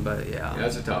one, but yeah.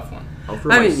 That's a tough one. I'll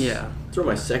throw I my mean, s- yeah. throw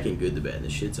my second good, the bad, and the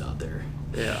shit's out there.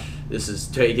 Yeah. This is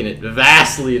taking it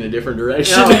vastly in a different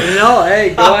direction. No,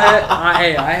 hey, go ahead.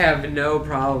 I have no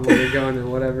problem with it going in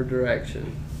whatever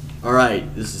direction. All right,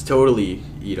 this is totally,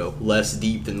 you know, less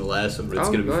deep than the last one, but it's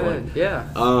gonna be go fun. ahead. Yeah.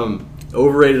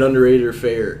 Overrated, underrated, or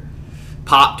fair?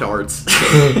 Pop-Tarts.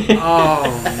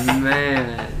 Oh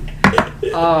man.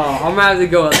 Oh, I'm gonna have to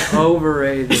go with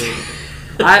overrated.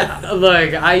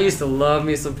 I used to love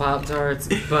me some Pop-Tarts,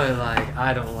 but like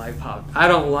I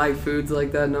don't like foods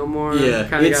like that no more. Yeah,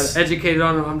 Kind of it's- got educated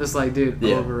on them. I'm just like, dude,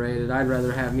 Yeah. overrated. I'd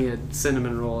rather have me a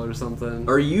cinnamon roll or something.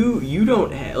 Are you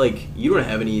don't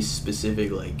have any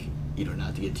specific, like, you know,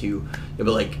 not to get too, but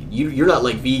like you're not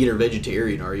like vegan or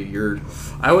vegetarian, are you? You're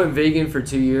I went vegan for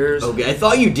 2 years. okay. I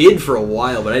thought you did for a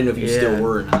while, but I didn't know if you Yeah. still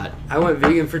were or not. I went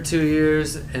vegan for 2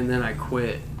 years and then I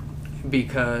quit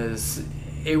because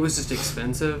it was just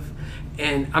expensive.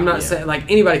 And I'm not Yeah. saying like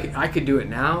anybody. I could do it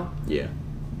now, Yeah.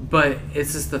 but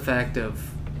it's just the fact of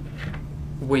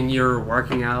when you're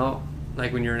working out.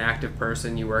 Like when you're an active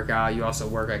person, you work out. You also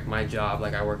work like my job.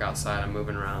 Like I work outside. I'm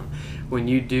moving around. When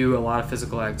you do a lot of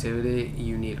physical activity,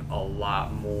 you need a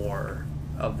lot more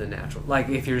of the natural. Like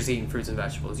if you're just eating fruits and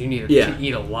vegetables, you need to Yeah.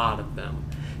 eat a lot of them.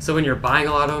 So when you're buying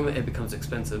a lot of them, it becomes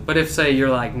expensive. But if say you're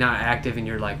like not active and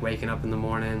you're like waking up in the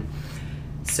morning,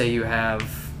 say you have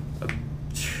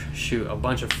a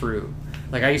bunch of fruit.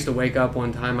 Like I used to wake up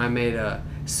one time, I made a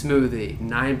smoothie,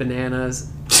 9 bananas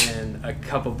and a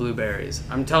cup of blueberries.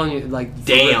 I'm telling you, like,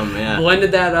 Damn, yeah.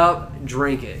 blended that up,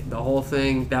 drank it, the whole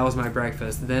thing. That was my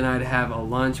breakfast. Then I'd have a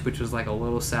lunch, which was like a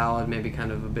little salad, maybe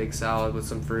kind of a big salad with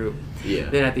some fruit. Yeah.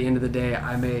 Then at the end of the day,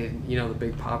 I made, you know, the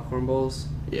big popcorn bowls.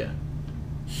 Yeah.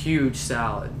 Huge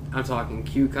salad. I'm talking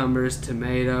cucumbers,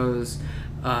 tomatoes,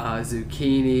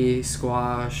 zucchini,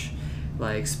 squash,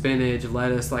 like spinach,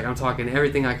 lettuce. Like I'm talking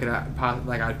everything I could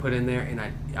I'd put in there, and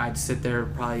I'd sit there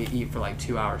probably eat for like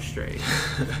 2 hours straight.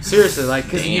 Seriously, like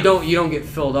because you don't get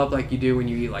filled up like you do when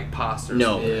you eat like pasta. Or No.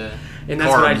 something. Yeah. And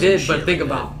that's what I Carbs did. and But shit think like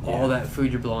about that. all Yeah. that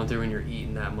food you're blowing through when you're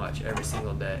eating that much every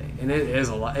single day, and it is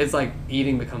a lot. It's like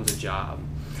eating becomes a job.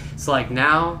 So like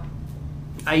now,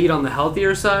 I eat on the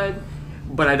healthier side,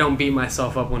 but I don't beat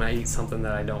myself up when I eat something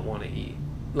that I don't want to eat.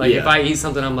 Like if Yeah. I eat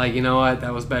something, I'm like, you know what,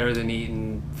 that was better than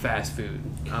eating fast food.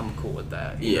 I'm cool with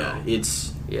that. you Yeah. know?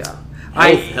 It's Yeah.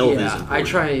 Health is I important.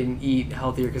 try and eat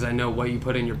healthier because I know what you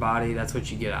put in your body, that's what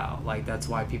you get out. Like, that's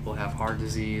why people have heart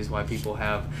disease, why people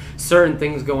have certain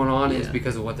things going on is Yeah.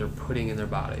 because of what they're putting in their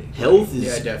body. health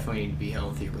Yeah, I is definitely need to be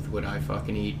healthier with what I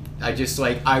fucking eat. I just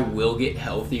like I will get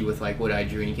healthy with like what I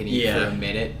drink and eat Yeah. for a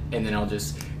minute, and then I'll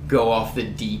just go off the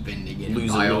deep end again. Lose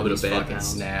and a buy little all bit of these bad fucking pounds.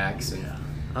 snacks and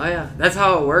Oh, yeah. That's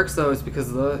how it works, though. It's because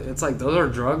it's like those are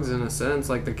drugs in a sense.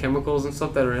 Like the chemicals and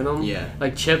stuff that are in them. Yeah.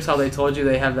 Like chips, how they told you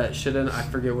they have that shit in. I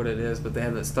forget what it is, but they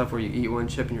have that stuff where you eat one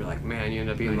chip and you're like, man, you end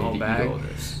up I eating the need whole to bag. eat all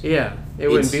this. Yeah. It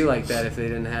wouldn't It's- be like that if they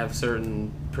didn't have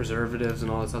certain preservatives and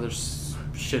all this other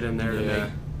shit in there to Yeah. make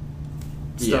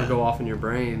stuff Yeah. go off in your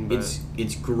brain. But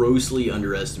it's grossly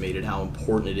underestimated how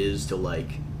important it is to like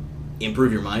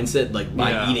improve your mindset, like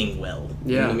by Yeah. eating well.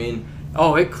 You Yeah. know what I mean?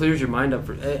 oh, it clears your mind up.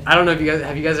 I don't know if you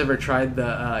guys ever tried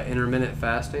the intermittent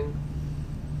fasting?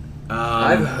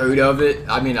 I've heard of it.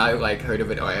 I mean, I like heard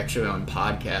of it actually on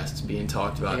podcasts being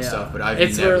talked about and Yeah. stuff, but I've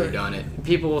It's never where done it.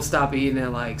 People will stop eating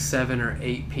at like 7 or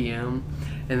 8 p.m.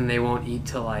 and then they won't eat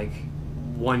till like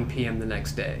 1 p.m. the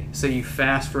next day. So you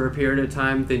fast for a period of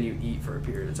time, then you eat for a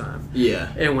period of time.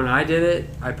 Yeah. And when I did it,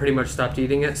 I pretty much stopped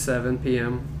eating at 7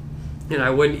 p.m. and I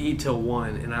wouldn't eat till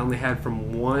 1, and I only had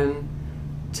from 1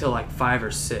 till like 5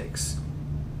 or 6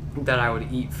 that I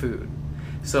would eat food.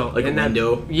 So Like in a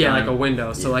window? Yeah, like a Time?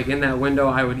 window. So Yeah. like in that window,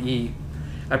 I would eat.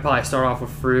 I'd probably start off with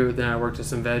fruit, then I worked with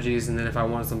some veggies, and then if I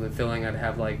wanted something filling, I'd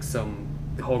have like some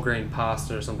whole grain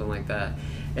pasta or something like that.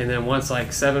 And then once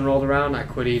like 7 rolled around, I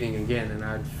quit eating again, and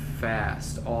I'd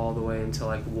fast all the way until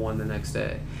like 1 the next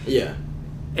day. Yeah.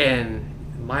 And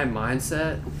my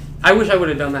mindset, I wish I would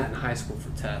have done that in high school for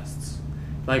tests.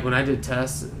 Like when I did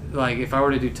tests, like if I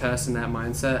were to do tests in that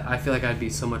mindset, I feel like I'd be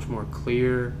so much more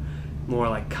clear, more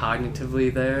like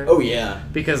cognitively there. Oh yeah.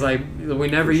 Because like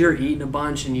whenever you're eating a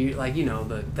bunch and you like, you know,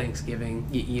 the Thanksgiving,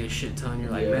 you eat a shit ton, you're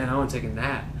like, Yeah. man, I want to take a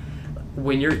nap.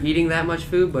 When you're eating that much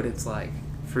food, but it's like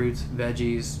fruits,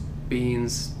 veggies,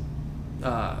 beans,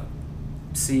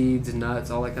 seeds, nuts,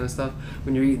 all that kind of stuff.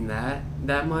 When you're eating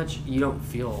that much, you don't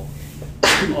feel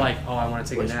like, oh, I want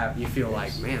to take a nap. You feel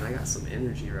like, man, I got some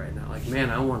energy right now. Like, man,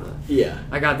 Yeah.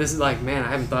 I got this. Like, man, I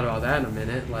haven't thought about that in a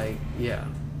minute. Like, yeah.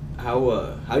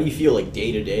 How do you feel like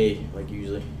day to day? Like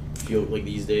usually, feel like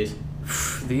these days?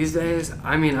 These days,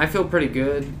 I mean, I feel pretty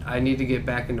good. I need to get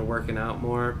back into working out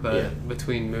more, but Yeah.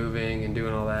 between moving and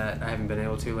doing all that, I haven't been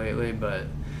able to lately. But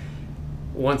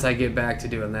once I get back to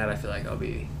doing that, I feel like I'll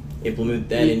be. Implement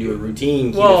that into a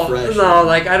routine. Keep Well, it fresh. no,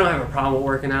 like I don't have a problem with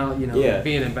working out. You know, Yeah.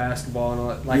 being in basketball and all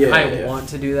that. Like Yeah, I yeah. want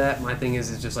to do that. My thing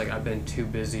is just like I've been too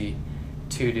busy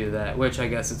to do that, which I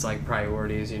guess it's like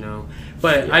priorities, you know.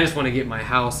 But Yeah. I just want to get my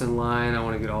house in line. I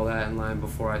want to get all that in line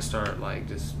before I start like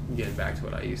just getting back to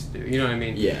what I used to do. You know what I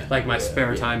mean? Yeah. Like my Yeah,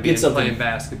 spare yeah. time Get being something- playing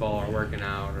basketball or working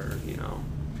out or you know.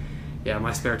 Yeah,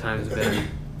 my spare time has been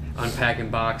unpacking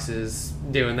boxes,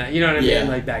 doing that. You know what I mean? Yeah.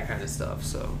 Like that kind of stuff.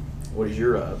 So What is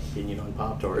your opinion on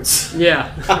Pop-Tarts? yeah.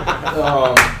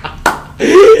 Um,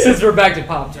 Since we're back to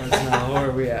Pop Tarts now, where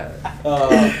are we at?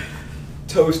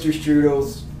 Toaster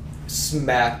strudels,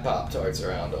 smack Pop-Tarts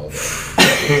around all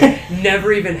day.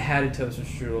 Never even had a toaster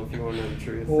strudel, if you want to know the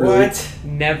truth. What?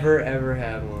 Never ever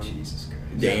had one. Jesus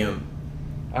Christ. Damn.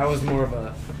 I was more of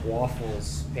a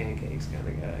waffles, pancakes kind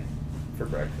of guy for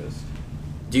breakfast.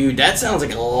 Dude, that sounds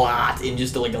like a lot and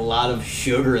just like a lot of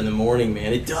sugar in the morning,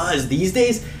 man. It does. These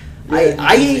days, I As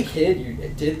a ate. kid, you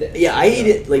did that. Yeah, I ate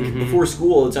it like Mhm. before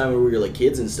school all the time when we were like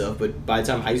kids and stuff. But by the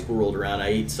time high school rolled around, I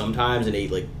ate sometimes and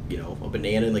ate like a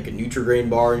banana and like a Nutri-Grain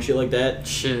bar and shit like that.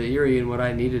 Shit, you're eating what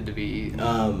I needed to be eating.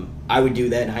 I would do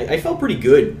that. And I felt pretty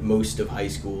good most of high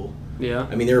school. Yeah.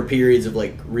 I mean, there were periods of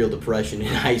like real depression in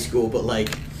high school, but like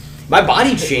my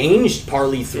body changed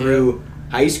partly through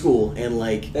high school and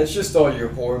like. That's just all your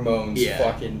hormones Yeah.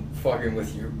 fucking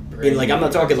with your brain. And like I'm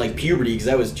not talking like puberty because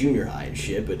that was junior high and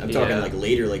shit, but I'm talking Yeah. like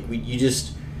later. Like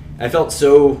I felt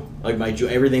so like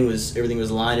everything was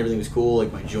aligned, everything was cool,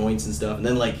 like my joints and stuff. And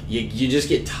then like you just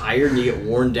get tired and you get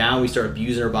worn down. We start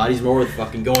abusing our bodies more with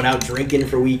fucking going out drinking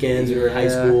for weekends when we were in high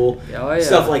Yeah. school, Oh, yeah.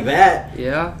 stuff like that.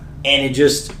 Yeah. And it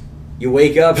just you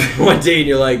wake up one day and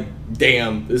you're like,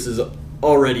 damn, this is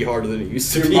already harder than it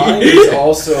used to Your be. mind is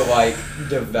also like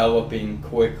developing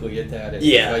quickly at that age.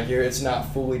 Yeah. Like it's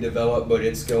not fully developed, but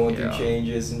it's going through Yeah.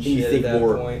 changes and And you shit think at that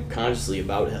more point. consciously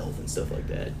about health and stuff like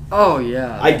that. Oh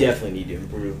yeah. I definitely need to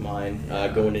improve mine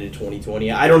going into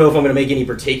 2020. I don't know if I'm going to make any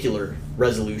particular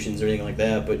resolutions or anything like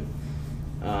that, but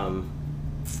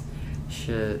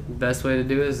Shit, best way to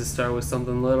do it is to start with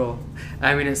something little.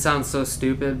 I mean, it sounds so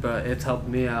stupid, but it's helped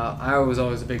me out. I was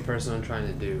always a big person on trying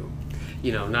to do,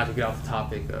 you know, not to get off the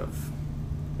topic of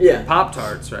yeah.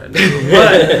 Pop-Tarts right now.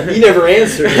 But You never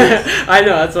answered it. I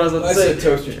know, that's what I was about I to said say.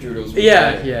 toaster strudels.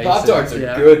 Yeah, yeah, you Pop Tarts said- are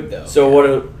yeah. good though. So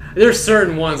what? There's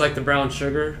certain ones, like the brown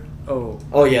sugar.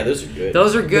 Oh, Yeah, those are good.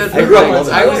 those are good. I for grew up like-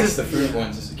 loving I those. liked the fruit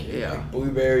ones as a kid. Yeah. Like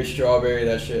blueberry, strawberry,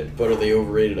 that shit. But are they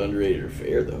overrated, underrated, or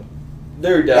fair though?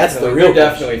 They're That's the definitely real they're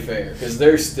definitely fair because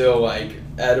they're still like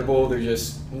edible. They're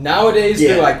just nowadays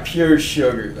Yeah. they're like pure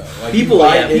sugar though. Like People- you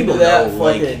bite yeah, people into that know,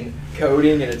 like- fucking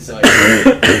coating and it's like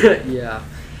yeah.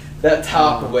 that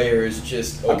top layer is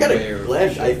just a I'm kind layer of of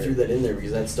glad I sugar. threw that in there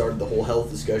because that started the whole health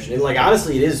discussion. And like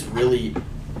honestly, it is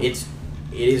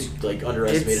like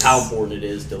underestimated It's- how important it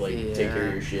is to like take care of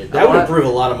Yeah. your shit. A That would lot- improve a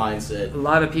lot of mindset. A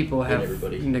lot of people have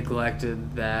everybody.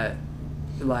 neglected that.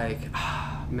 Like,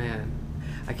 man,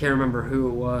 I can't remember who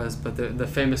it was, but the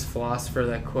famous philosopher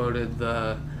that quoted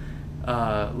the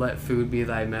 "Let food be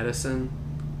thy medicine."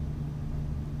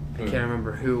 I can't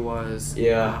remember who was.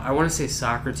 Yeah. I want to say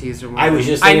Socrates or one. I was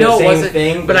just I saying know the it same wasn't,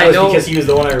 thing, but that I was know because he was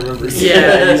the one I remember.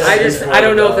 Yeah, I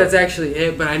don't know if about. that's actually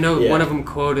it, but I know Yeah. one of them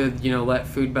quoted, let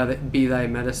food be thy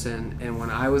medicine. And when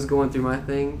I was going through my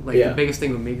thing, like Yeah. the biggest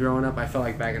thing with me growing up, I felt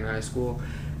like back in high school,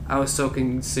 I was so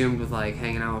consumed with like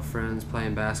hanging out with friends,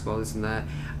 playing basketball, this and that.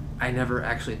 I never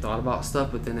actually thought about stuff,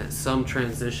 but then at some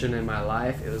transition in my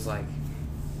life, it was like,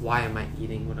 why am I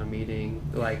eating what I'm eating?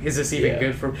 Like, is this even Yeah.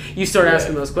 good for me? You start Yeah.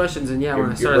 asking those questions, and when I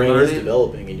Your started brain is learning,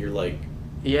 developing, and you're like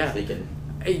yeah. thinking.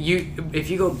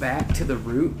 If you go back to the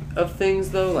root of things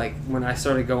though, like when I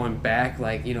started going back,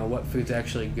 like what food's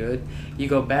actually good, you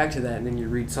go back to that and then you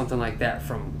read something like that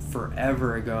from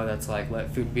forever ago that's like,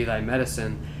 let food be thy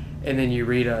medicine, and then you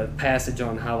read a passage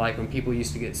on how like when people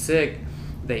used to get sick,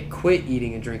 they quit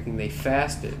eating and drinking, they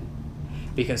fasted,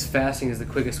 because fasting is the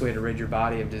quickest way to rid your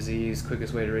body of disease,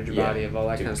 quickest way to rid your body of all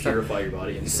that to kind of stuff. purify your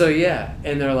body. And So yeah,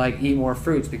 and they're like, eat more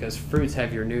fruits, because fruits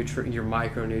have your your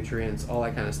micronutrients, all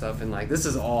that kind of stuff. And like, this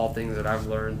is all things that I've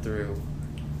learned through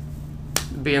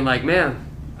being like, man,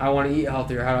 I want to eat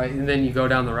healthier. How do I? And then you go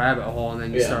down the rabbit hole, and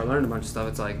then you Yeah. start learning a bunch of stuff.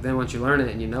 It's like, then once you learn it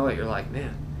and you know it, you're like,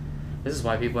 man, this is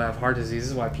why people have heart disease.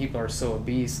 This is why people are so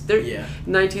obese. Yeah.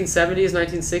 1970s,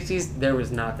 1960s, there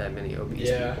was not that many obese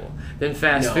Yeah. people. Then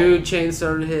fast No. food chains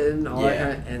started hitting, all that Yeah.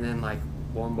 kind of, and then like,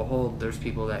 lo and behold, there's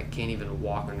people that can't even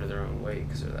walk under their own weight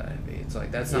because they're that heavy. It's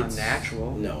like, that's not It's-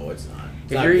 natural. No, it's not.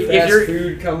 It's If not you're- good. if Fast you're-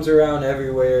 food comes around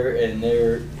everywhere, and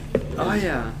their Oh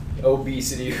yeah.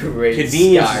 obesity rates Convenience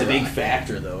is a skyrocket. big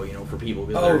factor, though, for people,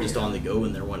 because Oh, they're just yeah. on the go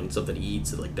and they're wanting something to eat,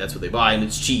 so like that's what they buy, and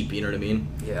it's cheap. You know what I mean?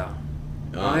 Yeah.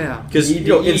 Oh, yeah. Because Eat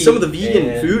to and some of the eat, vegan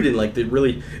and- food and like the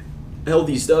really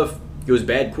healthy stuff goes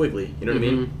bad quickly. You know what I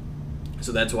mean? Mhm.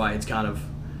 So that's why it's kind of,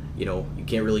 you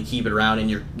can't really keep it around in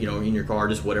your in your car,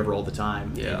 just whatever all the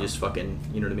time. Yeah. And just fucking,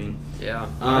 you know what I mean? Yeah.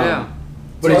 Um,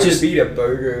 But But it's it's just just beat a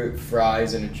burger,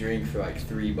 fries, and a drink for like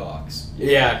 $3.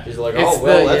 yeah, just like It's oh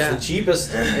well, the- that's yeah. the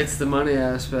cheapest. It's the money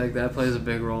aspect that plays a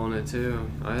big role in it too.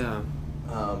 Oh yeah.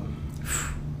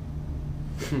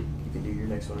 You can do your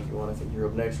next one if you want. I think you're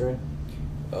up next, right?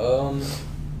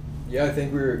 Yeah, I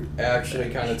think we were actually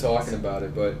kind of talking about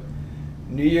it, but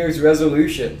New Year's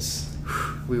resolutions.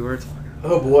 We were talking.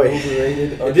 Oh boy.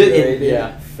 Overrated, It did- underrated,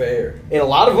 yeah. fair. And a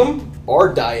lot of them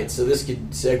are diets, so this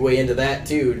could segue into that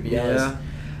too, to be honest.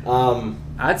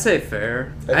 I'd say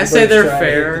fair. I'd Everybody's say they're trying to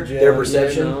hit fair. the gym. Their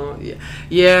perception?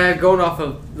 Yeah, going off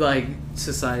of like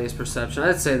society's perception,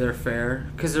 I'd say they're fair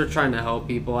because they're trying to help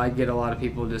people. I get a lot of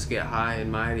people just get high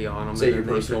and mighty on them. Say and your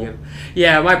then they personal? forget-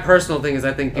 Yeah, my personal thing is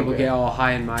I think people Okay. get all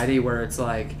high and mighty where it's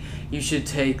like you should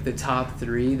take the top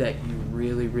 3 that you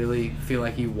really, really feel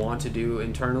like you want to do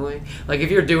internally. Like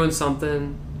if you're doing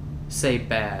something, say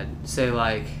bad, say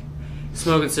like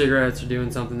smoking cigarettes or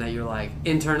doing something that you're like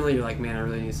internally you're like, man, I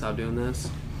really need to stop doing this.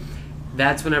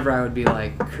 That's whenever I would be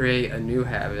like, create a new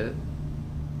habit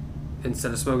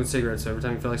instead of smoking cigarettes. So every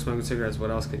time you feel like smoking cigarettes,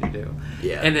 what else could you do?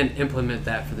 Yeah. And then implement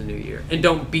that for the new year. And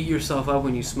don't beat yourself up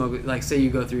when you smoke it. Like say you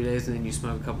go 3 days and then you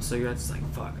smoke a couple cigarettes. It's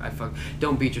like, fuck.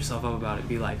 Don't beat yourself up about it.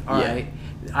 Be like, all Yeah. right,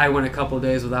 I went a couple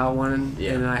days without one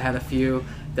Yeah. and I had a few.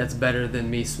 That's better than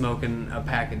me smoking a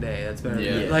pack a day. That's better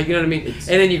Yeah. than like, you know what I mean? It's-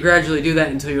 And then you gradually do that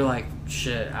until you're like,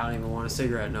 shit, I don't even want a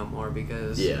cigarette no more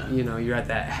because, Yeah. you're at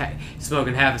that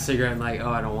smoking half a cigarette and like, oh,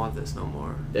 I don't want this no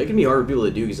more. That can be hard for people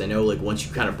to do because I know like once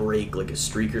you kind of break like a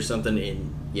streak or something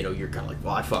and you're kind of like,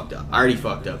 well, I fucked up. I already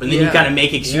fucked up. And then you Yeah. kind of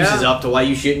make excuses Yeah. up to why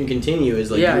you shouldn't continue.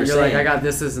 Is like yeah, you were you're saying. like, I got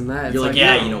this and that. It's You're like,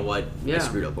 yeah, no. you know what? Yeah. I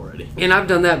screwed up already. And I've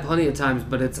done that plenty of times,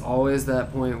 but it's always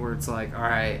that point where it's like, all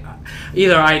right,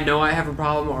 either I know I have a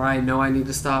problem or I know I need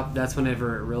to stop. That's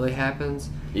whenever it really happens.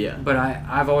 Yeah. But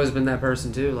I've always been that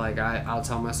person too. Like I'll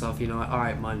tell myself, you know what, all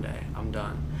right, Monday, I'm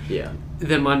done. Yeah.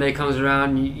 Then Monday comes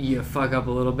around, you fuck up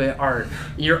a little bit, or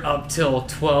you're up till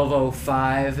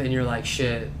 12:05 and you're like,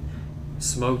 shit,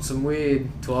 smoked some weed,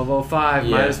 12:05,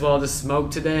 Yeah. might as well just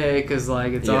smoke today because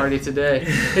like it's Yeah. already today.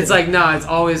 It's like, no, it's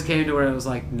always came to where it was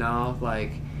like, no,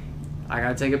 like I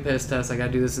gotta take a piss test, I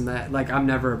gotta do this and that. Like I'm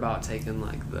never about taking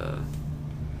like the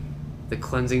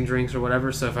cleansing drinks or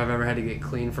whatever. So if I've ever had to get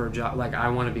clean for a job, like I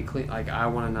want to be clean, like I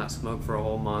want to not smoke for a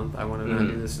whole month, I want to not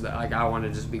do this or that. Like I want to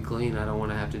just be clean, I don't want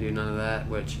to have to do none of that.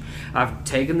 Which I've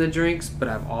taken the drinks, but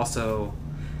I've also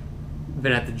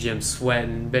been at the gym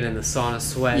sweating, been in the sauna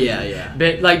sweating, Yeah.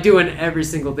 been like doing every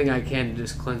single thing I can to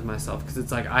just cleanse myself because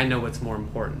it's like I know what's more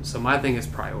important. So my thing is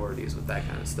priorities with that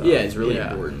kind of stuff. Yeah, it's really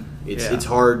Yeah. important. It's Yeah. it's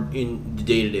hard in the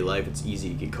day-to-day life. It's easy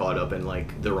to get caught up in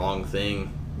like the wrong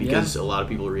thing because a lot of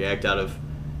people react out of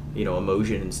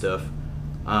emotion and stuff.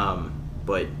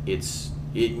 But it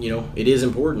is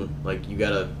important. Like you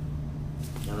gotta,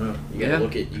 I don't know, you gotta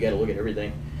Yeah. look at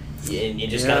everything. and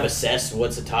just Yeah. kind of assess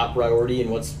what's a top priority and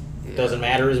what's doesn't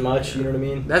matter as much. You know what I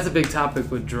mean? That's a big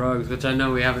topic with drugs, which I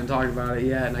know we haven't talked about it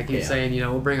yet, and I keep Yeah. saying,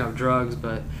 we'll bring up drugs,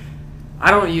 but I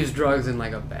don't use drugs in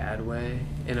like a bad way,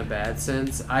 in a bad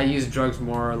sense. I use drugs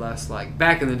more or less like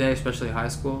back in the day, especially high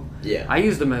school. Yeah. I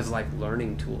used them as like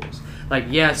learning tools. Like,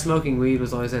 yeah, smoking weed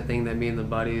was always that thing that me and the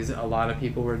buddies, a lot of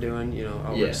people were doing.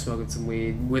 We're Yeah. smoking some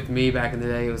weed. With me back in the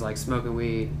day, it was like smoking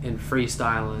weed and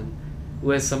freestyling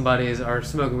with some buddies, or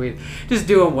smoking weed, just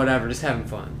doing whatever, just having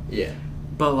fun. Yeah.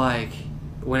 But like,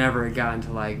 whenever it got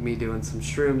into like me doing some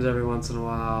shrooms every once in a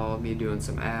while, me doing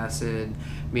some acid,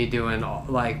 me doing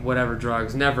like whatever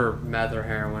drugs, never meth or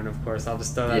heroin, of course. I'll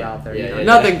just throw that Yeah, out there. yeah, yeah,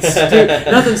 Nothing,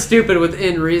 yeah. nothing stupid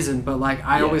within reason. But like,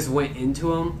 I Yeah. always went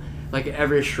into them. Like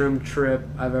every shroom trip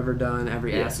I've ever done,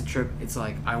 every Yeah. acid trip, it's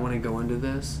like I want to go into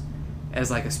this as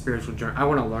like a spiritual journey. I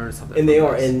want to learn something. And from they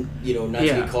are, this. and not to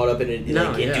Yeah. get caught up in it,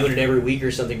 No, like yeah. doing it every week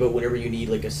or something. But whenever you need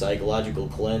like a psychological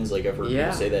cleanse, like I've heard Yeah.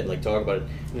 people say that, and like talk about it,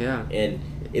 Yeah. and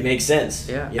it makes sense.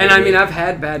 Yeah, You know and what I mean, I've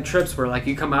had bad trips where like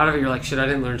you come out of it, you're like, shit, I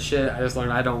didn't learn shit. I just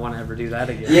learned I don't want to ever do that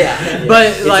again. Yeah, But,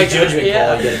 it's like, a judgment yeah.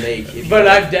 call you gotta make. If you But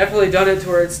want. I've definitely done it to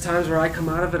where it's times where I come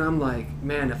out of it, I'm like,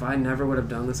 man, if I never would have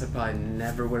done this, I probably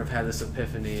never would have had this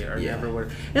epiphany, or Yeah. never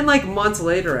would. And like months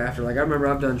later, after, like I remember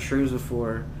I've done shrooms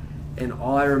before, and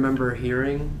all I remember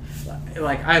hearing,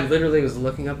 like I literally was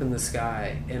looking up in the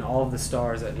sky, and all of the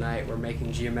stars at night were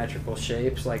making geometrical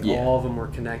shapes, like Yeah. all of them were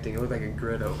connecting. It looked like a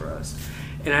grid over us,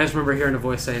 and I just remember hearing a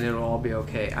voice saying it'll all be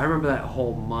okay. I remember that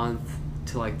whole month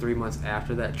to like 3 months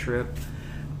after that trip,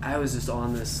 I was just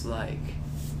on this like.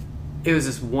 It was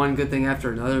just one good thing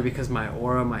after another, because my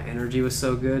aura, my energy was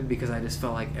so good, because I just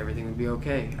felt like everything would be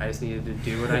okay. I just needed to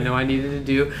do what I know I needed to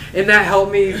do, and that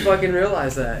helped me fucking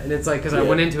realize that. And it's like, because I Yeah.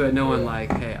 went into it knowing Yeah.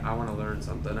 like, hey, I want to learn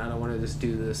something. I don't want to just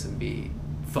do this and be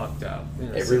fucked up.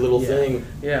 Every little yeah. thing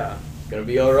Yeah. gonna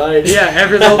be all right. Yeah,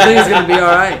 every little thing's gonna be all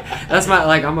right. That's my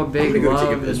like. I'm a I'm big gonna go love.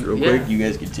 take a piss real yeah. quick. You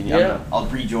guys continue. Yeah. I'll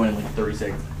rejoin in like 30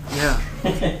 seconds. Yeah.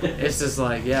 It's just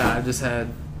like, yeah, I've just had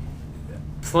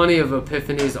plenty of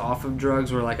epiphanies off of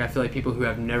drugs where like I feel like people who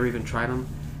have never even tried them,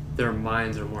 their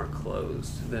minds are more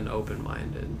closed than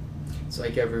open-minded. It's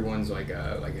like everyone's like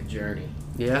a journey.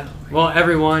 Yeah. Well,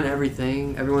 everyone's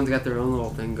got their own little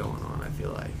thing going on, I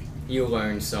feel like. You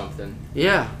learn something.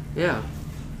 Yeah, yeah.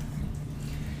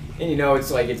 And it's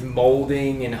like it's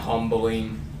molding and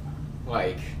humbling.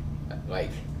 Like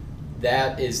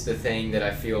that is the thing that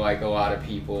I feel like a lot of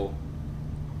people,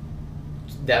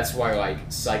 that's why like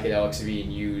psychedelics are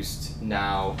being used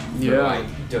now for Yeah.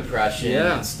 like depression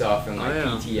Yeah. and stuff, and like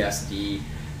Oh, yeah. PTSD.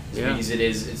 Yeah. Because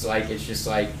it's just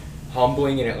like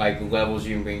humbling, and it like levels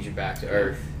you and brings you back to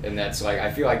earth. And that's like, I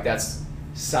feel like that's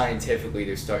scientifically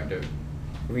they're starting to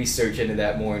research into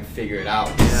that more and figure it out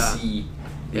and Yeah. see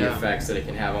the Yeah. effects that it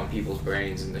can have on people's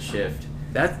brains and the shift.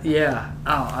 Yeah.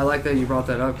 Oh, I like that you brought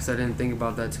that up, because I didn't think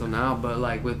about that till now. But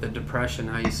like with the depression,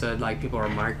 how you said like people are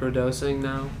microdosing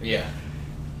now. Yeah.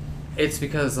 It's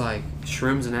because like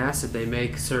shrooms and acid, they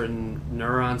make certain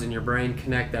neurons in your brain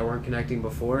connect that weren't connecting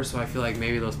before. So I feel like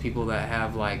maybe those people that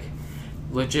have like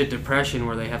legit depression,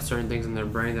 where they have certain things in their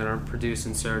brain that aren't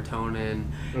producing serotonin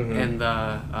and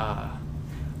the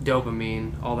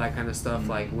dopamine, all that kind of stuff.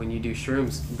 Like when you do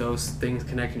shrooms, those things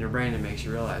connect in your brain and makes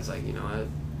you realize like,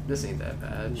 this ain't that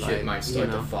bad. Shit like, might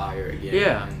start to fire again.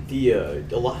 Yeah.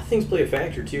 And A lot of things play a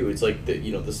factor too. It's like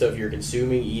the stuff you're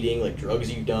consuming, eating, like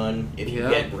drugs you've done. If you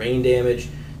Yeah. get brain damage,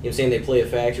 I'm saying they play a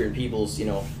factor in people's,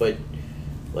 but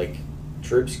like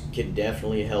trips can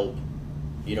definitely help,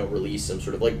 release some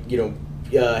sort of like,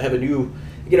 have it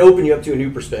can open you up to a new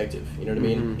perspective. You know what I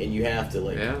mean? Mhm. And you have to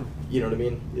like, Yeah. you know what I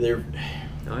mean?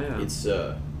 Oh yeah. It's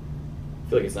I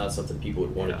feel like it's not something people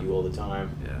would want to Yeah. do all the time.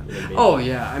 Yeah. You know what I mean? Oh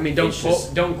yeah. I mean, don't It's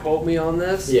just- don't quote me on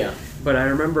this. Yeah. But I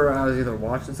remember I was either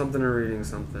watching something or reading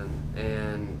something,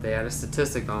 and they had a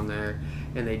statistic on there,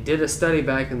 and they did a study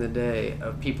back in the day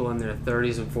of people in their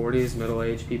 30s and 40s,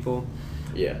 middle-aged people.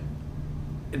 Yeah.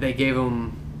 They gave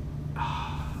them,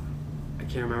 I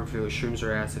can't remember if it was shrooms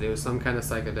or acid. It was some kind of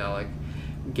psychedelic.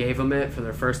 Gave them it for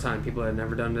their first time. People had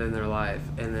never done it in their life,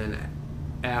 and then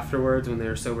afterwards, when they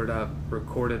were sobered up,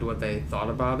 recorded what they thought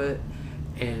about it,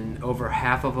 and over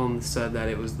half of them said that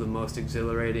it was the most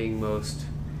exhilarating, most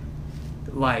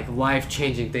like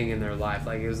life-changing thing in their life.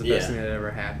 Like it was the best Yeah. thing that had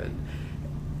ever happened.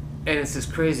 And it's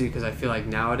just crazy because I feel like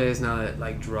nowadays, now that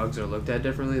like drugs are looked at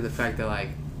differently, the fact that like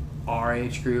our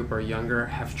age group or younger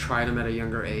have tried them at a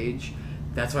younger age,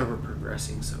 that's why we're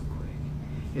progressing so quick.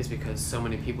 Is because so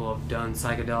many people have done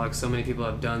psychedelics, so many people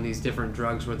have done these different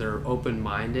drugs where they're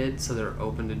open-minded, so they're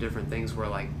open to different things where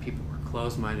like people were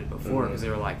closed-minded before because they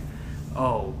were like,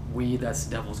 oh, weed, that's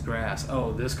devil's grass.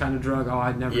 Oh, this kind of drug, oh,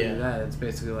 I'd never Yeah. do that. It's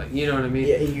basically like, you know what I mean?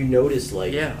 Yeah, and you notice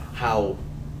like Yeah. how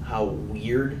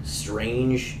weird,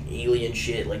 strange, alien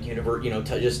shit, like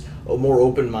just more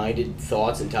open-minded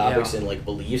thoughts and topics Yeah. and like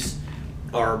beliefs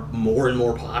are more and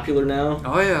more popular now.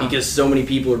 Oh, yeah. Because so many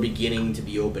people are beginning to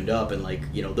be opened up, and like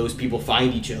those people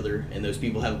find each other, and those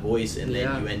people have a voice, and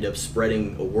Yeah. then you end up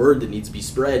spreading a word that needs to be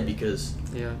spread because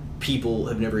Yeah. people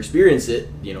have never experienced it.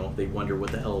 They wonder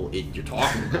what the hell you're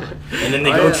talking about, and then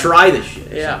they Oh, go yeah. try this shit.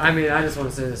 or Yeah, something. I mean, I just want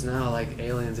to say this now, like,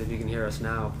 aliens, if you can hear us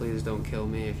now, please don't kill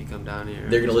me if you come down here.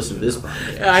 They're gonna listen to this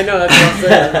podcast. Yeah, I know, that's what I'm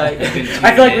saying. Like,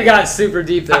 I feel like we got super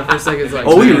deep there for a second. It's like,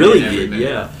 Oh, we Yeah, really every did, minute.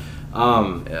 yeah.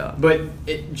 Yeah. But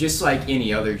it, just like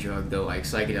any other drug, though, like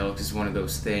psychedelics is one of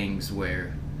those things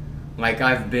where, like,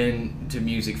 I've been to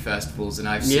music festivals and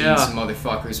I've seen Yeah. some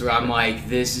motherfuckers where I'm like,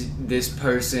 this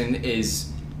person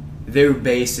they're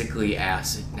basically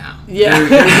acid now. Yeah,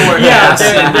 They're more yeah,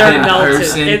 acid they're than melted.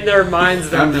 person. In their minds,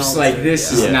 they're I'm just melted. like,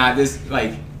 this yeah. is not this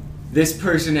like. This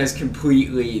person has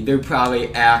they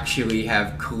probably actually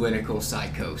have clinical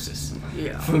psychosis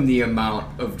Yeah. from the amount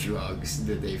of drugs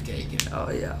that they've taken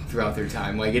Oh, yeah. throughout their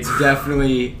time. Like, it's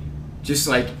definitely just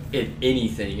like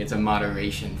anything. It's a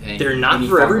moderation thing. They're not Any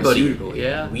for everybody. pharmaceutical,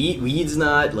 Yeah. Weed's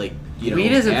not like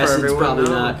Weed isn't for acid's everyone, probably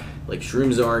no. not like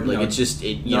shrooms aren't like No, it's just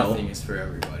Nothing is for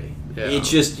everybody. Yeah.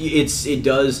 it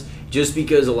does just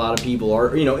because a lot of people are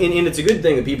and it's a good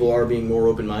thing that people are being more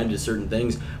open minded to certain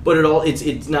things, but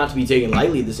it's not to be taken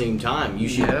lightly at the same time. You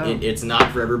should Yeah. it's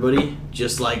not for everybody,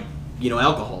 just like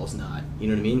alcohol is not. You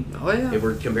know what I mean? Oh, yeah. If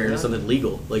we're comparing Yeah. to something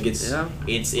legal, like it's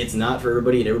not for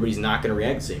everybody, and everybody's not going to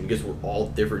react the same because we're all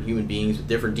different human beings with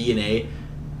different DNA,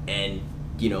 and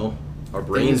our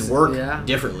brains Things- work yeah.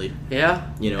 differently. Yeah,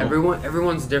 You know?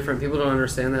 everyone's different. People don't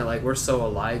understand that. Like, we're so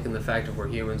alike in the fact of we're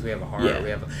humans. We have a heart.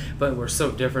 Yeah. But we're so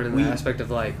different in We- the aspect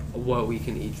of like what we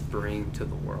can each bring to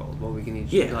the world. What we can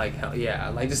each Yeah.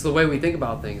 like just the way we think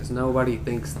about things. Nobody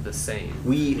thinks the same.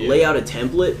 We lay out a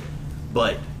template,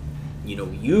 but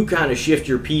you kind of shift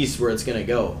your piece where it's gonna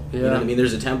go. You know Yeah. what I mean?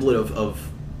 There's a template of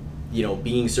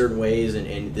being certain ways,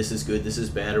 and this is good, this is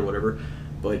bad, or whatever.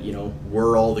 But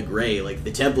we're all the gray. Like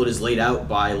the template is laid out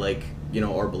by like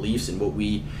our beliefs and what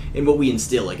we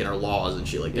instill, like in our laws and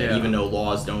shit like that. Yeah. Even though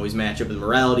laws don't always match up with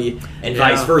morality, and Yeah.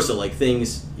 vice versa. Like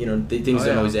things things Oh, don't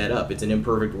yeah. always add up. It's an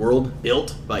imperfect world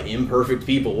built by imperfect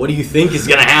people. What do you think is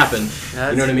gonna happen?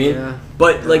 You know what I mean? Yeah.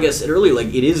 But like I said earlier,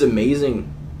 like it is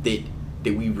amazing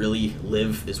that we really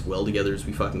live as well together as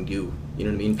we fucking do. You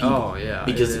know what I mean? Oh, yeah,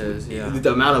 Because it is, yeah.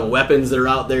 the amount of weapons that are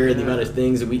out there, the Yeah. amount of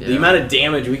things that the Yeah. amount of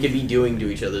damage we could be doing to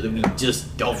each other that we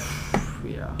just don't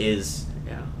Yeah. is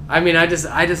Yeah. I mean, I just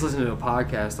listened to a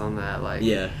podcast on that. Like,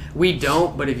 Yeah. we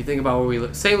don't. But if you think about where we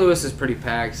live, St. Louis is pretty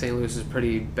packed. St. Louis is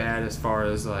pretty bad as far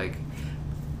as like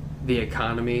the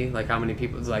economy. Like how many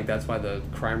people? It's like that's why the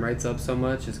crime rate's up so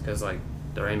much. Is because like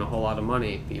there ain't a whole lot of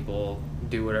money. People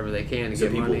do whatever they can to So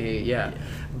get people- money. Yeah.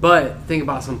 But think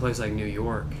about some place like New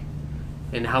York.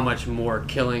 And how much more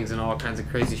killings and all kinds of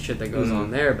crazy shit that goes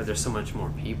on there, but there's so much more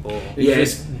people. Yeah,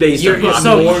 It's it's based You're- on you're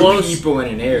population. so more close. people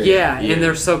in an area. Yeah, Yeah. and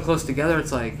they're so close together.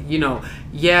 It's like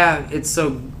it's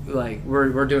so like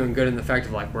we're doing good in the fact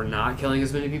of like we're not killing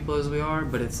as many people as we are,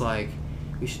 but it's like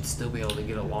we should still be able to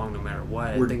get along no matter what.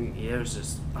 I We're- think there's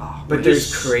just But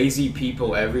there's crazy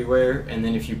people everywhere, and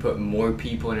then if you put more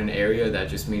people in an area, that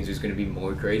just means there's going to be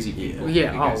more crazy people.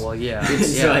 yeah. because Oh well, yeah.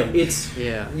 It's yeah. like it's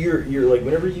yeah. you're like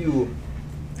whenever you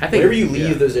you leave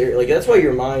yeah. those areas, like that's why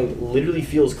your mind literally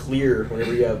feels clear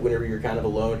whenever you're kind of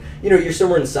alone. You're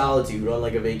somewhere in solitude on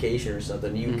like a vacation or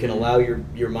something. You can allow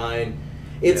your mind.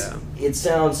 It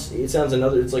sounds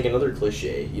it's like another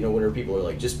cliche. Whenever people are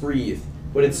like just breathe,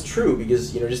 but it's true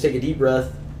because just take a deep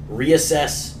breath,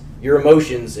 reassess your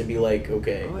emotions, and be like,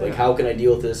 okay, Oh, like yeah. how can I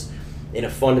deal with this in a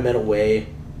fundamental way,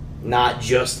 not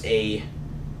just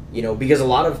because a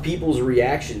lot of people's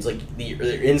reactions, like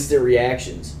their instant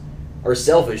reactions, are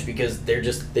selfish because they're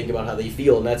just thinking about how they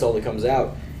feel, and that's all that comes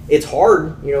out. It's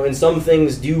hard, and some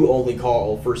things do only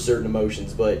call for certain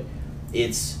emotions, but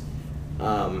it's,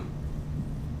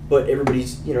 but everybody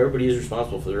is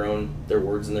responsible for their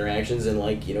words and their actions, and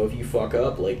like if you fuck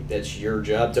up, like that's your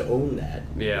job to own that.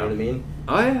 Yeah. You know what I mean?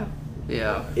 Oh yeah.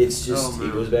 Yeah. It's just Oh, man.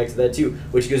 it goes back to that too,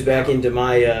 which goes back into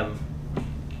my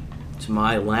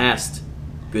last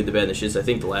good, the bad, and the shits. I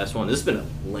think the last one. This has been a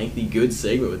lengthy, good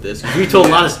segment with this. 'Cause we told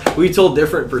we told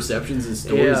different perceptions and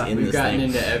stories Yeah, in We've this gotten thing.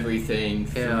 into everything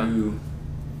Yeah. through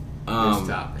this Um,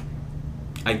 topic.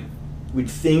 I would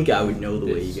think I would know the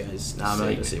way This you guys. No, I'm not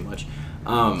gonna say segment. much.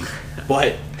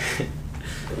 But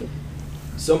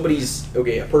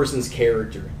a person's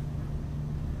character.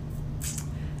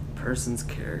 person's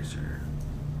character.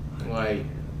 Like,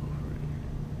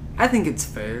 I think it's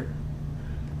fair.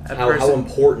 A How person-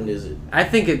 important is it? I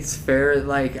think it's fair.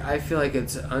 Like, I feel like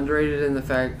it's underrated in the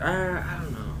fact. I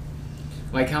don't know.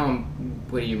 like how?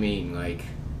 What do you mean? Like,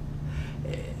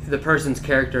 The person's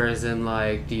character, as in,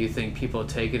 like, do you think people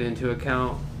take it into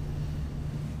account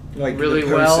like really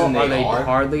the well, person or they are?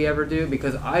 hardly ever do?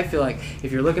 Because I feel like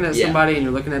if you're looking at Yeah. somebody and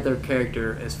you're looking at their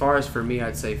character, as far as for me,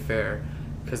 I'd say fair.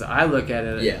 Because I look at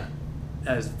it Yeah.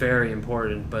 as very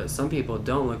important, but some people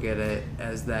don't look at it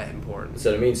as that important.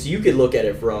 So I mean, so you could look at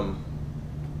it from.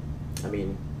 I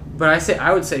mean, But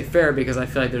I would say fair because I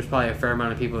feel like there's probably a fair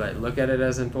amount of people that look at it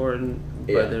as important,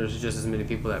 Yeah. but there's just as many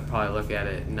people that probably look at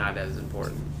it not as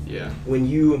important. Yeah. when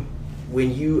you,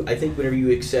 I think whenever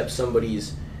you accept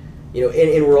somebody's,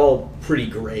 and we're all pretty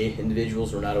gray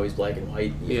individuals. We're not always black and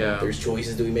white. You know, Yeah. there's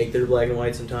choices that we make that are black and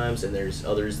white sometimes, and there's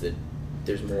others that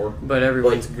there's more. But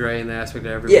everyone's gray in the aspect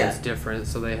that everyone's Yeah. different,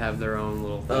 so they have their own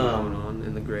little thing going on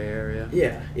in the gray area.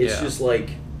 Yeah, it's Yeah. just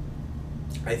like,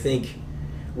 I think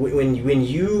when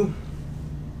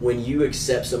you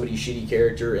accept somebody's shitty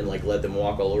character and like let them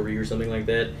walk all over you or something like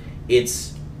that,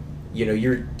 it's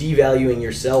you're devaluing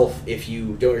yourself if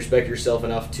you don't respect yourself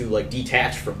enough to like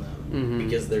detach from them Mhm.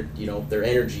 because their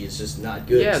energy is just not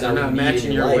good. Yeah, It's they're what not you need in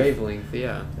matching your life. wavelength.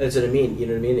 Yeah. That's what I mean. You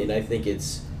know what I mean? And I think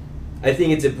it's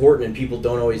important, and people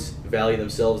don't always value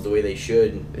themselves the way they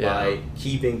should Yeah. by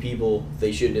keeping people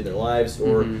they shouldn't in their lives,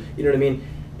 or Mhm. you know what I mean.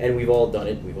 And we've all done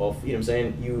it. We've all, you know what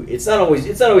I'm saying. It's not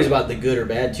always about the good or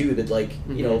bad too. That like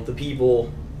Mhm. the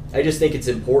people. I just think it's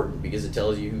important because it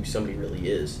tells you who somebody really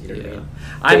is. You know what I Yeah. mean?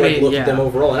 I To, like, mean, look yeah. at them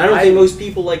overall. And I don't think most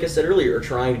people, like I said earlier, are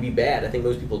trying to be bad. I think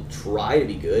most people try to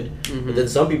be good. Mhm. But then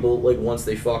some people, like once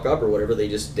they fuck up or whatever, they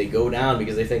go down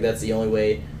because they think that's the only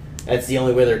way. That's the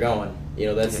only way they're going.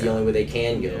 That's the Yeah. only way they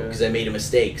can go Yeah. because I made a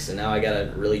mistake. So now I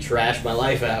gotta really trash my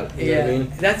life out. You know what I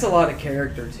mean? That's a lot of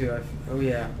character too. Oh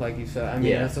yeah, like you said. I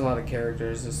mean, Yeah. that's a lot of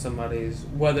characters. Is somebody's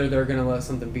whether they're gonna let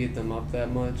something beat them up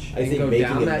that much. I and think go making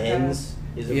down that amends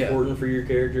is Yeah. important for your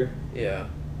character. path. Yeah,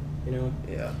 You know.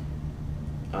 yeah,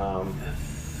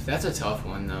 That's a tough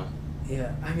one though.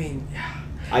 yeah. I mean,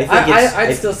 I think it's.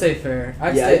 I'd still say fair. I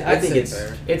I'd think say it's-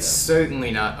 fair. It's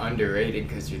certainly not underrated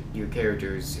because your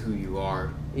character is who you are.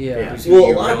 yeah. Yeah. Who Well, a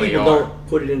you lot of really people are. don't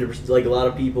put it into like a lot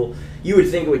of people. You would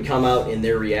think it would come out in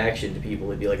their reaction to people.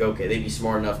 It'd be like, okay, they'd be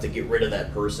smart enough to get rid of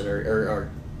that person or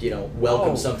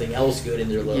welcome Oh. something else good in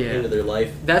their Yeah. into their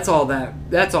life. That's all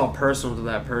personal to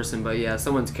that person, but yeah,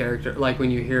 someone's character, like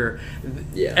when you hear,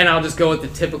 Yeah. and I'll just go with the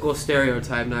typical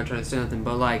stereotype, not trying to say nothing,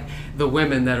 but like the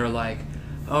women that are like,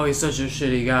 oh, he's such a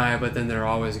shitty guy, but then they're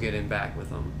always getting back with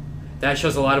him. That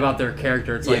shows a lot about their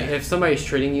character. It's like, Yeah. if somebody's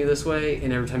treating you this way,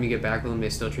 and every time you get back with them, they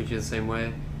still treat you the same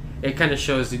way, it kind of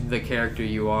shows the character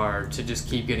you are to just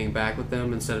keep getting back with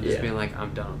them instead of just Yeah. being like,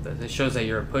 I'm done with this. It shows that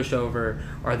you're a pushover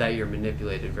or that you're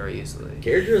manipulated very easily.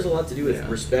 Character has a lot to do with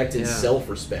Yeah. respect and Yeah.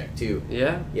 self-respect too.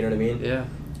 Yeah, You know what I mean? yeah.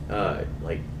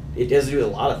 Like it has to do with a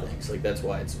lot of things. Like that's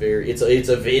why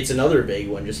it's another vague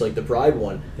one, just like the pride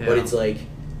one. But Yeah. it's like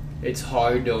It's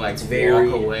hard to like It's very-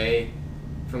 walk away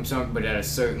from something, but at a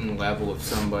certain level, if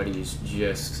somebody's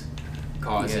just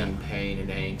causing pain and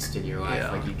angst in your life,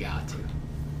 Yeah. like you got to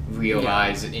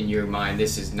realize in your mind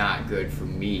this is not good for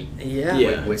me. Yeah.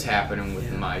 Yeah. What's happening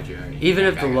with Yeah. my journey? Even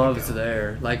Like, if I the gotta love's go.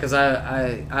 there, like, cause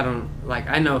I don't like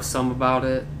I know some about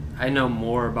it. I know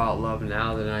more about love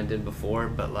now than I did before.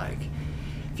 But like,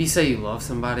 if you say you love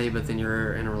somebody, but then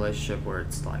you're in a relationship where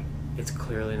it's like it's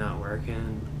clearly not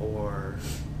working, or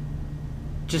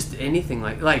just anything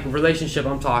like relationship.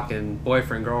 I'm talking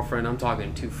boyfriend, girlfriend. I'm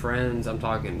talking two friends. I'm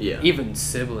talking Yeah. even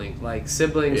siblings, like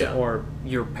siblings Yeah. or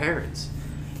your parents.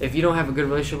 If you don't have a good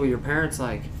relationship with your parents,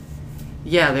 like.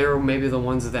 Yeah, they were maybe the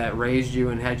ones that raised you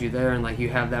and had you there, and like you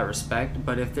have that respect.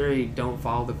 But if they don't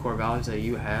follow the core values that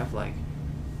you have, like,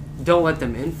 don't let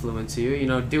them influence you.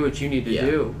 Do what you need to Yeah.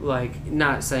 do. Like,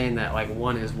 not saying that like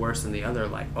one is worse than the other.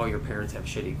 Like, oh, your parents have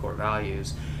shitty core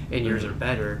values and yours are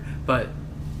better. But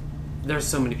there's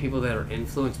so many people that are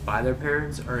influenced by their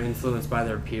parents or influenced by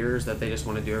their peers that they just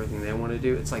want to do everything they want to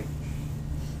do. It's like,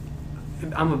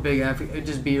 I'm a big advocate.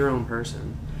 Just be your own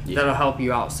person. Yeah. That'll help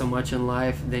you out so much in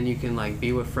life. Then you can like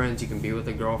be with friends. You can be with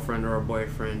a girlfriend or a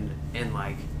boyfriend, and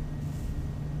like,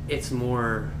 it's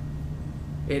more.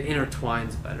 It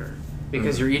intertwines better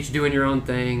because you're each doing your own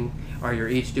thing, or you're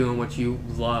each doing what you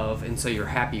love, and so you're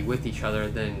happy with each other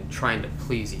than trying to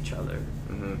please each other.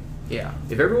 mhm. Yeah.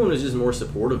 if everyone was just more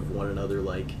supportive of one another,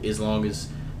 like as long as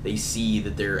they see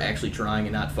that they're actually trying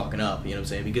and not fucking up. You know what I'm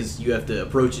saying? Because you have to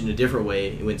approach it in a different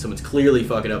way when someone's clearly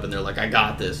fucking up and they're like, I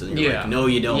got this. And you're like, no,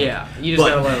 you don't. Yeah, you just But-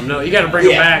 gotta let them know. You gotta bring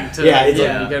them back to. Yeah, it's you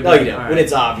like, gotta no, bring- you don't. all When right.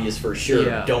 it's obvious for sure,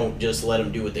 Yeah. don't just let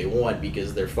them do what they want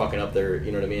because they're fucking up their,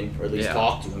 you know what I mean? Or at least Yeah.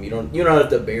 talk to them. You don't have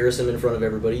to embarrass them in front of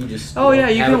everybody. You just Oh you know,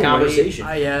 yeah, you have can a conversation.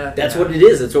 Wait. Yeah, That's yeah. what it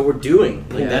is. That's what we're doing.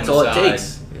 Like, Yeah. that's all it Aside.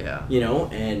 takes. Yeah. You know,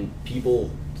 and people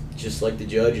just like to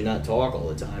judge and not talk all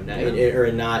the time, Yeah.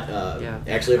 or not Yeah.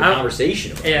 actually have a I-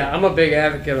 conversation about Yeah, it. I'm a big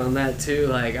advocate on that too.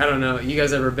 Like, I don't know, you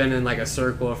guys ever been in like a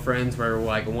circle of friends where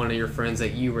like one of your friends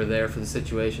that you were there for the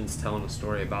situation's telling a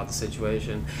story about the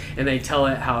situation, and they tell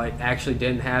it how it actually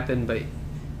didn't happen, but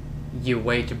you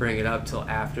wait to bring it up till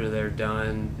after they're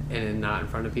done and not in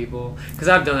front of people? Because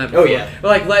I've done that before. Oh, yeah.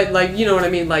 Like you know what I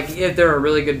mean? Like if they're a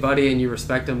really good buddy and you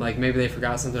respect them, like maybe they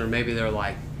forgot something or maybe they're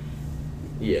like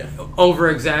Yeah. over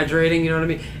exaggerating, you know what I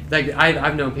mean? Like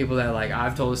I've known people that like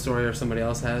I've told a story or somebody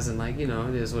else has, and like, you know,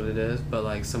 it is what it is, but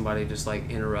like somebody just like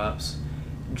interrupts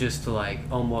just to like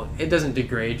almost, it doesn't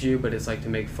degrade you, but it's like to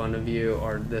make fun of you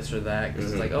or this or that because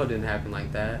Mhm. it's like, oh, it didn't happen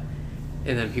like that,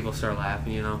 and then people start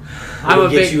laughing, you know. It'll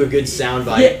get you a good sound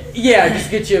bite. Yeah,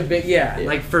 just get you a big, yeah. Yeah.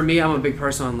 Like for me, I'm a big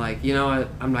person on like, you know what,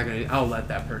 I'm not gonna, I'll let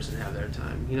that person have their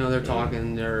time. You know, they're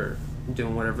talking, they're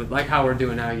doing whatever, like how we're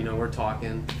doing now, you know, we're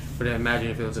talking. But imagine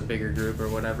if it was a bigger group or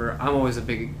whatever. I'm always a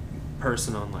big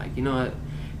person on like, you know what,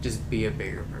 just be a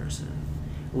bigger person.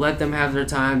 Let them have their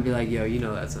time, be like, yo, you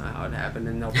know that's not how it happened.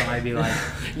 And they'll probably be like,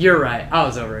 you're right, I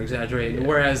was over exaggerating. Yeah.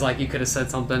 Whereas like you could have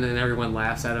said something and everyone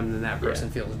laughs at them and then that Yeah.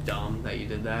 person feels dumb that you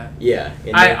did that. Yeah.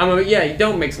 And You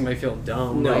don't make somebody feel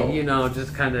dumb. No. Like, you know,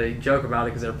 just kind of joke about it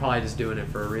because they're probably just doing it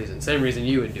for a reason. Same reason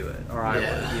you would do it, or I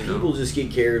yeah, would. You know? people just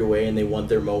get carried away and they want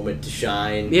their moment to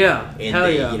shine. Yeah, And hell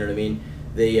they, yeah. you know what I mean?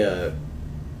 They,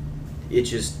 it's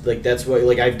just like that's why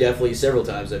like I've definitely several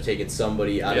times I've taken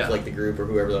somebody out Yeah. of like the group or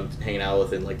whoever I'm hanging out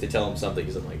with and like to tell them something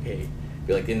because I'm like, hey,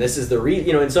 be like, and this is the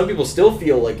you know, and some people still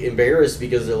feel like embarrassed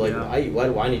because they're like, Yeah. why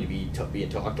do I need to be being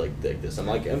talked like this? I'm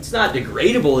like, it's not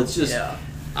degradable. It's just Yeah.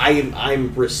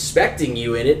 I'm respecting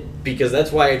you in it because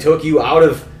that's why I took you out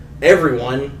of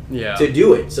everyone Yeah. to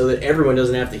do it so that everyone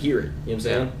doesn't have to hear it. You know what I'm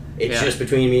saying? Yeah. It's Yeah. just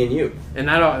between me and you. And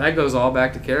that goes all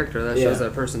back to character. That shows Yeah.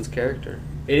 that person's character.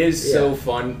 It is so Yeah.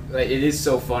 fun. Like, it is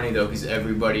so funny though, because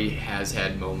everybody has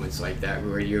had moments like that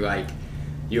where you're like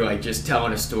just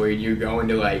telling a story. And you're going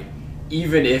to like,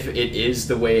 even if it is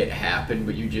the way it happened,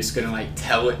 but you're just gonna like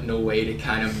tell it in a way to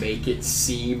kind of make it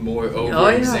seem more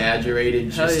over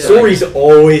exaggerated. Hell Just yeah. to, like, Stories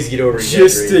always get over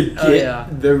just to get Oh, yeah.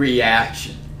 the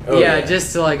reaction. Oh, yeah,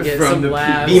 just to like get From some the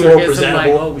laughs, be or more get some like,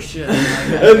 presentable. oh shit.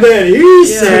 And then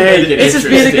he Yeah. said, Make it It's just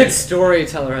being a interesting. good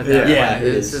storyteller at that Yeah, point.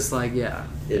 it It's is. just like, yeah.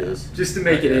 it is. Just to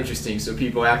make it Yeah. interesting, so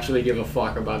people actually give a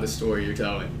fuck about the story you're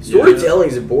telling.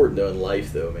 Storytelling's important though in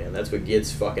life though, man. That's what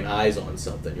gets fucking eyes on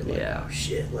something. You're like, Yeah. oh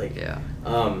shit. Like, Yeah.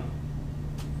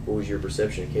 what was your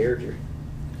perception of character?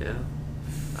 Yeah.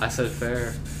 I said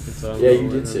fair. That's what I'm Yeah, you going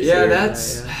did with. say Yeah, fair.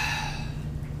 that's.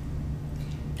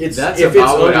 It's That's if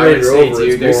about it's what I would underrated or say, over, dude.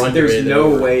 it's There's more underrated than no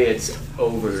over. way it's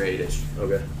overrated.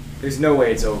 Okay. There's no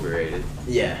way it's overrated.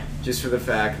 Yeah. Just for the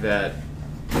fact that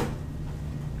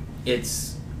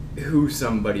it's who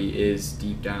somebody is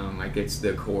deep down. Like, it's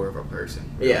the core of a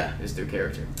person. Yeah. Is their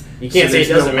character. You can't say it there's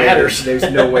doesn't no way matter.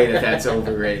 There's no way that that's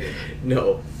overrated.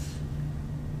 No.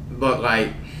 But, like,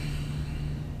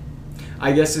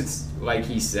 I guess it's like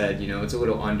he said, you know, it's a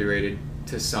little underrated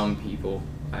to some people,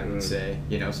 I would say.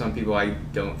 You know, some people I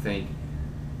don't think,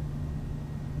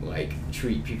 like,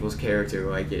 treat people's character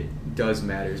like it does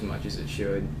matter as much as it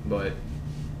should. But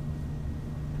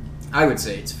I would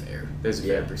say it's fair. There's a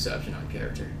fair Yeah. perception on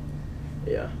character.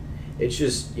 Yeah. It's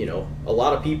just, you know, a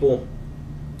lot of people,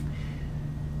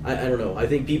 I don't know, I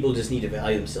think people just need to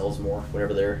value themselves more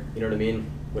whenever they're, you know what I mean?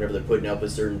 Whenever they're putting up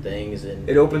with certain things. And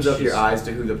It opens it's up your just- eyes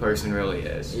to who the person really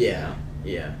is. Yeah,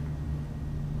 yeah.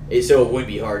 So it would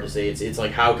be hard to say. It's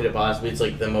like, how could it possibly? It's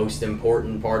like the most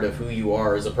important part of who you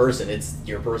are as a person. It's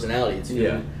your personality. It's who,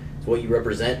 Yeah. it's what you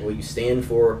represent, what you stand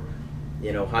for.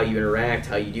 You know, how you interact,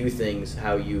 how you do things,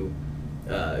 how you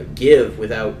give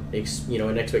without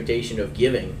an expectation of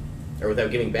giving, or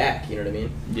without giving back. You know what I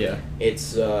mean? Yeah.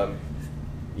 It's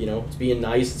it's being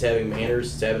nice. It's having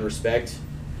manners. It's having respect.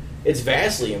 It's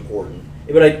vastly important.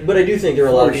 But I do think there are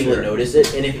a lot of For people sure. that notice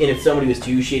it, and if somebody was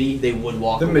too shitty, they would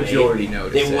walk The away. majority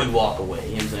notice They it. would walk away. You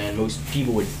know what I'm saying? Most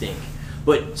people would think.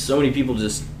 But so many people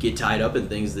just get tied up in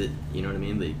things that, you know what I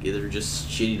mean, they're just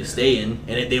shitty to stay in,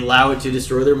 and they allow it to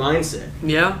destroy their mindset.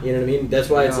 Yeah. You know what I mean? That's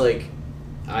why it's Yeah. like,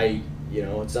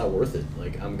 it's not worth it.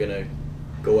 Like, I'm gonna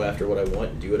go after what I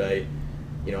want and do what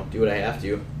I have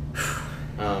to.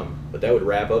 But that would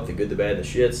wrap up the good, the bad, and the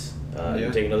shits.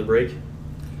 You take another break,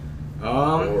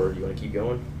 Um, or you want to keep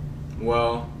going?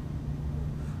 well,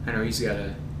 I know he's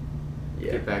gotta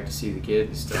Yeah. get back to see the kid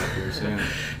and stuff here soon.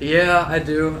 Yeah, I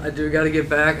do. I do got to get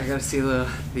back. I got to see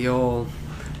the old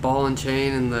ball and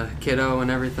chain and the kiddo and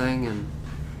everything. And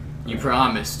You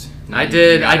promised. Now I you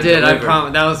did. gotta I did. I deliver.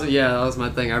 promised. That was my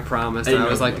thing. I promised. I And didn't I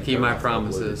always know like to keep my if I was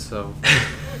promises. So,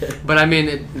 but I mean,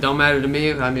 it don't matter to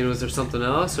me. I mean, was there something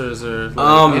else, or is there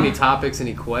any topics,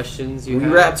 any questions you? We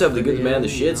have wrapped up the at good, the bad, and the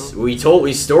end, you shits. know?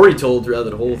 We story told throughout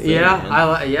the whole thing. Yeah, man. I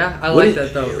What like is-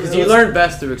 that though, because let's- you learn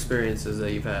best through experiences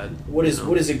that you've had. What is you know?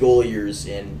 what is a goal of yours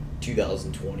in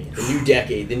 2020? The new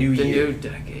decade, the new The year. new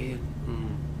decade.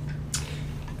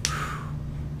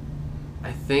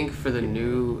 I think for the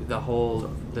new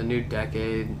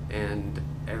decade and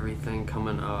everything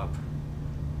coming up.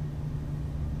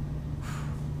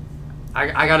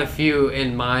 I got a few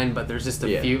in mind, but there's just a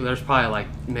Yeah. few. There's probably like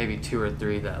maybe 2 or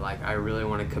 3 that like I really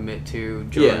want to commit to,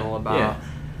 journal about. yeah.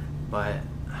 But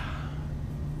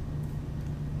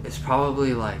it's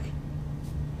probably like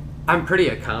I'm pretty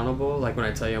accountable. Like when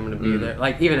I tell you I'm going to be there,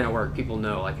 like even at work, people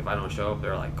know. Like if I don't show up,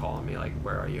 they're like calling me, like,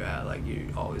 "Where are you at? Like you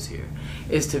always here."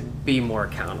 Is to be more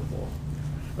accountable.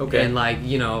 Okay. And like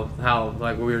how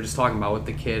like we were just talking about with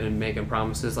the kid and making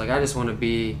promises. Like I just want to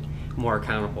be more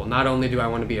accountable. Not only do I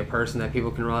want to be a person that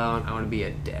people can rely on, I want to be a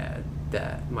dad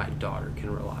that my daughter can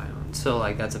rely on. So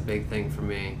like that's a big thing for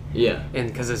me. Yeah. And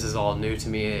because this is all new to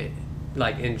me,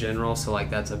 like in general, so like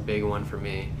that's a big one for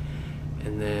me.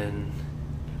 And then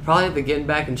probably the getting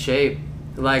back in shape.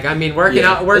 Like I mean, working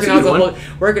Yeah, out's that's a good one.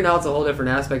 working out's a whole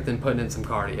different aspect than putting in some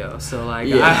cardio. So like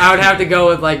Yeah. I would have to go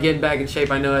with like getting back in shape.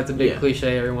 I know that's a big Yeah.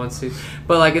 cliche everyone wants to,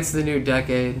 but like it's the new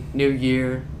decade, new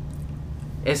year.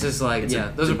 It's just like It's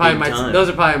a- those it's are a probably big time. those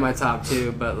are probably my top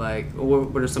 2. But like,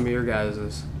 what are some of your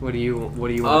guys's? What do you want?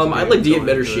 To do I'd like to get in going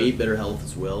better into it? shape, better health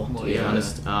as well. To be yeah.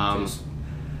 honest, Just-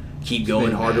 keep going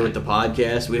been harder bad. with the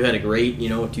podcast. We've had a great,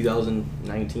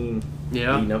 2019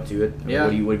 Yeah. leading up to it. I mean, Yeah.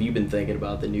 what have you been thinking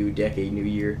about the new decade, new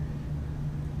year?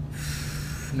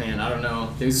 Man, I don't know.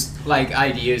 There's like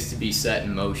ideas to be set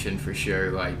in motion for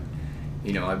sure. Like,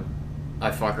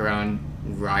 I fuck around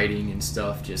writing and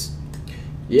stuff, just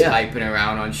typing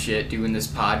around on shit, doing this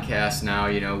podcast now.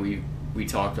 We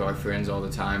talk to our friends all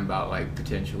the time about like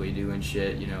potentially doing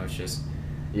shit. It's just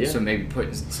so maybe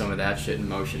putting some of that shit in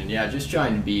motion, and just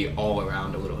trying to be all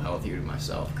around a little healthier to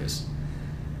myself, because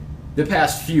the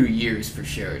past few years for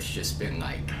sure it's just been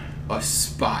like a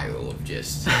spiral of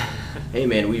just Hey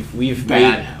man, we've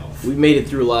Bad made, health. we've made it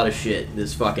through a lot of shit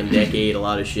this fucking decade. A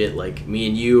lot of shit, like me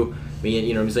and you know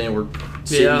what I'm saying. We're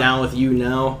sitting Yeah. down with you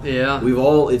now. Yeah.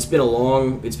 It's been a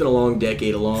long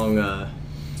decade.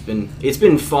 It's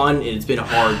been fun and it's been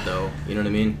hard though. You know what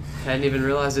I mean? Hadn't even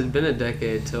realized it'd been a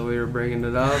decade till we were bringing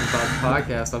it up about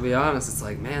the podcast. I'll be honest, it's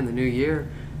like, man, the new year.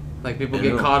 Like people I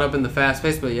get know. caught up in the fast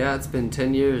pace, but yeah, it's been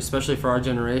 10 years, especially for our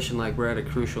generation. Like we're at a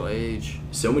crucial age.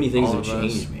 So many things All have of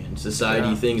us. changed, man. Society,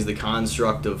 Yeah. things, the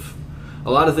construct of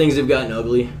a lot of things have gotten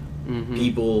ugly. Mm-hmm.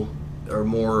 People are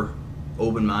more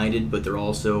open-minded, but they're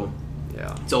also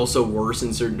Yeah. it's also worse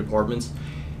in certain departments.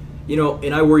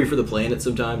 And I worry for the planet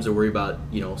sometimes. I worry about,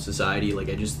 society. Like,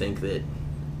 I just think that,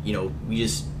 we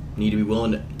just need to be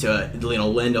willing to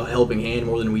lend a helping hand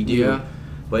more than we do. Yeah.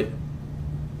 But,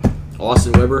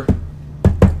 Austin Weber,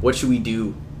 what should we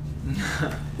do?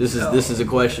 This is a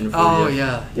question for Oh, you.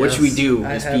 yeah. What should we Yes. do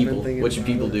I as have been people? thinking What should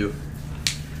about people it. do?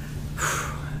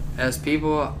 As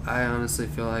people, I honestly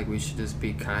feel like we should just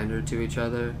be kinder to each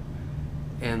other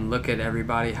and look at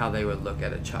everybody how they would look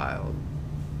at a child.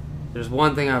 There's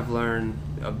one thing I've learned,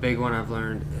 a big one I've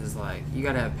learned, is like you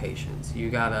gotta have patience. You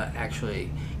gotta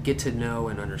actually get to know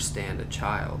and understand a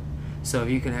child. So if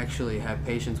you can actually have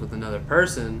patience with another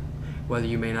person, whether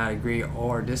you may not agree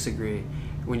or disagree,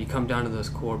 when you come down to those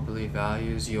core belief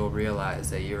values, you'll realize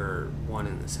that you're one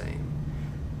and the same.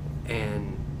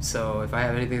 And so if I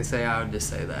have anything to say, I would just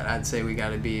say that. I'd say we got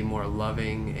to be more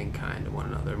loving and kind to one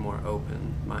another, more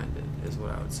open-minded is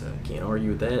what I would say. Can't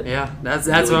argue with that. Yeah, that's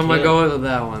Really what I'm going to can't. go with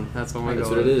that one. That's what I'm going to That's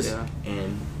go what with. it is.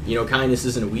 Yeah. And, kindness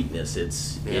isn't a weakness.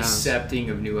 It's Yeah. accepting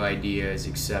of new ideas,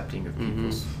 accepting of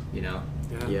people's, Yeah.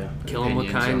 Yeah. Kill 'em with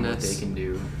opinions on what kindness. they can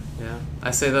do. Yeah.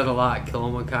 I say that a lot. Kill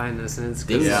them with kindness. And it's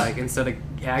because, Yeah. like, instead of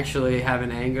actually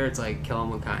having anger, it's like kill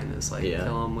them with kindness. Like, Yeah.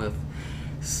 kill them with,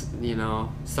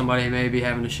 somebody may be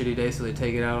having a shitty day, so they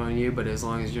take it out on you, but as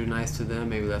long as you're nice to them,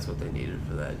 maybe that's what they needed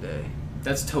for that day.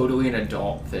 That's totally an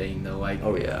adult thing, though. Like,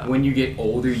 Oh, yeah. when you get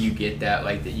older, you get that,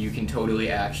 like, that you can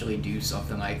totally actually do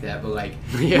something like that. But, like,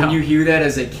 Yeah. when you hear that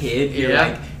as a kid, you're Yeah.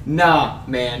 like, nah,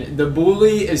 man, the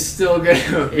bully is still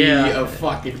gonna be Yeah. a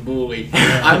fucking bully.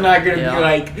 I'm not gonna Yeah. be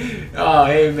like, oh,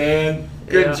 hey, man,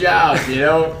 Good job, you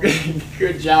know?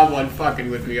 Good job on fucking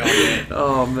with me all day.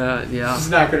 Oh man, yeah. It's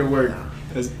not gonna work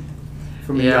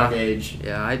from a young age.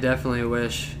 Yeah, I definitely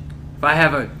wish if I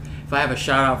have a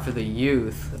shout out for the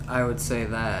youth, I would say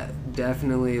that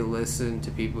definitely listen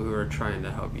to people who are trying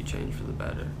to help you change for the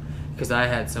better. Because I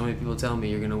had so many people tell me,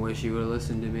 you're gonna wish you would have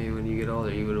listened to me when you get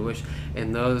older. You would have wished,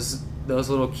 and those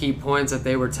little key points that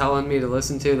they were telling me to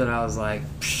listen to, that I was like,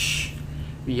 psh,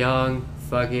 young,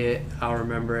 fuck it, I'll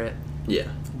remember it. Yeah.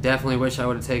 Definitely wish I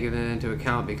would have taken it into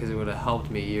account, because it would have helped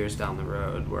me years down the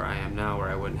road where I am now, where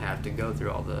I wouldn't have to go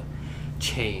through all the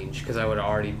change, because I would have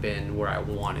already been where I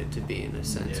wanted to be in a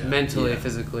sense, Yeah. mentally, Yeah.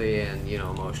 physically, and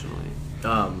emotionally.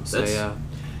 So yeah.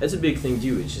 That's a big thing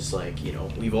too. It's just like,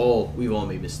 we've all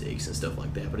made mistakes and stuff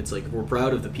like that, but it's like we're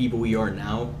proud of the people we are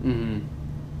now. Mm-hmm.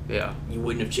 Yeah. You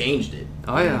wouldn't have changed it.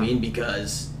 Oh, You know yeah. what I mean?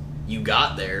 Because you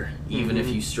got there, even if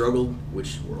you struggled,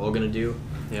 which we're all gonna do.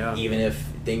 Yeah. Even if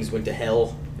things went to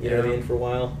hell, you know what I Yeah. mean, for a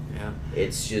while. Yeah.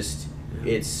 It's just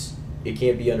it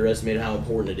can't be underestimated how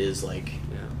important it is. Like,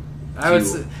 I would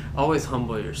say, always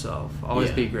humble yourself. Always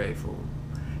Yeah. be grateful.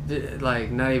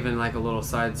 Like, not even like a little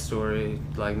side story,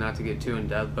 like not to get too in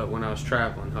depth, but when I was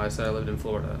traveling, how I said I lived in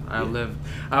Florida. I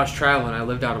was traveling, I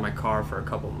lived out of my car for a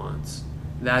couple months.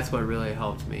 That's what really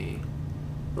helped me,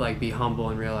 like, be humble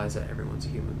and realize that everyone's a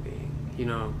human being.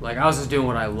 Like, I was just doing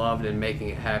what I loved and making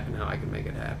it happen how I could make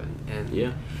it happen. And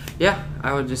yeah,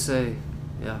 I would just say,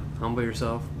 humble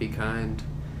yourself, be kind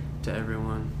to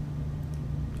everyone.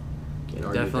 can't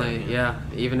argue with Definitely, that, man.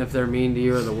 yeah. Even if they're mean to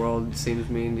you or the world seems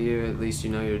mean to you, at least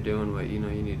you're doing what you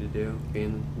need to do.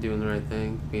 Doing the right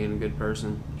thing, being a good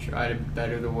person. Try to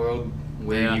better the world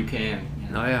where Yeah. you can.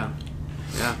 Oh yeah,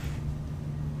 yeah.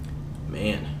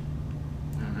 Man.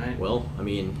 All right. Well, I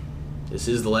mean, this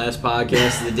is the last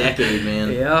podcast of the decade,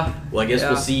 man. Yeah. Well, I guess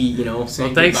we'll see. Well,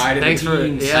 Saying thanks goodbye to the for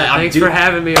teens. thanks for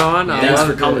having me on. I Thanks for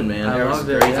loved coming, it. man. I That was loved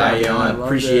a it. great Yeah, time. I loved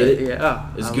appreciate it. Yeah,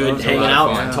 It's I good loved it. hanging a lot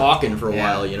out of and fun. talking for a Yeah.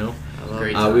 while, I loved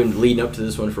Great it. We've been leading up to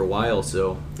this one for a while,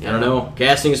 so I Yeah. don't know.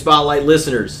 Casting a Spotlight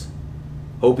listeners,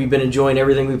 hope you've been enjoying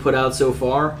everything we put out so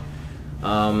far.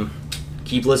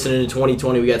 Keep listening to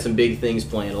 2020. We got some big things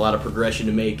planned, a lot of progression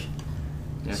to make.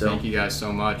 Yeah, So- thank you guys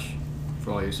so much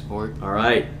for all your support. All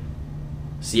right.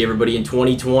 See everybody in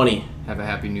 2020. Have a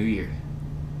happy new year.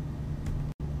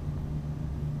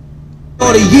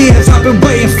 All the years I've been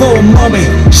waiting for a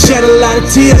moment. Shed a lot of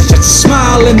tears just to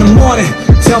smile in the morning.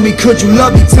 Tell me, could you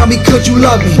love me? Tell me, could you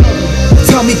love me?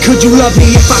 Tell me, could you love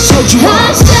me if I told you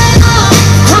I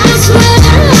swear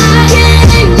I